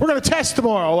track. We're going to test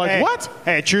tomorrow. What?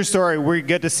 Hey, true story. We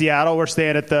get to Seattle. We're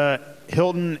staying at the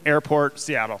Hilton Airport,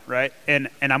 Seattle, right? And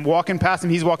I'm walking past him.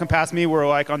 He's walking past me. We're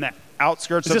on the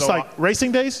outskirts of the... Is this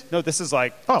racing days? No, this is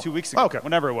 2 weeks ago. Okay.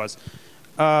 Whenever it was.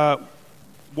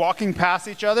 Walking past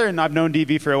each other, and I've known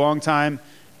DV for a long time.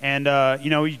 And,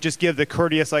 you just give the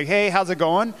courteous, hey, how's it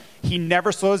going? He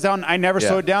never slows down. I never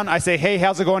slowed down. I say, hey,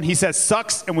 how's it going? He says,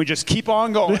 sucks, and we just keep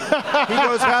on going. He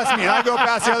goes past me, and I go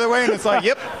past the other way, and it's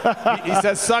yep. He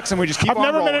says, sucks, and we just keep on going.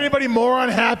 I've never met anybody more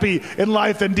unhappy in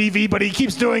life than DV, but he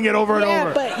keeps doing it over and over.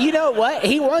 Yeah, but you know what?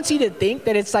 He wants you to think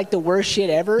that it's the worst shit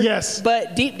ever. Yes.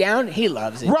 But deep down, he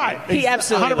loves it. Right. He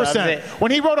absolutely 100%. Loves it. When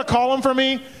he wrote a column for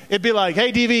me, it'd be like,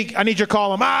 hey, DV, I need your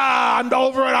column. I'm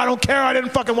over it. I don't care. I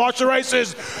didn't fucking watch the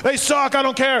races. They suck. I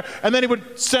don't care. And then he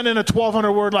would send in a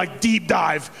 1,200-word, deep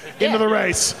dive into the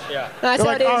race. Yeah. That's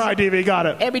how it is. All right, DV, got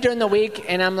it. It'd be during the week,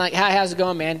 and I'm like, how's it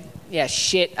going, man? Yeah,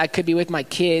 shit. I could be with my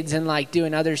kids and,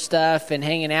 doing other stuff and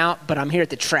hanging out, but I'm here at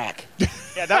the track.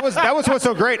 Yeah, that was what's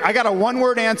so great. I got a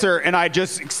one-word answer, and I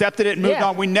just accepted it and moved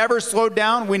on. We never slowed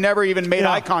down. We never even made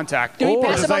eye contact. Dude, we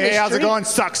passed him on the hey, how's it street? going?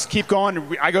 Sucks. Keep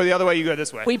going. I go the other way. You go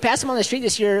this way. We passed him on the street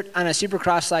this year on a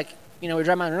Supercross. We were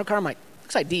driving my rental car. I'm like,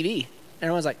 looks like DV. And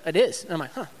everyone's like, it is. And I'm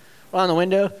like, huh. Well, on the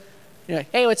window, you're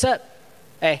like, hey, what's up?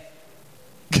 Hey.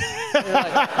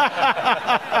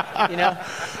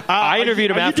 I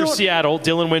interviewed him after Seattle.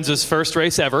 Dylan wins his first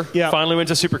race ever. Yep. Finally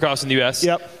wins a Supercross in the U.S.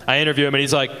 Yep. I interview him, and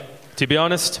he's like, to be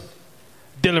honest,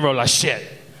 Dylan rode like shit.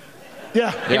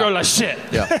 Yeah. He rode like shit.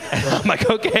 Yeah. And I'm like,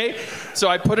 okay. So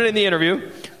I put it in the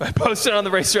interview. I posted it on the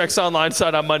RacerX Online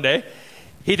site on Monday.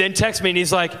 He then texts me, and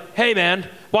he's like, hey, man,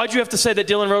 why'd you have to say that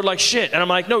Dylan rode like shit? And I'm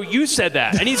like, no, you said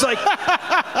that. And he's like,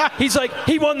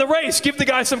 he won the race. Give the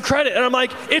guy some credit. And I'm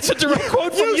like, it's a direct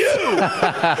quote from you. You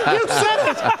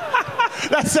said it.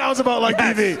 That sounds about like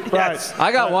BV. Right.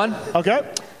 I got one. Okay.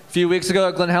 A few weeks ago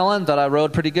at Glen Helen, thought I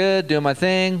rode pretty good, doing my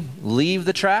thing, leave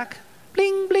the track,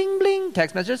 bling, bling, bling,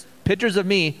 text messages, pictures of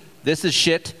me, this is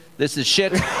shit, this is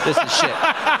shit, this is shit.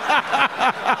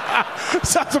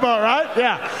 Sounds about right.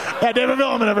 Yeah, David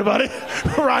Villeman, everybody.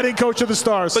 Riding coach of the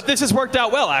stars. But this has worked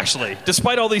out well, actually.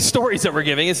 Despite all these stories that we're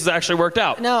giving, this has actually worked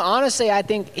out. No, honestly, I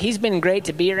think he's been great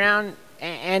to be around.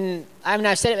 And I mean,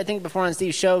 I've said it, I think, before on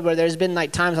Steve's show, where there's been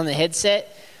like times on the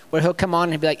headset where he'll come on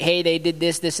and he'll be like, hey, they did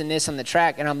this, this, and this on the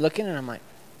track. And I'm looking and I'm like,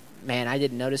 man, I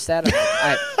didn't notice that.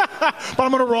 But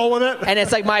I'm going to roll with it. And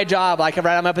it's like my job. Like,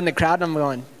 I'm up in the crowd and I'm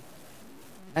going,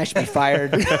 I should be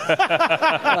fired.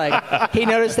 Like, he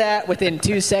noticed that within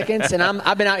 2 seconds. And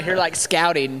I've been out here like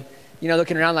scouting,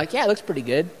 looking around like, yeah, it looks pretty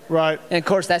good. Right. And of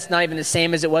course, that's not even the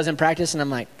same as it was in practice. And I'm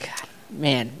like, God,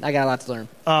 man, I got a lot to learn.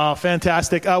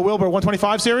 Fantastic. Wilbur,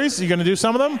 125 series, you going to do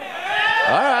some of them? All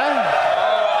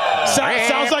right.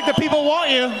 Sounds like the people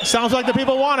want you. Sounds like the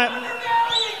people want it.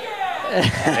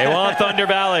 They want Thunder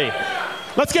Valley.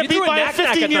 Let's get beat by a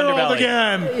 15-year-old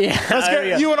again. Yeah, Let's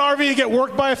get you and RV get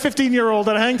worked by a 15-year-old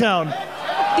at Hangtown.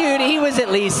 Dude, he was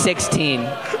at least 16.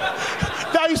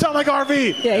 Now you sound like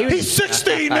RV. Yeah, he's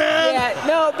 16, man. Yeah,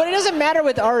 no, but it doesn't matter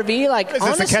with RV. Like, Is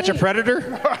honestly, this a catch a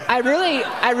predator? I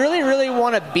really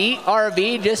want to beat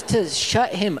RV just to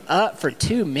shut him up for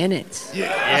 2 minutes.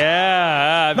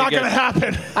 Yeah. Not going to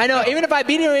happen. I know. Even if I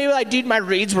beat him, he'd be like, dude, my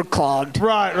reeds were clogged.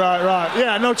 Right.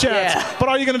 Yeah, no chance. Yeah. But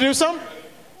are you going to do some?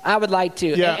 I would like to.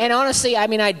 Yeah. And honestly, I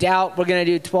mean, I doubt we're going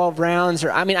to do 12 rounds.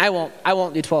 I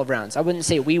won't do 12 rounds. I wouldn't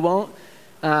say we won't.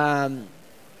 Hey,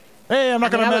 I'm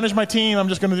not going to manage my team. I'm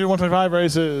just going to do 125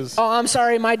 races. Oh, I'm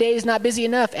sorry. My day is not busy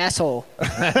enough, asshole. Well,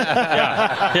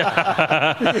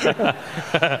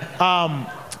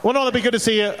 no, that'd be good to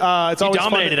see you. It's always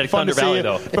dominated at fun Thunder to see Valley, you.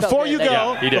 though. Before you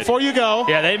go,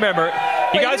 Yeah, they remember.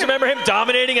 You guys remember him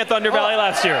dominating at Thunder Valley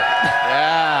last year?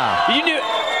 Yeah.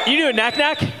 You knew a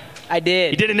knack-knack? I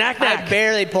did. You did a knack-knack. I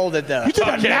barely pulled it, though. You did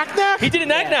a knack-knack? He did a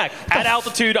knack-knack. At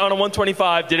altitude on a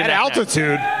 125, did a At knack-knack.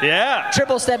 altitude? Yeah.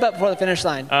 Triple step up before the finish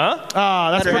line.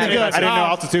 Uh-huh. That's pretty good. I didn't know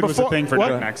altitude was a thing for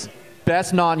knack-knacks.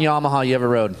 Best non-Yamaha you ever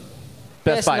rode?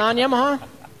 Best bike. non-Yamaha?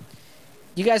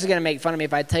 You guys are going to make fun of me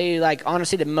if I tell you, like,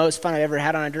 honestly, the most fun I've ever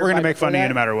had on a dirt bike. We're going to make before fun of that. you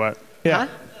no matter what. Yeah. Huh?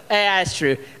 Yeah, that's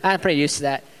true. I'm pretty used to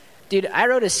that. Dude, I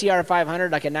rode a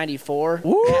CR500 like a 94 at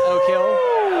Oak Hill.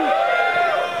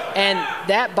 And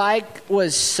that bike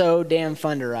was so damn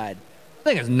fun to ride. I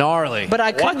think it's gnarly. But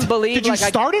I couldn't believe. Did you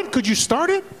start it? Could you start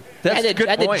it? That's I a good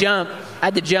had to point. jump. I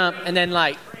had to jump and then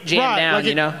like jam down.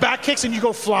 Like back kicks and you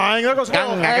go flying. There goes.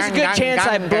 There's a good chance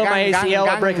I blow my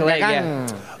ACL or break a leg.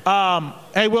 Yeah.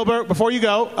 Hey Wilbur, before you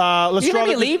go, let's. You draw let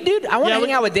me the- leave, dude? I want to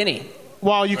hang out with Denny.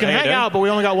 Well, you can Hey, hang dude. out, but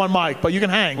we only got one mic. But you can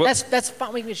hang. That's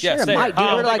fun. We can share a stay mic, here.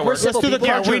 dude. We're Let's simple do the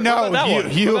people. Karcher. We know What about that one?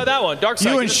 What about that one? Dark Side,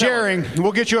 you give and us that one. sharing.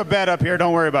 We'll get you a bed up here.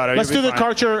 Don't worry about it. Let's do You'll the be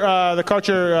fine.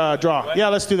 Karcher draw. Yeah,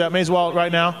 let's do that. May as well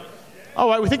right now. All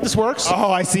right, we think this works.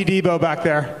 Oh, I see Debo back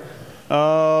there.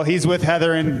 Oh, he's with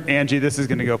Heather and Angie. This is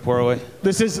going to go poorly.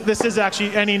 This is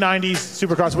actually any 90s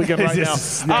Supercross weekend right now.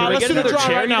 Can we Let's get do the another draw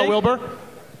chair, right you now, think? Wilbur.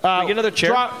 Can we get another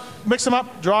chair? Mix them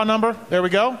up. Draw a number. There we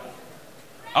go.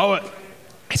 Oh,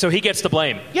 so he gets the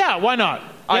blame. Yeah, why not?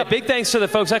 All right, big thanks to the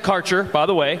folks at Karcher, by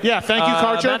the way. Yeah, thank you,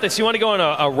 Karcher. Mathis, you want to go on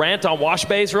a rant on wash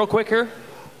bays real quick here?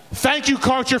 Thank you,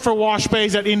 Karcher, for wash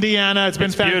bays at Indiana. It's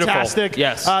been fantastic. Beautiful.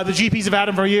 Yes. The GPs have had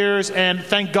them for years, and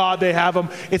thank God they have them.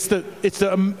 It's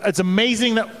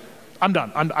amazing that. I'm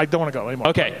done. I don't want to go anymore.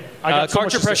 Okay. I got so much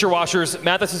Karcher to say. pressure washers.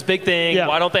 Mathis's big thing. Yeah.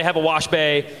 Why don't they have a wash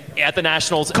bay at the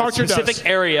Nationals in a Karcher specific does.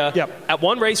 area? Yep. At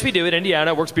one race we do at Indiana.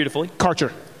 It works beautifully.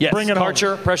 Karcher. Yes. Bring it home.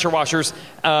 Karcher pressure washers.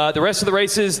 The rest of the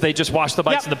races, they just wash the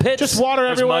bikes in the pits. Just water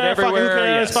There's everywhere. Mud everywhere. Fucking who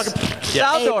cares? Yes. Fucking, It's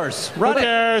outdoors. who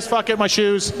cares? Fuck it, my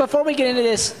shoes. Before we get into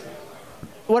this,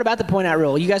 what about the point out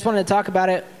rule? You guys wanted to talk about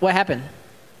it. What happened?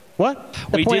 What?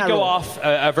 We point did out go rule. off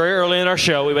very early in our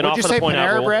show. We went Would off you on say the point out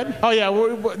Panera rule. bread? Oh yeah,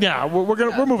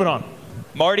 we're moving on.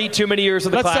 Marty, too many years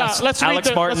of the class. Let's Alex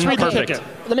read Martin, the perfect. ticket.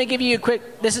 Let me give you a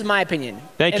quick. This is my opinion.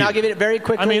 Thank and you. I'll give it very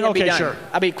quickly. I mean, and be okay, done. sure.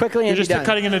 I'll be quickly and You're be just done.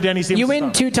 cutting into Denny Stephenson You win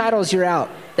stuff. 2 titles, you're out.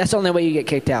 That's the only way you get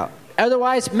kicked out.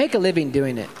 Otherwise, make a living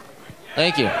doing it.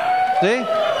 Thank you. See?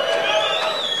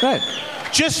 Good.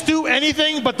 Just do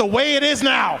anything but the way it is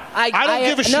now. I don't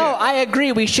give a shit. No, I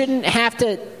agree. We shouldn't have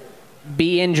to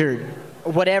be injured.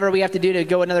 Whatever we have to do to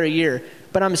go another year.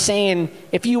 But I'm saying,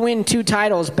 if you win 2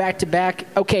 titles back to back,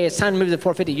 okay, it's time to move to the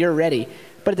 450. You're ready.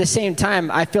 But at the same time,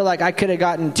 I feel like I could have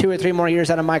gotten 2 or 3 more years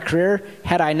out of my career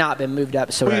had I not been moved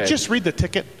up. So Will you just read the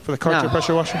ticket for the cartridge No.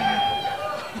 pressure washer?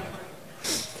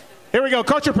 Here we go,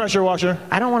 cartridge pressure washer.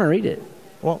 I don't want to read it.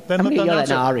 Well, then I'm let gonna the yell that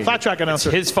announcer. now. I'll read Flat it. track announcer.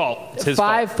 It's his fault. It's his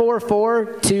fault.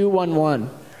 544-211.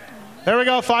 There we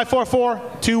go,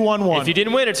 544-211. If you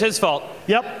didn't win, it's his fault.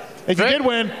 Yep. If you did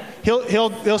win,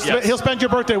 he'll spend your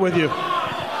birthday with you.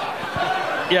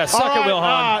 Yeah, suck it, Wil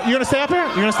Hahn. You gonna stay up here?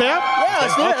 You gonna stay up? Yeah,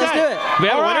 let's do it. Let's do it. We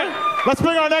have All a right. winner? Let's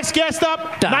bring our next guest up.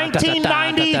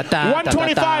 1990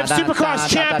 125 Supercross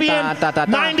champion,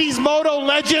 90s moto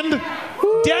legend,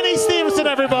 Denny Stephenson,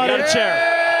 everybody. Got a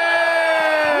chair.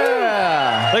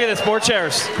 Look at this, more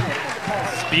chairs.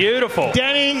 It's beautiful.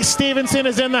 Denny Stephenson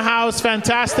is in the house.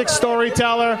 Fantastic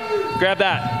storyteller. Grab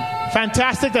that.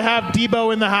 Fantastic to have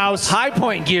Debo in the house. High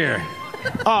point gear.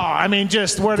 Oh, I mean,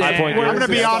 just where I'm going to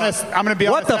be honest.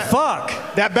 What the fuck?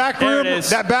 That back There room, it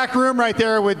is. that back room right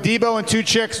there with Debo and 2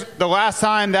 chicks. The last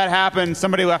time that happened,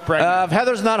 somebody left pregnant. If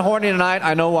Heather's not horny tonight,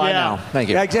 I know why now. Thank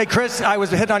you. Hey, Chris, I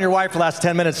was hitting on your wife for the last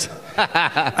 10 minutes.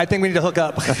 I think we need to hook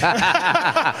up.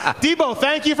 Debo,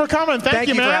 thank you for coming. Thank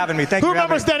you, man. for having me. Thank Who you for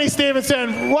having remembers Denny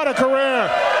Stephenson? What a career.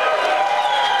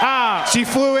 She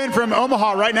flew in from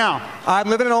Omaha right now. I'm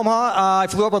living in Omaha. I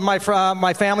flew up with my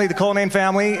family, the Cullinane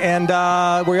family, and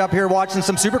we're up here watching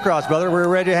some Supercross, brother. We're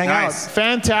ready to hang out.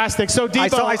 Fantastic. So,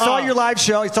 Debo, I saw your live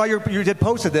show. I saw you did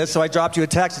posted this, so I dropped you a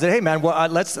text and said, "Hey, man, well,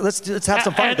 let's have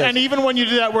some fun." with this. And even when you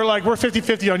do that, we're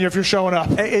 50-50 on you if you're showing up.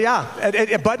 Yeah.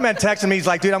 Budman texted me. He's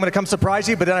like, "Dude, I'm going to come surprise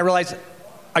you," but then I realized,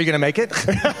 are you going to make it?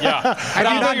 Yeah. But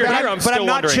I'm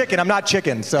not chicken. I'm not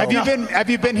chicken. So Have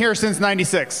you been here since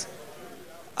 '96?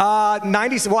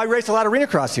 90s. Well, I raced a lot of arena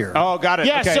cross here. Oh, got it.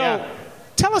 Yeah, Okay, so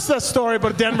tell us that story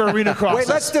about Denver Arena Cross. Wait,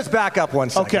 let's just back up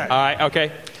one second. Okay. All right,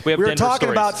 okay. We were Denver talking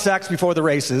stories. about sex before the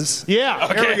races.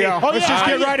 Yeah. Here we go. Let's just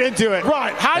get right into it.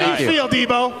 Right. How do you feel,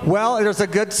 Debo? Well, there's a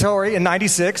good story in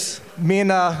 '96. Me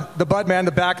and the Budman in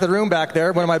the back of the room back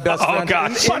there, one of my best friends.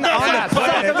 gosh. On that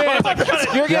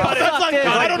planet. You're getting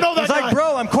I don't know that He's guy. like,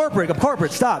 bro, I'm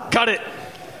corporate. Stop. Cut it.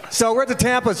 So we're at the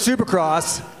Tampa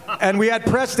Supercross, and we had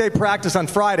press day practice on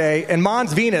Friday, and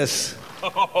Mons Venus,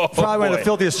 probably one of the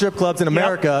filthiest strip clubs in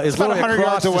America, is It's about literally 100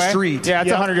 across yards the away. street. Yeah,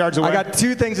 it's 100 yards away. I got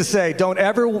 2 things to say. Don't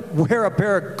ever wear a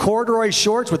pair of corduroy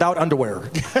shorts without underwear.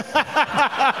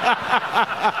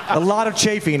 A lot of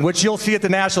chafing, which you'll see at the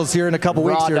Nationals here in a couple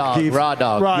weeks. Raw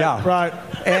dog. Right, Yeah. right.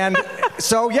 And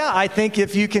so, yeah, I think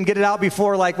if you can get it out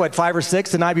before 5 or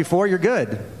 6 the night before, you're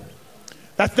good.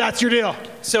 That's your deal.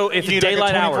 So if You need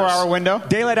daylight like a 24-hour hours. window.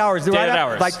 Daylight hours. Daylight right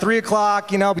hours. Like 3 o'clock,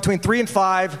 between 3 and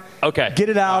 5. Okay. Get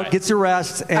it out, All right. get your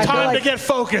rest. And Time to get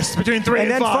focused between 3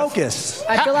 and and then 5. focus.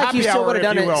 I feel like you Happy still hour, would have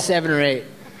done if it you at will. 7 or 8.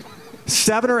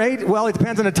 7 or 8? Well, it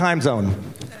depends on the time zone.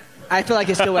 I feel like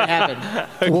it still would have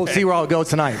happened. We'll see where I'll go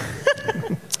tonight.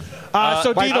 So, I want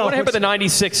to Debo, hear about the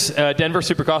 '96 Denver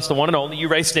Supercross, the one and only. You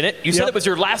raced in it. You said Yep. it was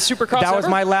your last Supercross. That was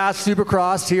ever? my last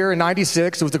Supercross here in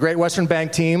 '96. It was the Great Western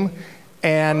Bank team.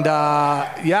 And,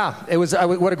 it was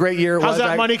what a great year it how's was.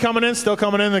 that money coming in? Still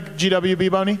coming in, the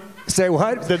GWB money? Say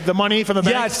what? The money from the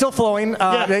bank? Yeah, it's still flowing.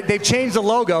 Yeah. They've changed the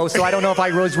logo, so I don't know if I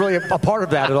was really a part of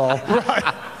that at all.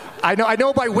 Right. I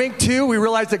know by Wink 2, we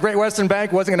realized that Great Western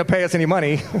Bank wasn't going to pay us any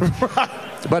money.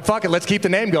 But fuck it, let's keep the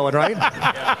name going, right?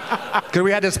 Because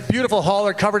we had this beautiful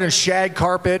hauler covered in shag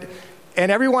carpet,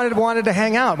 and everyone wanted to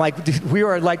hang out. We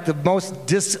were like the most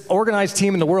disorganized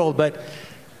team in the world. But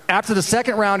after the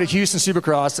second round at Houston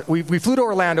Supercross, we flew to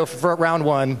Orlando for round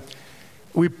 1.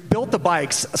 We built the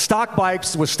bikes, stock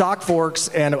bikes with stock forks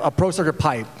and a Pro Circuit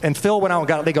pipe. And Phil went out and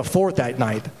got a 4th that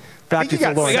night. He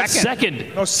got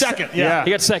second. Oh, second, yeah.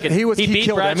 He got second. He beat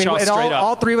killed it. Bradshaw and straight up.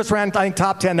 all 3 of us ran, I think,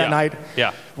 top 10 that night.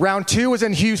 Yeah. Round 2 was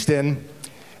in Houston,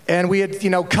 and we had,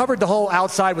 covered the whole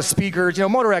outside with speakers,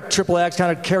 Motorec Triple X,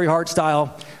 kind of Carey Hart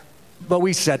style. But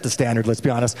we set the standard, let's be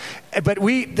honest. But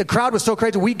the crowd was so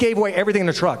crazy, we gave away everything in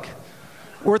the truck.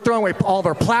 We're throwing away all of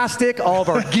our plastic, all of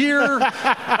our gear.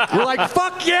 We're like,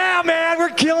 fuck yeah, man, we're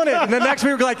killing it. And the next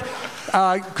week we're like,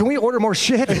 can we order more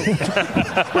shit? We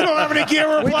don't have any gear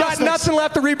or We got nothing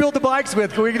left to rebuild the bikes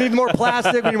with. We need more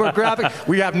plastic, we need more graphic.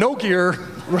 We have no gear.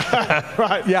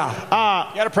 Right. Yeah.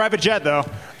 You had a private jet, though.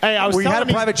 Hey, we had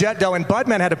a private jet, though, and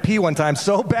Budman had to pee one time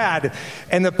so bad,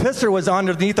 and the pisser was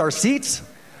underneath our seats.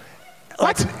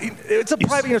 Like, it's a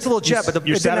private, it's a little jet, but it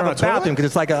didn't have a bathroom because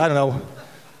it's like I don't know,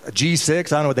 a G6. I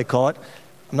don't know what they call it.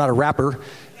 I'm not a rapper.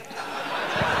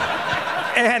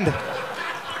 And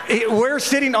we're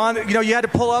sitting on, you had to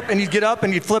pull up and you'd get up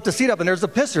and you'd flip the seat up and there's the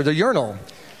pisser, the urinal.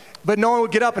 But no one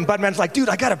would get up and Budman's like, dude,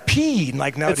 I gotta pee. And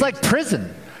like, no, it's like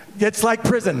prison. It's like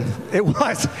prison. It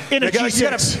was. In a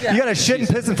G6. You gotta shit and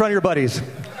piss in front of your buddies.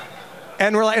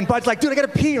 And we're like, and Bud's like, dude, I gotta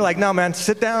pee. You're like, no, man,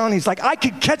 sit down. He's like, I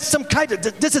could catch some kind of,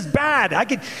 this is bad. I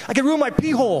could ruin my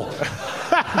pee hole.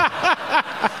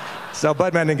 So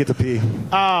Budman didn't get to pee.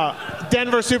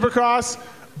 Denver Supercross,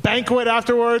 banquet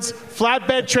afterwards,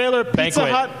 flatbed trailer, Pizza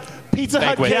Hut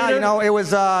catered. Yeah, it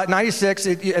was 96.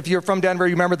 If you're from Denver,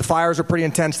 you remember the fires were pretty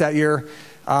intense that year.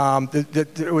 The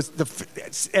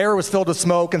air was filled with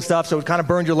smoke and stuff, so it kind of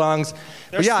burned your lungs.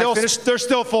 They're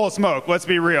still full of smoke. Let's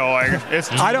be real. Like it's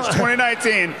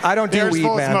 2019. I don't do weed,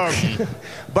 full man. Of smoke.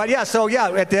 But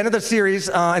at the end of the series,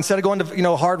 instead of going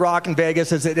to Hard Rock in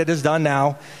Vegas, as it is done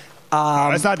now.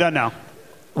 It's not done now.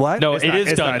 What? No, it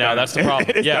is done now. That's the problem.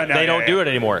 They don't do it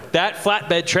anymore. That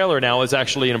flatbed trailer now is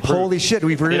actually an improvement. Holy shit,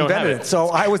 we've reinvented it. So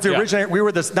I was the original. We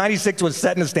were the 96 was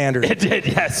setting the standard. It did,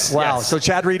 yes. Wow. Yes. So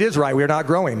Chad Reed is right. We're not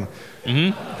growing.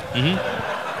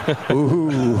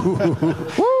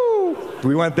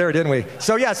 We went there, didn't we?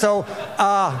 So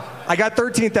I got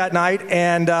 13th that night,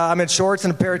 and I'm in shorts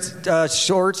and a pair of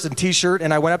shorts and T-shirt,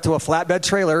 and I went up to a flatbed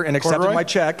trailer and accepted my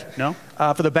check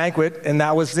for the banquet, and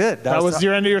that was it. That was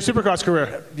your end of your Supercross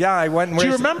career. Yeah, I went. Do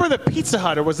you remember the Pizza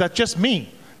Hut, or was that just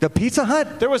me? The Pizza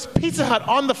Hut? There was Pizza Hut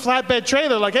on the flatbed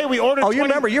trailer. Like, hey, we ordered. Oh, you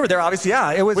remember? You were there, obviously.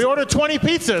 Yeah, it was. We ordered 20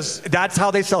 pizzas. That's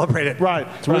how they celebrated. Right.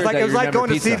 It was like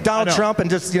going to see Donald Trump and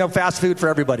just fast food for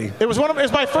everybody. It was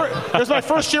my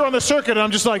first year on the circuit, and I'm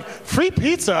just like, free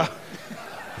pizza.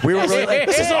 We were really like,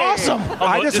 this is awesome.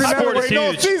 I just remember we're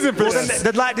no season for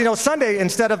this. Sunday,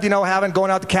 instead of going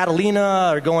out to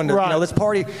Catalina or going to this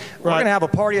party, we're gonna have a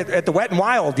party at the Wet and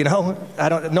Wild.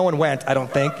 No one went. I don't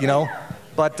think.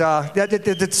 But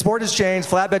the sport has changed.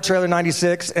 Flatbed trailer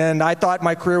 96, and I thought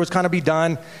my career was kind of be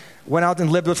done. Went out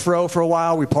and lived with Fro for a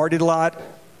while. We partied a lot.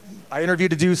 I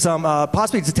interviewed to do some,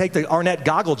 possibly to take the Arnett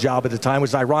goggle job at the time,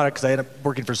 which is ironic because I ended up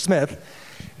working for Smith.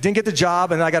 Didn't get the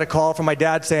job, and I got a call from my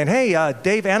dad saying, hey,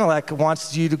 Dave Anelek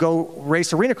wants you to go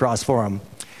race arena cross for him.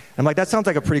 I'm like, that sounds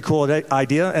like a pretty cool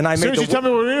idea. And as soon as you tell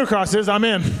me what arena cross is, I'm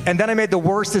in. And then I made the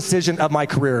worst decision of my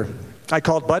career. I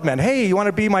called Budman, hey, you want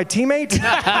to be my teammate?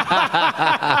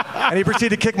 And he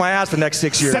proceeded to kick my ass for the next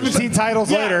 6 years. 17 titles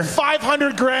later.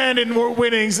 $500,000 in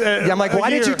winnings. I'm like, why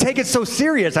did you take it so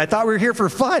serious? I thought we were here for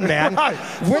fun, man.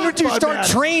 When did you start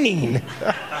training?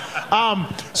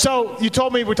 So you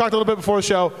told me, we talked a little bit before the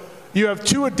show, you have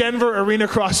two Denver arena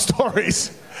cross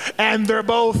stories, and they're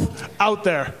both out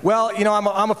there. Well,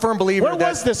 I'm a firm believer. Where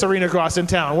was this arena cross in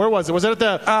town? Where was it? Was it at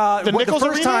the Nichols The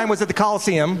first Arena? time was at the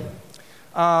Coliseum.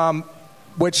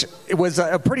 Which it was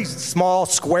a pretty small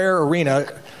square arena.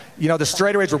 The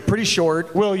straightaways were pretty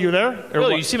short. Will, you there?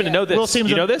 Will, you seem to know this. Will seems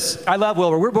you know this? I love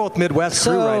Wilbur. We're both Midwest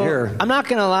crew right here. I'm not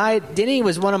gonna lie, Denny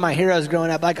was one of my heroes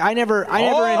growing up. Like I never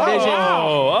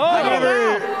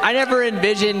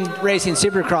envisioned racing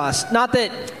Supercross. Not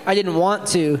that I didn't want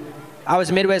to. I was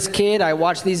a Midwest kid. I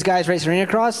watched these guys race arena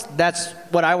cross. That's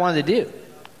what I wanted to do.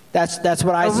 That's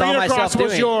what I saw myself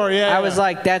doing. I was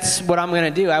like, that's what I'm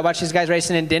going to do. I watched these guys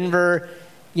racing in Denver,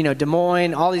 Des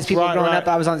Moines, all these people growing up.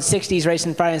 I was on the 60s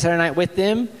racing Friday and Saturday night with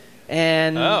them,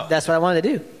 and that's what I wanted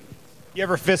to do. You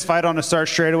ever fist fight on a start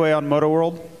straightaway on Moto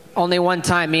World? Only one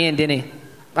time, me and Denny.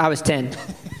 I was 10.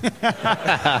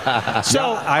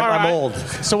 I'm old.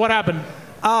 So what happened?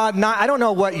 I don't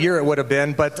know what year it would have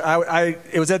been, but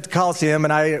it was at the Coliseum,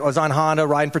 and I was on Honda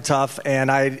riding for Tough,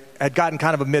 and I had gotten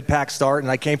kind of a mid-pack start,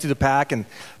 and I came through the pack and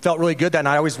felt really good that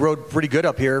night. I always rode pretty good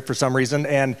up here for some reason,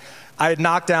 and I had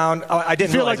knocked down. I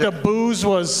didn't feel like the booze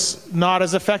was not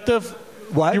as effective.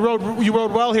 What? You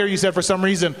rode well here, you said, for some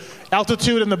reason.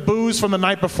 Altitude and the booze from the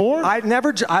night before?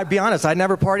 I'll be honest, I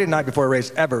never partied the night before a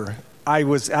race, ever.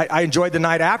 I enjoyed the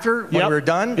night after when we were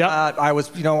done. I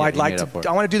was, I want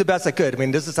to do the best I could. I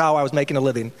mean, this is how I was making a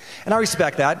living, and I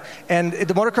respect that. And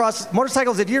the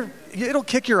motorcycles, it'll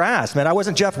kick your ass, man. I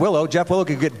wasn't Jeff Willow. Jeff Willow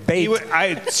could get baked.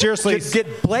 Could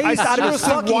get blazed out of his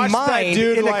fucking mind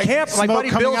in the camp. My buddy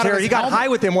Bill's here. He got high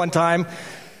with him one time.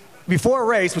 before a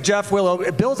race with Jeff Willow,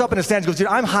 Bill's up in the stands, goes, dude,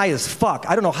 I'm high as fuck.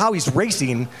 I don't know how he's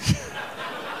racing.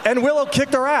 And Willow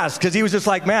kicked our ass because he was just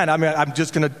like, man, I'm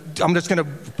just gonna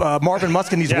Marvin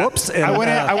Muskin these whoops. And, I went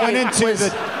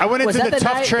into the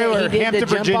tough trailer, he did Hampton, the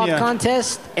jump Virginia off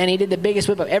contest, and he did the biggest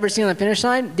whip I've ever seen on the finish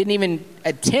line. Didn't even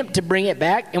attempt to bring it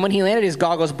back, and when he landed, his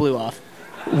goggles blew off.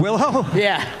 Willow?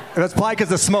 Yeah. That's probably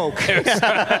because of smoke.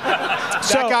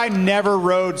 That guy never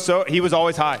rode, so he was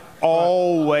always high.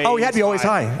 Always. Oh, he had to be always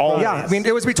high. Always. Yeah, I mean,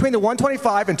 it was between the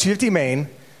 125 and 250 main.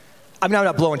 I mean, I'm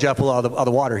not blowing Jeff Willow out of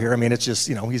the water here. I mean, it's just,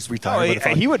 he's retired.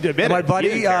 He would admit and my it.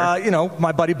 buddy,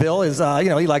 my buddy Bill is,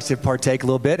 he likes to partake a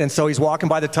little bit. And so he's walking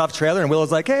by the tough trailer, and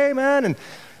Willow's like, hey, man, and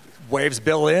waves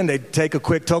Bill in. They take a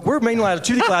quick toke. We're meanwhile at a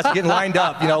 250 class getting lined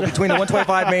up, between the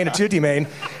 125 main and 250 main.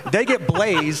 They get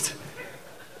blazed.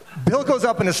 Bill goes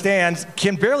up in the stands,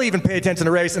 can barely even pay attention to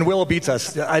the race, and Willow beats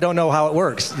us. I don't know how it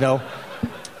works,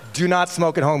 Do not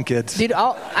smoke at home, kids. Dude,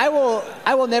 I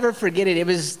will never forget it. It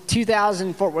was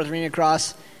 2000 Fort Worth Arena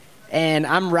Cross, and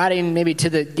I'm riding maybe to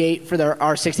the gate for the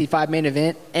R65 main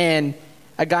event, and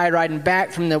a guy riding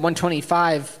back from the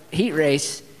 125 heat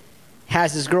race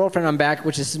has his girlfriend on back,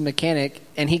 which is his mechanic,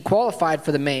 and he qualified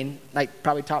for the main, like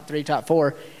probably top 3, top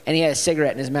 4, and he had a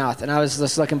cigarette in his mouth, and I was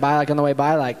just looking by, like on the way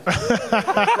by, like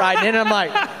riding in, and I'm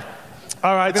like,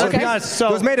 all right, so to be honest,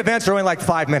 those main events are only like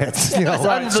 5 minutes. It's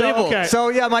unbelievable. So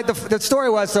yeah, the story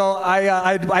was,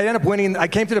 I ended up winning. I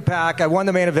came to the pack. I won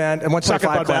the main event and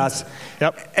 125 class.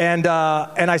 Yep. And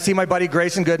I see my buddy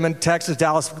Grayson Goodman, Texas,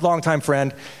 Dallas, longtime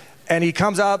friend. And he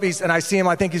comes up, and I see him.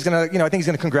 I think he's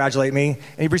gonna congratulate me.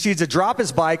 And he proceeds to drop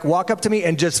his bike, walk up to me,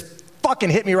 and just fucking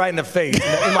hit me right in the face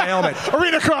in my helmet.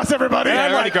 Arena cross, everybody!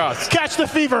 And Arena cross. Catch the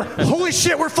fever. Holy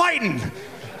shit, we're fighting!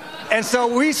 And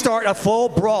so we start a full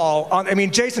brawl.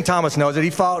 Jason Thomas knows it. He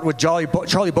fought with Charlie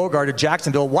Bogart at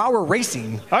Jacksonville while we're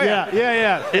racing. Oh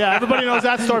yeah. Everybody knows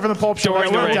that story from the Pulp Show.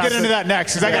 We'll get into that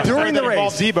next because I got during the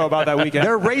race. Involved Debo about that weekend.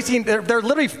 They're racing. They're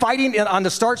literally fighting on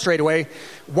the start straightaway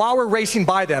while we're racing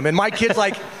by them. And my kid's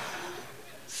like,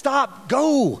 "Stop,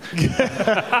 go!"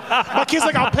 My kid's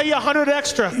like, "I'll pay you $100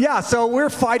 extra." Yeah. So we're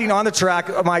fighting on the track.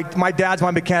 My dad's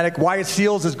my mechanic. Wyatt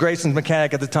Seals is Grayson's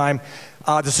mechanic at the time.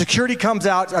 The security comes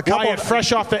out. Wyatt,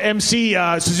 fresh off the MC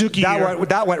Suzuki.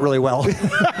 That went really well.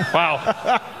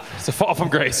 Wow. It's a fall from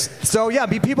grace. So, yeah,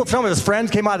 people from his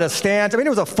friends came out of the stands. It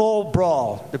was a full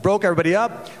brawl. It broke everybody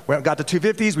up. We got the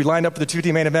 250s. We lined up for the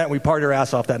 250 main event. And we partied our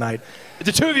ass off that night.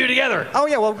 The two of you together. Oh,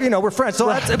 yeah, well, we're friends. So,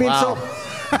 Wow.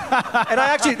 and I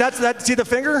actually, see the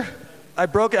finger? I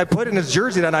put it in his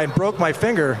jersey that night and broke my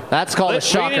finger. That's called a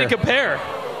shocker. We need to compare.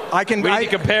 We need to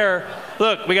compare.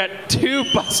 Look, we got 2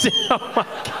 busted. Oh my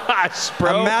gosh,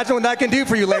 bro. Imagine what that can do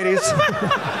for you, ladies.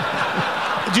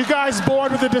 Do you guys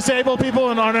board with the disabled people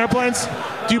on airplanes?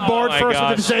 Do you board first with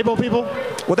the disabled people?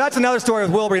 Well, that's another story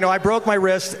with Wilbur. I broke my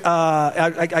wrist.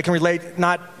 I can relate,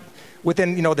 not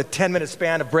within the 10-minute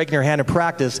span of breaking your hand in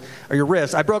practice or your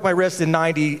wrist. I broke my wrist in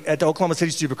 '90 at the Oklahoma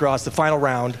City Supercross, the final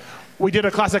round. We did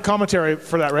a classic commentary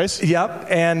for that race. Yep,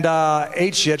 and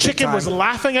ate shit. Chicken was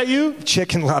laughing at you?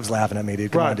 Chicken loves laughing at me,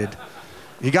 dude. Come on, dude.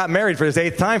 He got married for his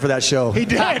 8th time for that show. He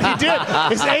did. His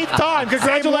 8th time.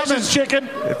 Congratulations, Chicken.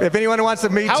 If anyone wants to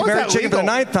meet married Chicken for the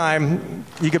 9th time,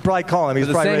 you could probably call him. He's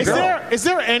probably Is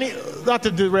there any, not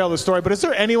to derail the story, but is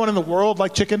there anyone in the world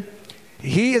like Chicken?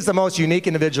 He is the most unique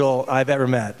individual I've ever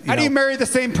met. How do you marry the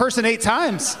same person 8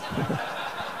 times?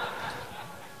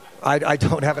 I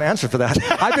don't have an answer for that.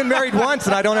 I've been married once,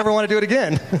 and I don't ever want to do it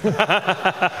again.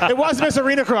 It was Miss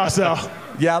Arena Cross, though.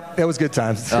 Yep, it was good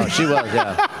times. Oh, she was,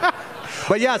 yeah.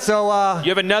 But yeah, so you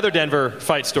have another Denver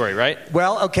fight story, right?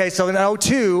 Well, okay, so in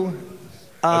 2002,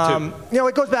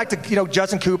 it goes back to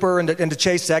Justin Cooper and the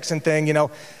Chase Sexton thing.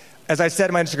 As I said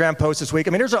in my Instagram post this week,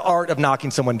 there's an art of knocking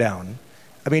someone down.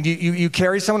 You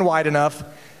carry someone wide enough,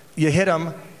 you hit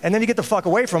them, and then you get the fuck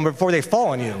away from them before they fall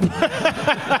on you.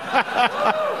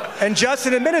 And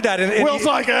Justin admitted that. And Will's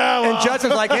like, and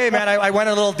Justin's like, hey, man, I went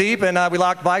a little deep, and we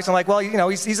locked bikes. I'm like, well,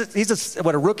 he's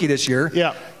a rookie this year.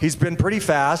 Yeah. He's been pretty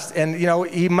fast, and,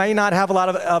 he may not have a lot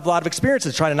of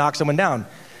experiences trying to knock someone down.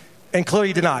 And clearly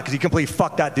he did not, because he completely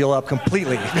fucked that deal up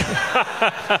completely.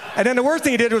 And then the worst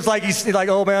thing he did was he's like,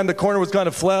 oh, man, the corner was kind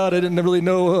of flat. I didn't really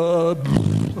know.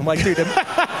 I'm like, dude.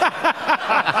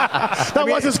 That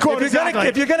was his quote.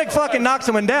 If you're going to fucking knock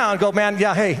someone down, go, man,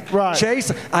 yeah, hey, right. Chase,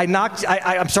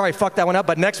 I'm sorry I fucked that one up,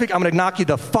 but next week I'm going to knock you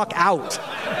the fuck out.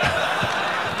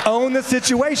 Own the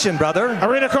situation, brother.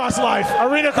 Arena Cross life.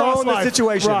 Arena Cross life. Own the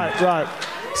situation. Right.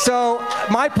 So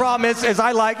my problem is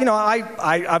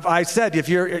I said, if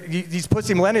these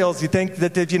pussy millennials, you think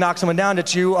that if you knock someone down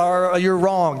that you're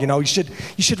wrong. You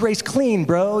should race clean,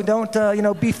 bro.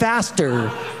 Don't be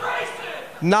faster.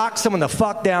 knock someone the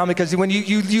fuck down, because when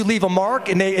you leave a mark,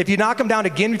 and if you knock them down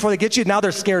again before they get you, now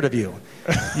they're scared of you.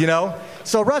 You know?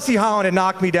 So Rusty Hahn had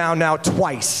knocked me down now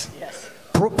twice. Yes.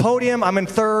 Podium, I'm in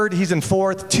third, he's in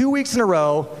fourth, 2 weeks in a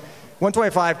row.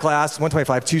 125 class,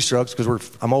 125 two strokes,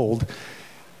 because I'm old.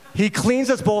 He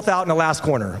cleans us both out in the last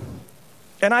corner.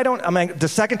 And the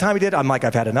second time he did, I'm like,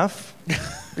 I've had enough.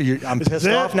 I'm pissed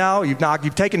off now.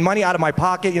 You've taken money out of my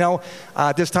pocket, you know.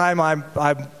 This time I'm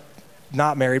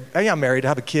not married. I'm married. I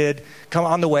have a kid. Come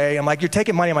on the way. I'm like, you're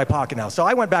taking money in my pocket now. So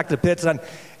I went back to the pits and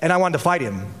I wanted to fight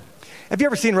him. Have you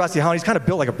ever seen Rusty Hahn? He's kind of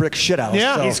built like a brick shithouse.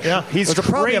 Yeah, so he's it was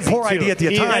probably a poor idea at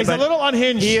the time. He's a little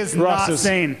unhinged. He is not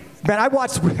sane. Man, I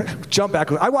watched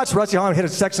Rusty Hahn hit a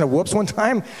section of whoops one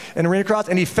time in arena cross,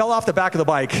 and he fell off the back of the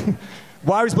bike.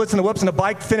 While he was blitzing the whoops, and the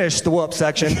bike finished the whoop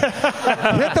section. hit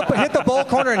the bowl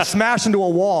corner and smashed into a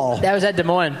wall. That was at Des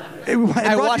Moines.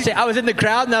 I watched it. I was in the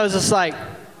crowd, and I was just like...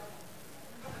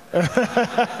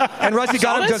 And Rusty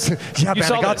got him just, yeah, man,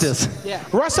 I got this. Yeah.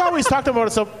 Russ always talked about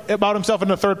himself in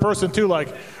the third person, too,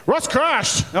 like, Russ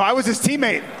crashed. No, I was his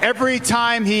teammate. Every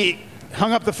time he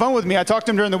hung up the phone with me, I talked to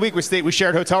him during the week. We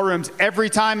shared hotel rooms. Every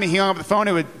time he hung up the phone,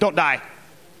 it would, don't die.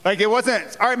 Like, it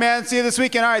wasn't, all right, man, see you this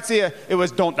weekend. All right, see you. It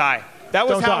was, don't die. That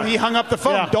was how he hung up the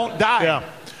phone. Yeah. Don't die. Yeah.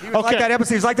 He was like that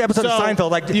episode. He was like the episode of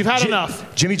Seinfeld. Like, you've had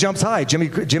enough. Jimmy jumps high.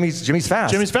 Jimmy's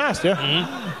fast. Jimmy's fast, yeah.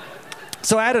 Mm-hmm.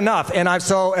 So I had enough, and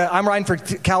I'm riding for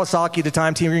Kawasaki at the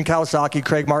time, Team Green Kawasaki.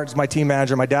 Craig Martin's my team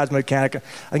manager. My dad's my mechanic. I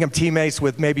think I'm teammates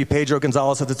with maybe Pedro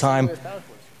Gonzalez at the time.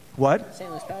 What? St.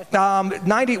 Louis Power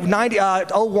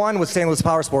Sports. 01 was St. Louis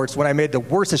Power Sports when I made the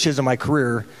worst decision of my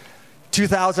career.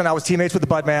 2000, I was teammates with the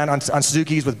Budman on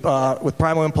Suzuki's with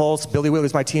Primal Impulse. Billy Whitley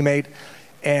was my teammate.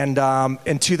 And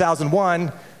in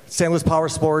 2001, St. Louis Power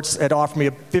Sports had offered me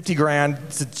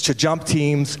 $50,000 to jump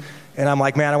teams. And I'm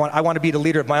like, man, I want to be the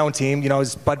leader of my own team. You know,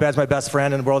 Budman's my best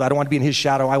friend in the world. I don't want to be in his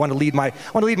shadow. I want to lead my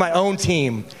own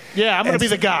team. Yeah, I'm going to be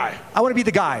the guy. I want to be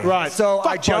the guy. Right. So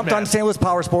I jumped on St. Louis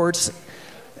Power Sports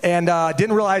and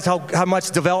didn't realize how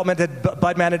much development that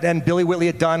Budman and Billy Whitley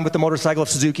had done with the motorcycle of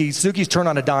Suzuki. Suzuki's turned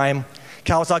on a dime.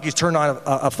 Kawasaki's turned on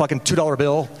a fucking $2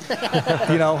 bill.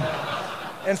 You know.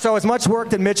 And so as much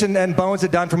work that Mitch and Bones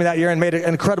had done for me that year and made an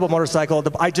incredible motorcycle,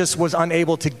 I just was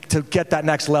unable to get that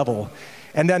next level.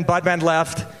 And then Budman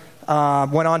left,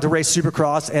 went on to race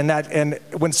Supercross, and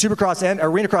when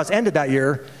Arena Cross ended that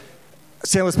year,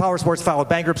 St. Louis Power Sports filed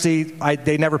bankruptcy.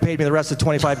 They never paid me the rest of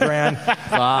 $25,000.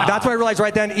 Wow. That's when I realized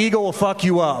right then, ego will fuck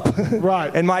you up.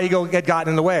 Right. And my ego had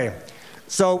gotten in the way.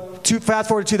 So fast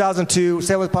forward to 2002,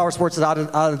 St. Louis Power Sports is out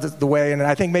of the way, and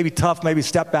I think maybe Tough maybe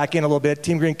stepped back in a little bit.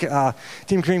 Team Green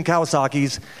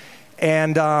Kawasaki's,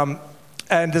 and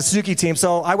the Suzuki team.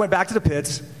 So I went back to the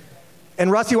pits. And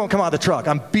Rusty won't come out of the truck.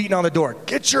 I'm beating on the door.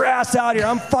 Get your ass out here.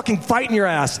 I'm fucking fighting your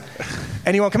ass.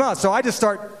 And he won't come out. So I just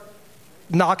start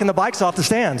knocking the bikes off the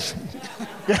stands.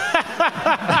 Come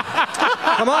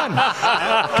on.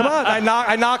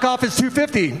 I knock off his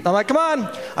 250. I'm like, come on.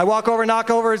 I walk over, knock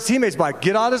over his teammate's bike.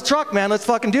 Get out of his truck, man. Let's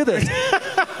fucking do this.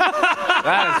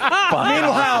 That is funny.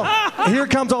 Meanwhile, here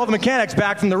comes all the mechanics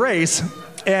back from the race.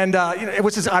 And it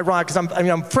was just ironic because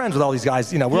I'm friends with all these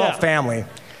guys. You know, we're all family.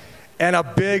 And a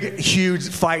big, huge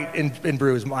fight in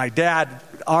brews. My dad,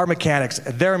 our mechanics,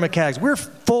 their mechanics. We're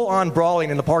full-on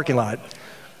brawling in the parking lot.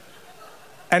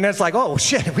 And then it's like, oh,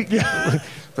 shit.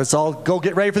 Let's all go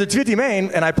get ready for the 250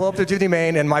 main. And I pull up to the 250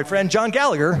 main, and my friend John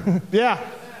Gallagher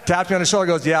taps me on the shoulder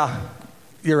and goes, yeah,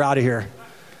 you're out of here.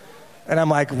 And I'm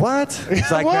like, what?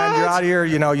 He's like, man, you're out of here.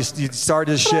 You know, you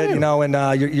started this shit, you know, and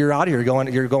you're out of here.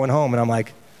 You're going home. And I'm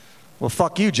like, well,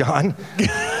 fuck you, John.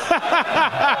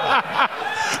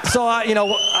 So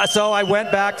I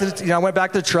went back to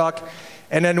the truck,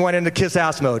 and then went into kiss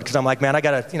ass mode because I'm like, man,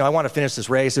 I want to finish this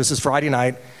race. This is Friday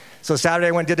night, so Saturday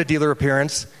I went and did a dealer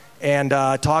appearance and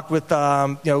talked with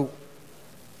I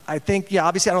think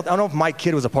obviously I don't know if Mike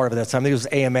Kidd was a part of it that time. I think it was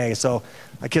AMA. So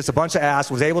I kissed a bunch of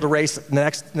ass. Was able to race the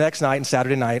next night and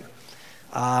Saturday night,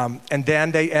 and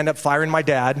then they end up firing my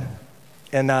dad,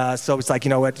 and so it's like, you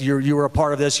know what, you were a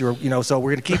part of this. So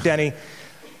we're gonna keep Denny.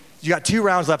 You got 2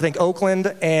 rounds left. I think Oakland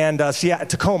and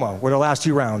Tacoma were the last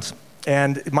 2 rounds.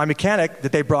 And my mechanic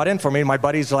that they brought in for me, my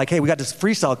buddies are like, hey, we got this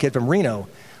freestyle kid from Reno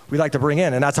we'd like to bring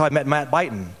in. And that's how I met Matt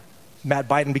Byton. Matt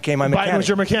Byton became my mechanic. Byton was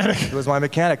your mechanic. He was my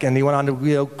mechanic, and he went on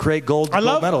to create gold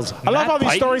medals. I love how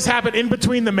these stories happen in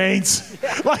between the mains.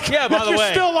 Like, yeah, by the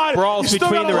way, brawls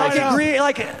between the races.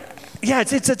 Yeah,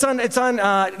 it's on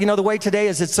the way today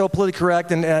is it's so politically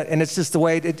correct, and it's just the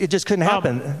way it just couldn't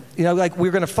happen. You know, like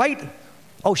we're going to fight.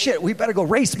 oh shit, we better go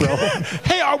race, bro.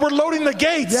 Hey, we're loading the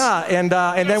gates. Yeah, and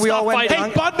then we all went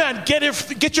down. Hey, Budman,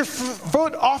 get your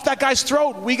foot off that guy's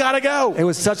throat. We gotta go. It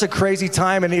was such a crazy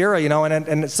time and era,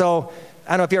 and so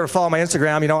I don't know if you ever follow my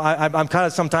Instagram. I'm kind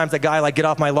of sometimes that guy like get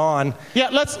off my lawn. Yeah,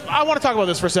 I want to talk about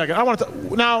this for a second.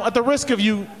 Now, at the risk of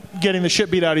you getting the shit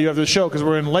beat out of you after the show, because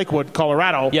we're in Lakewood,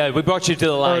 Colorado. Yeah, we brought you to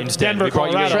the Lions Den. Denver,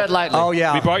 Colorado. Tread lightly. Oh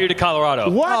yeah. We brought you to Colorado.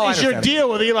 What is your deal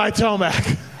with Eli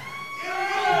Tomac?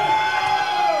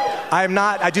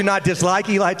 I do not dislike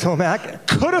Eli Tomac.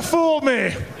 Could have fooled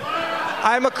me.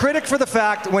 I'm a critic for the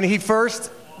fact when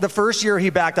the first year he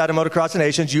backed out of Motocross of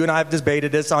Nations. You and I have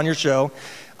debated this on your show.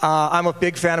 I'm a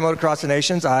big fan of Motocross of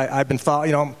Nations. I've been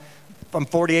following, I'm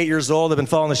 48 years old. I've been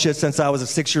following the shit since I was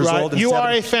 6 years old. You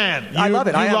are a fan. I love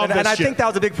it. I shit. think that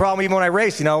was a big problem even when I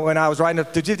raced. When I was riding the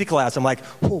 250 class, I'm like,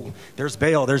 "Ooh, there's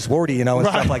Bale, there's Wardy," and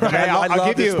stuff like that. I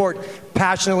love this sport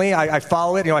passionately. I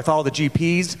follow it. I follow the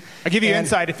GPs. I give you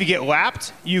insight. If you get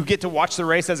lapped, you get to watch the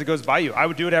race as it goes by you. I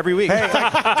would do it every week. Hey,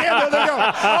 damn, there they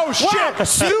go. Oh shit!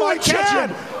 Stu and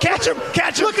Chad, catch him!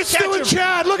 Look at Stu and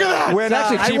Chad. Look at that. When, it's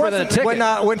actually cheaper than a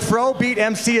ticket. When Fro beat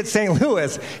MC at St.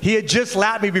 Louis, he had just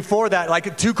lapped me before that,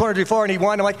 like 2 corners before, and he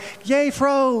won. I'm like, "Yay,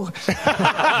 Fro!" And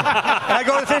I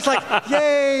go to the finish like,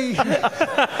 "Yay!"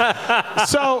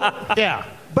 So yeah.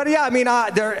 But yeah,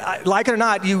 like it or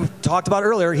not, you talked about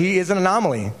earlier, he is an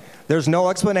anomaly. There's no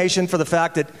explanation for the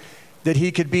fact that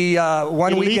he could be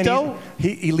one weekend.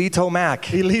 Elito Mac.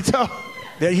 Elito.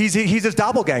 He's his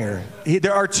doppelganger.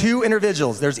 There are 2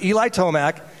 individuals. There's Eli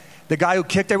Tomac, the guy who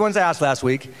kicked everyone's ass last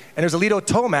week, and there's Elito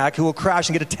Tomac who will crash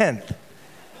and get a 10th.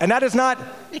 And that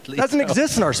doesn't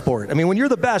exist in our sport. When you're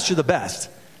the best, you're the best.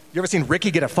 You ever seen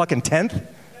Ricky get a fucking 10th?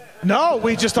 No,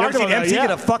 we just talked about that. You ever seen MC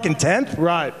get a fucking 10th?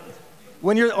 Right.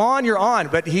 When you're on, you're on.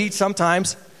 But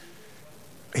sometimes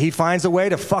he finds a way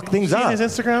to fuck things up. Seen his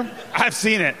Instagram? I've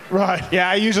seen it. Right. Yeah,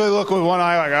 I usually look with one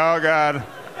eye like, oh God.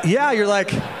 Yeah, you're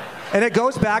like, and it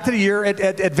goes back to the year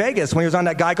at Vegas when he was on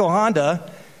that Geico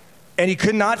Honda, and he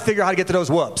could not figure out how to get to those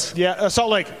whoops. Yeah,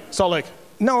 Salt Lake.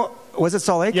 No, was it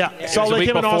Salt Lake? Yeah, Salt Lake.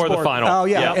 It was a week before the final. Oh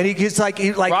yeah, and he's like,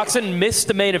 Roczen missed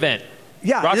the main event.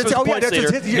 Yeah, Roczen was the points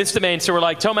leader, missed the main, so we're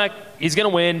like, Tomac, he's going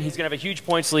to win. He's going to have a huge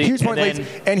points lead.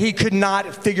 And he could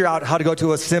not figure out how to go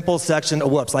to a simple section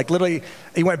of whoops. Like literally,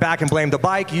 he went back and blamed the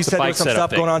bike. You said there was some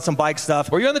stuff going on, some bike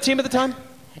stuff. Were you on the team at the time?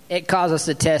 It caused us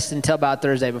to test until about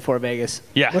Thursday before Vegas.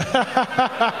 Yeah.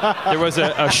 There was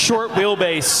a short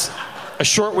wheelbase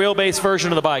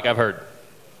version of the bike, I've heard.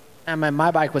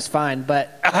 My bike was fine,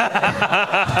 but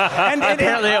and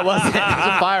apparently it wasn't. It was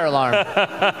a fire alarm.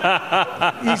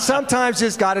 You sometimes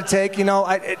just got to take,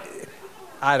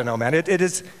 I don't know, man. It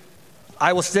is.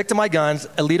 I will stick to my guns.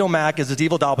 Elito Mac is his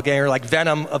evil doppelganger, like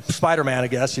Venom of Spider-Man, I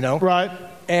guess, Right.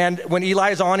 And when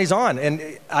Eli is on, he's on.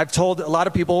 And I've told a lot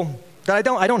of people that I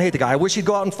don't hate the guy. I wish he'd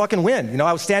go out and fucking win.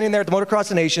 I was standing there at the Motocross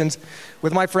of Nations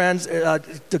with my friends,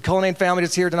 the Cullinane family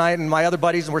that's here tonight, and my other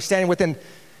buddies, and we're standing within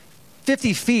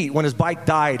 50 feet when his bike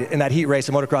died in that heat race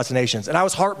at Motocross of Nations. And I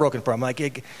was heartbroken for him.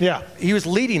 He was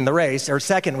leading the race, or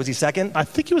second. Was he second? I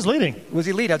think he was leading. Was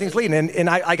he leading? I think he was leading. And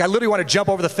I literally want to jump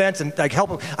over the fence and help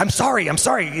him. I'm sorry.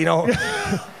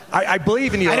 I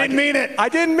believe in you. I didn't mean it. I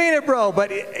didn't mean it, bro.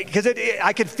 But because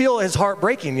I could feel his heart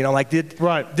breaking.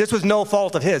 Right. This was no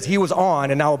fault of his. He was on,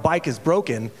 and now a bike is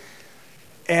broken.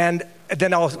 And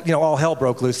then all hell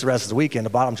broke loose the rest of the weekend.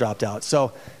 The bottom dropped out.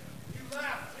 So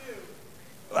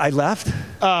I left.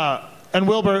 And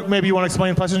Wilbur, maybe you want to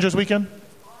explain Plessinger's weekend?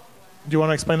 Do you want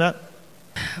to explain that?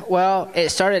 Well, it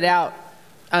started out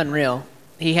unreal.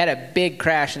 He had a big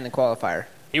crash in the qualifier.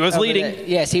 He was leading.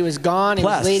 Yes, he was gone. He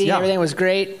was leading. Yeah. Everything was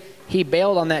great. He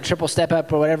bailed on that triple step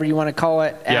up or whatever you want to call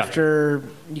it after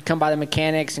you come by the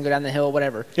mechanics and go down the hill,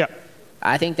 whatever. Yeah.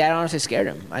 I think that honestly scared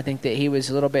him. I think that he was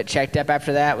a little bit checked up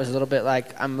after that, was a little bit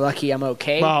like, I'm lucky I'm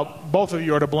okay. Well, both of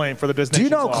you are to blame for the Disney. Do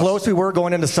you know how close we were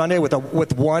going into Sunday with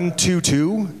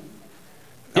 1-2-2?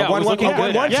 Yeah, it was looking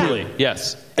good, 1-1-2. actually.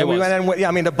 Yes, and we went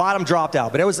in, the bottom dropped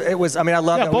out. But it was. I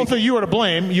love that. Both of you are to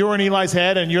blame. You were in Eli's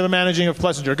head, and you're the managing of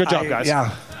Plessinger. Good job, guys.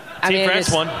 Yeah. Team France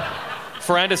won.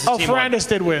 Ferrandis' team won. Ferrandis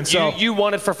did win. So you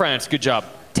won it for France. Good job.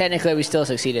 Technically, we still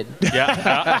succeeded.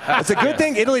 Yeah. It's a good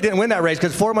thing Italy didn't win that race,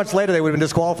 because 4 months later they would have been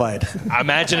disqualified.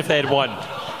 Imagine if they had won.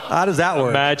 How does that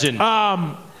work? Imagine.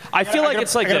 I feel like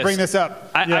it's like this. I gotta bring this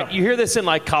up. You hear this in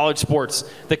like college sports.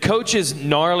 The coach is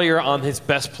gnarlier on his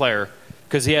best player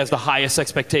because he has the highest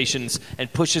expectations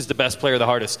and pushes the best player the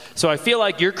hardest. So I feel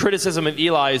like your criticism of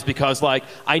Eli is because,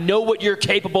 I know what you're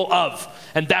capable of,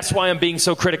 and that's why I'm being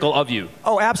so critical of you.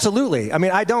 Oh, absolutely.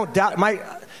 I don't doubt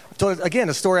So again,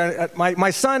 a story.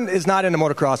 My son is not into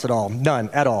motocross at all. None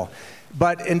at all.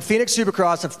 But in Phoenix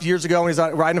Supercross a few years ago, when he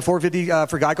was riding a 450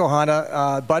 for Geico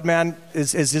Honda, Budman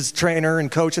is his trainer and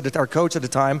coach our coach at the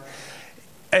time.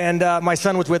 And my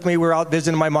son was with me. We were out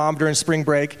visiting my mom during spring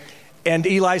break. And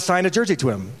Eli signed a jersey to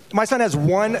him. My son has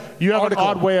one You have article.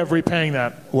 an odd way of repaying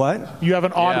that. What? You have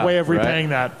an odd way of repaying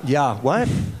that. Yeah, what?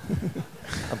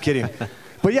 I'm kidding.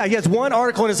 But yeah, he has one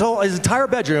article in his entire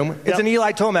bedroom. It's an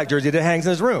Eli Tomac jersey that hangs in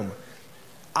his room.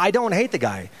 I don't hate the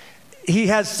guy. He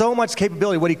has so much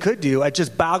capability, what he could do. It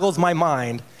just boggles my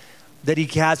mind that he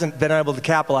hasn't been able to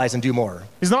capitalize and do more.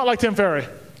 He's not like Tim Ferry.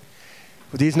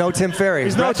 He's no Tim Ferry.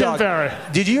 He's no Tim Ferry.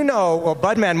 Did you know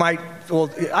Budman might... Well,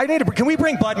 can we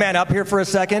bring Budman up here for a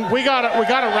second? We got to wrap. We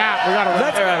got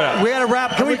to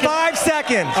wrap. Can we 5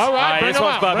 seconds? All right, bring him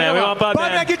up. Budman. We want Budman.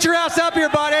 Budman, get your ass up here,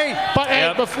 buddy. But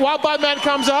hey, while Budman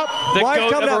comes up,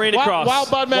 while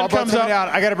Budman comes up,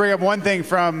 I got to bring up one thing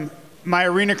from my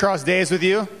arena cross days with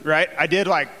you. Right, I did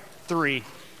like 3,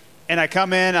 and I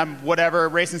come in, I'm whatever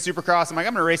racing Supercross. I'm like,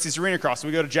 I'm gonna race this arena cross. So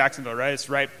we go to Jacksonville, right? It's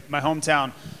right my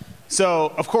hometown.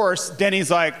 So of course,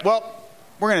 Denny's like, well,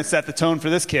 we're going to set the tone for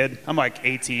this kid. I'm like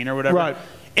 18 or whatever. Right.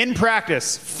 In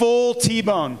practice, full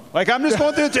T-bone. Like, I'm just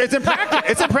going through it's in practice.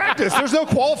 It's in practice. There's no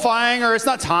qualifying or it's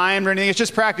not timed or anything. It's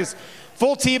just practice.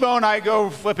 Full T-bone, I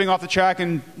go flipping off the track,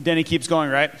 and Denny keeps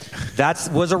going, right? That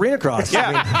was arena cross.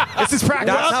 Yeah. This is practice.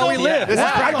 That's how we live.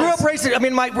 I grew up racing. I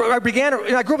mean, I grew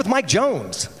up with Mike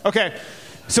Jones. Okay.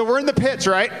 So we're in the pits,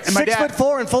 right? And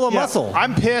 6'4" and full of muscle.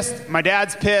 I'm pissed. My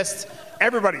dad's pissed.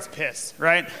 Everybody's pissed,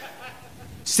 right?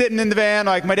 Sitting in the van,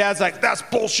 like, my dad's like, that's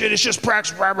bullshit, it's just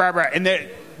practice, rah, rah, rah. And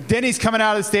Denny's coming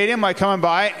out of the stadium, like, coming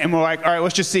by, and we're like, all right,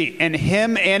 let's just see. And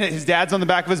him and his dad's on the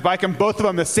back of his bike, and both of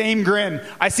them the same grin.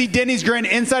 I see Denny's grin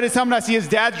inside his helmet, I see his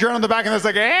dad's grin on the back, and it's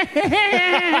like,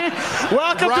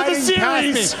 welcome to the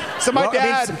series. So my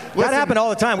dad, that happened all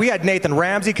the time. We had Nathan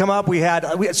Ramsey come up. We had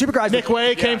Supercross. Nick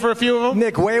Way came for a few of them.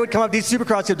 Nick Way would come up. These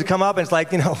Supercross kids would come up, and it's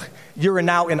like, you're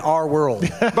now in our world.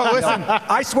 But listen,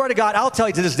 I swear to God, I'll tell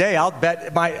you to this day, I'll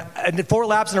bet 4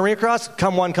 laps in arena cross,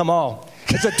 come one, come all.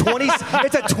 It's a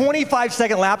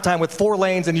 25-second lap time with 4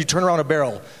 lanes, and you turn around a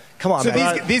barrel. Come on, so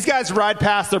man. these guys ride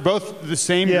past. They're both the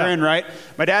same grin, right?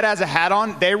 My dad has a hat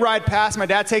on. They ride past. My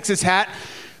dad takes his hat,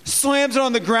 slams it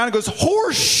on the ground, and goes,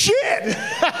 horse shit!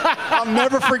 I'll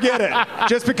never forget it.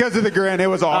 Just because of the grin. It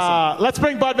was awesome. Let's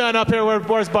bring Budman up here.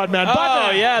 Where's Budman?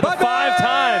 Oh, yeah, the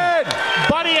 5-time.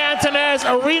 Buddy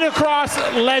Antunez, arena cross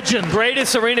legend.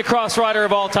 Greatest arena cross rider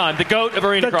of all time. The GOAT of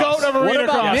arena cross. The GOAT of arena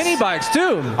cross. What about mini bikes,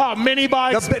 too? Oh, mini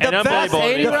bikes. The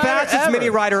fastest mini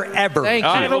rider ever. Thank you.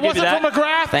 And if it wasn't for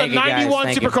McGrath, the 91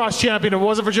 Supercross champion. If it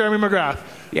wasn't for Jeremy McGrath.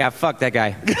 Yeah, fuck that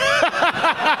guy.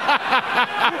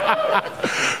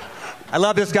 I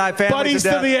love this guy. Buddies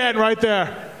to the end right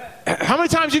there. How many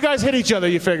times you guys hit each other,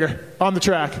 you figure, on the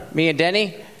track? Me and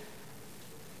Denny?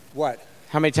 What?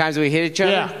 How many times we hit each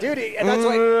other? Yeah. Dude, and that's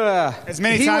why as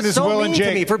many times as Will and Jake.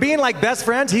 To me. For being like best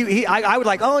friends, I would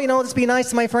like, let's be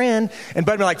nice to my friend. And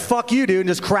Bud would be like, fuck you, dude, and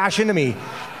just crash into me.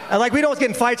 And like, we'd always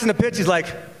get in fights in the pits. He's like,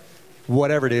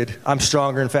 whatever, dude. I'm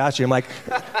stronger and faster. I'm like,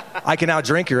 I can out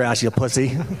drink your ass, you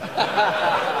pussy.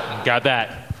 Got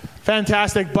that.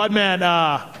 Fantastic.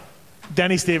 Budman,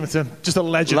 Denny Stephenson, just a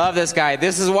legend. Love this guy.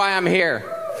 This is why I'm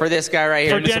here. For this guy right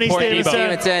here. For Denny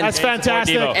Stephenson. That's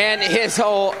fantastic. And his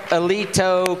whole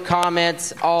Elito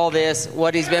comments, all this,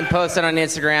 what he's been posting on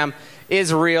Instagram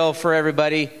is real for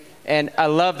everybody. And I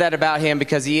love that about him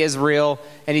because he is real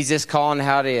and he's just calling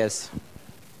how it is.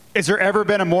 Has there ever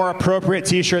been a more appropriate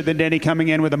T-shirt than Denny coming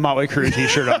in with a Motley Crue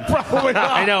T-shirt on? Probably not.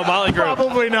 I know, Motley Crue.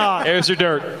 Probably not. There's your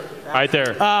dirt right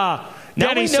there.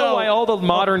 Now we know why all the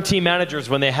modern team managers,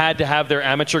 when they had to have their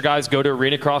amateur guys go to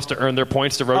arena cross to earn their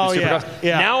points to road to Supercross.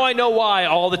 Yeah. Now I know why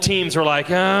all the teams were like,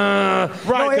 right.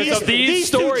 Because of these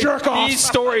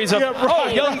stories of,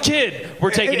 young kid,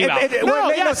 we're taking him out. It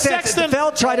made no sense.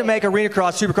 Feld tried to make arena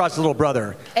cross Supercross his little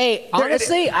brother. Hey,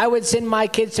 honestly, I would send my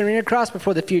kids to arena cross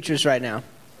before the futures right now.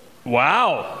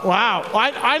 Wow.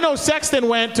 I know Sexton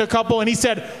went to a couple, and he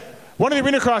said, one of the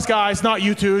arena cross guys, not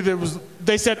you two,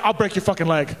 they said, I'll break your fucking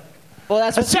leg. Well,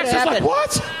 that's what's going to happen. Like,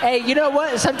 what? Hey, you know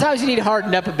what? Sometimes you need to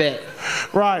harden up a bit.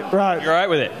 Right. You're all right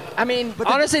with it. I mean,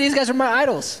 honestly, these guys are my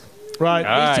idols. Right.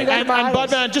 These two guys are my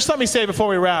idols. Budman, just let me say before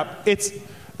we wrap,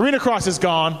 arena cross is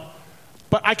gone,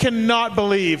 but I cannot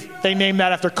believe they named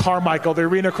that after Carmichael, the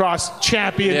arena cross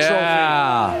champion trophy.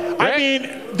 I mean,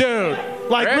 dude,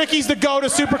 Ricky's the GOAT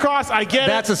of Supercross. I get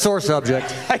That's a sore subject.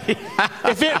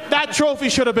 That trophy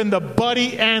should have been the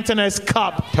Buddy Antunez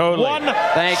Cup. Totally. 100%.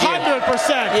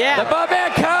 Yeah. The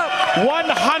Budman Cup.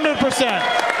 100%.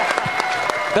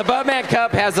 The Budman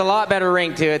Cup has a lot better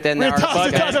ring to it than the Artist Cup.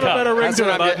 It does have a better ring to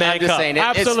it. I'm just saying.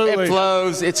 Absolutely. It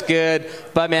flows. It's good.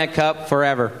 Budman Cup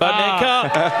forever. Budman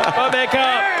Cup. Budman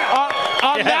Cup.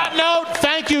 On that note,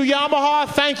 thank you, Yamaha.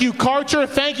 Thank you, Karcher.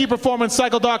 Thank you,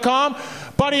 PerformanceCycle.com.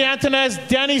 Buddy Antunez,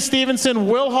 Denny Stephenson,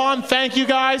 Wil Hahn, thank you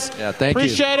guys. Yeah, thank you.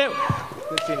 Appreciate it.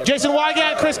 Jason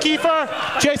Wygant, Kris Keefer,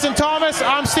 Jason Thomas,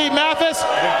 I'm Steve Mathis.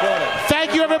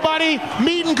 Thank you, everybody.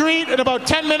 Meet and greet in about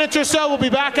 10 minutes or so. We'll be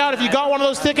back out. If you got one of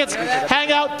those tickets,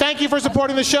 hang out. Thank you for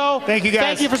supporting the show. Thank you, guys.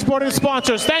 Thank you for supporting the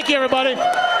sponsors. Thank you, everybody.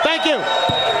 Thank you.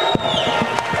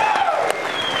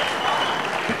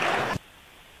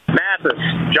 Mathis,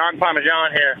 John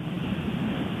Parmesan here.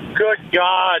 Good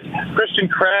God, Christian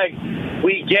Craig,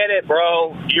 we get it,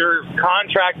 bro. You're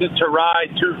contracted to ride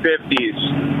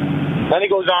 250s. Then he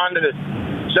goes on to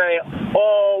say,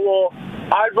 oh, well,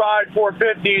 I'd ride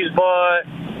 450s, but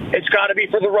it's got to be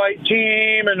for the right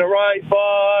team and the right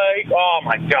bike. Oh,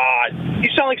 my God. You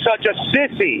sound like such a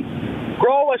sissy.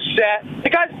 Grow a set. The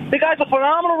guy's a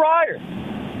phenomenal rider.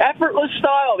 Effortless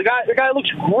style. The guy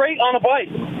looks great on a bike.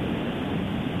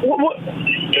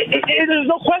 There's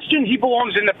no question he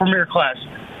belongs in the premier class.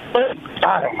 But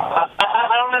I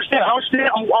don't understand. I'm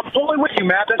totally with you,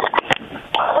 Mathis.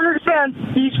 I understand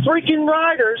these freaking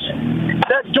riders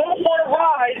that don't want to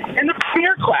ride in the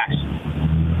premier class.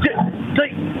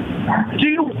 Do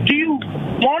you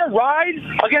want to ride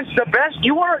against the best? Do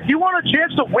you want a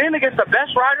chance to win against the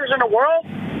best riders in the world,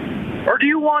 or do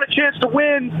you want a chance to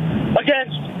win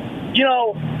against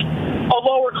a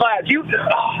lower class?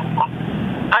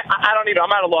 I don't even.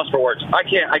 I'm at a loss for words. I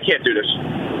can't do this.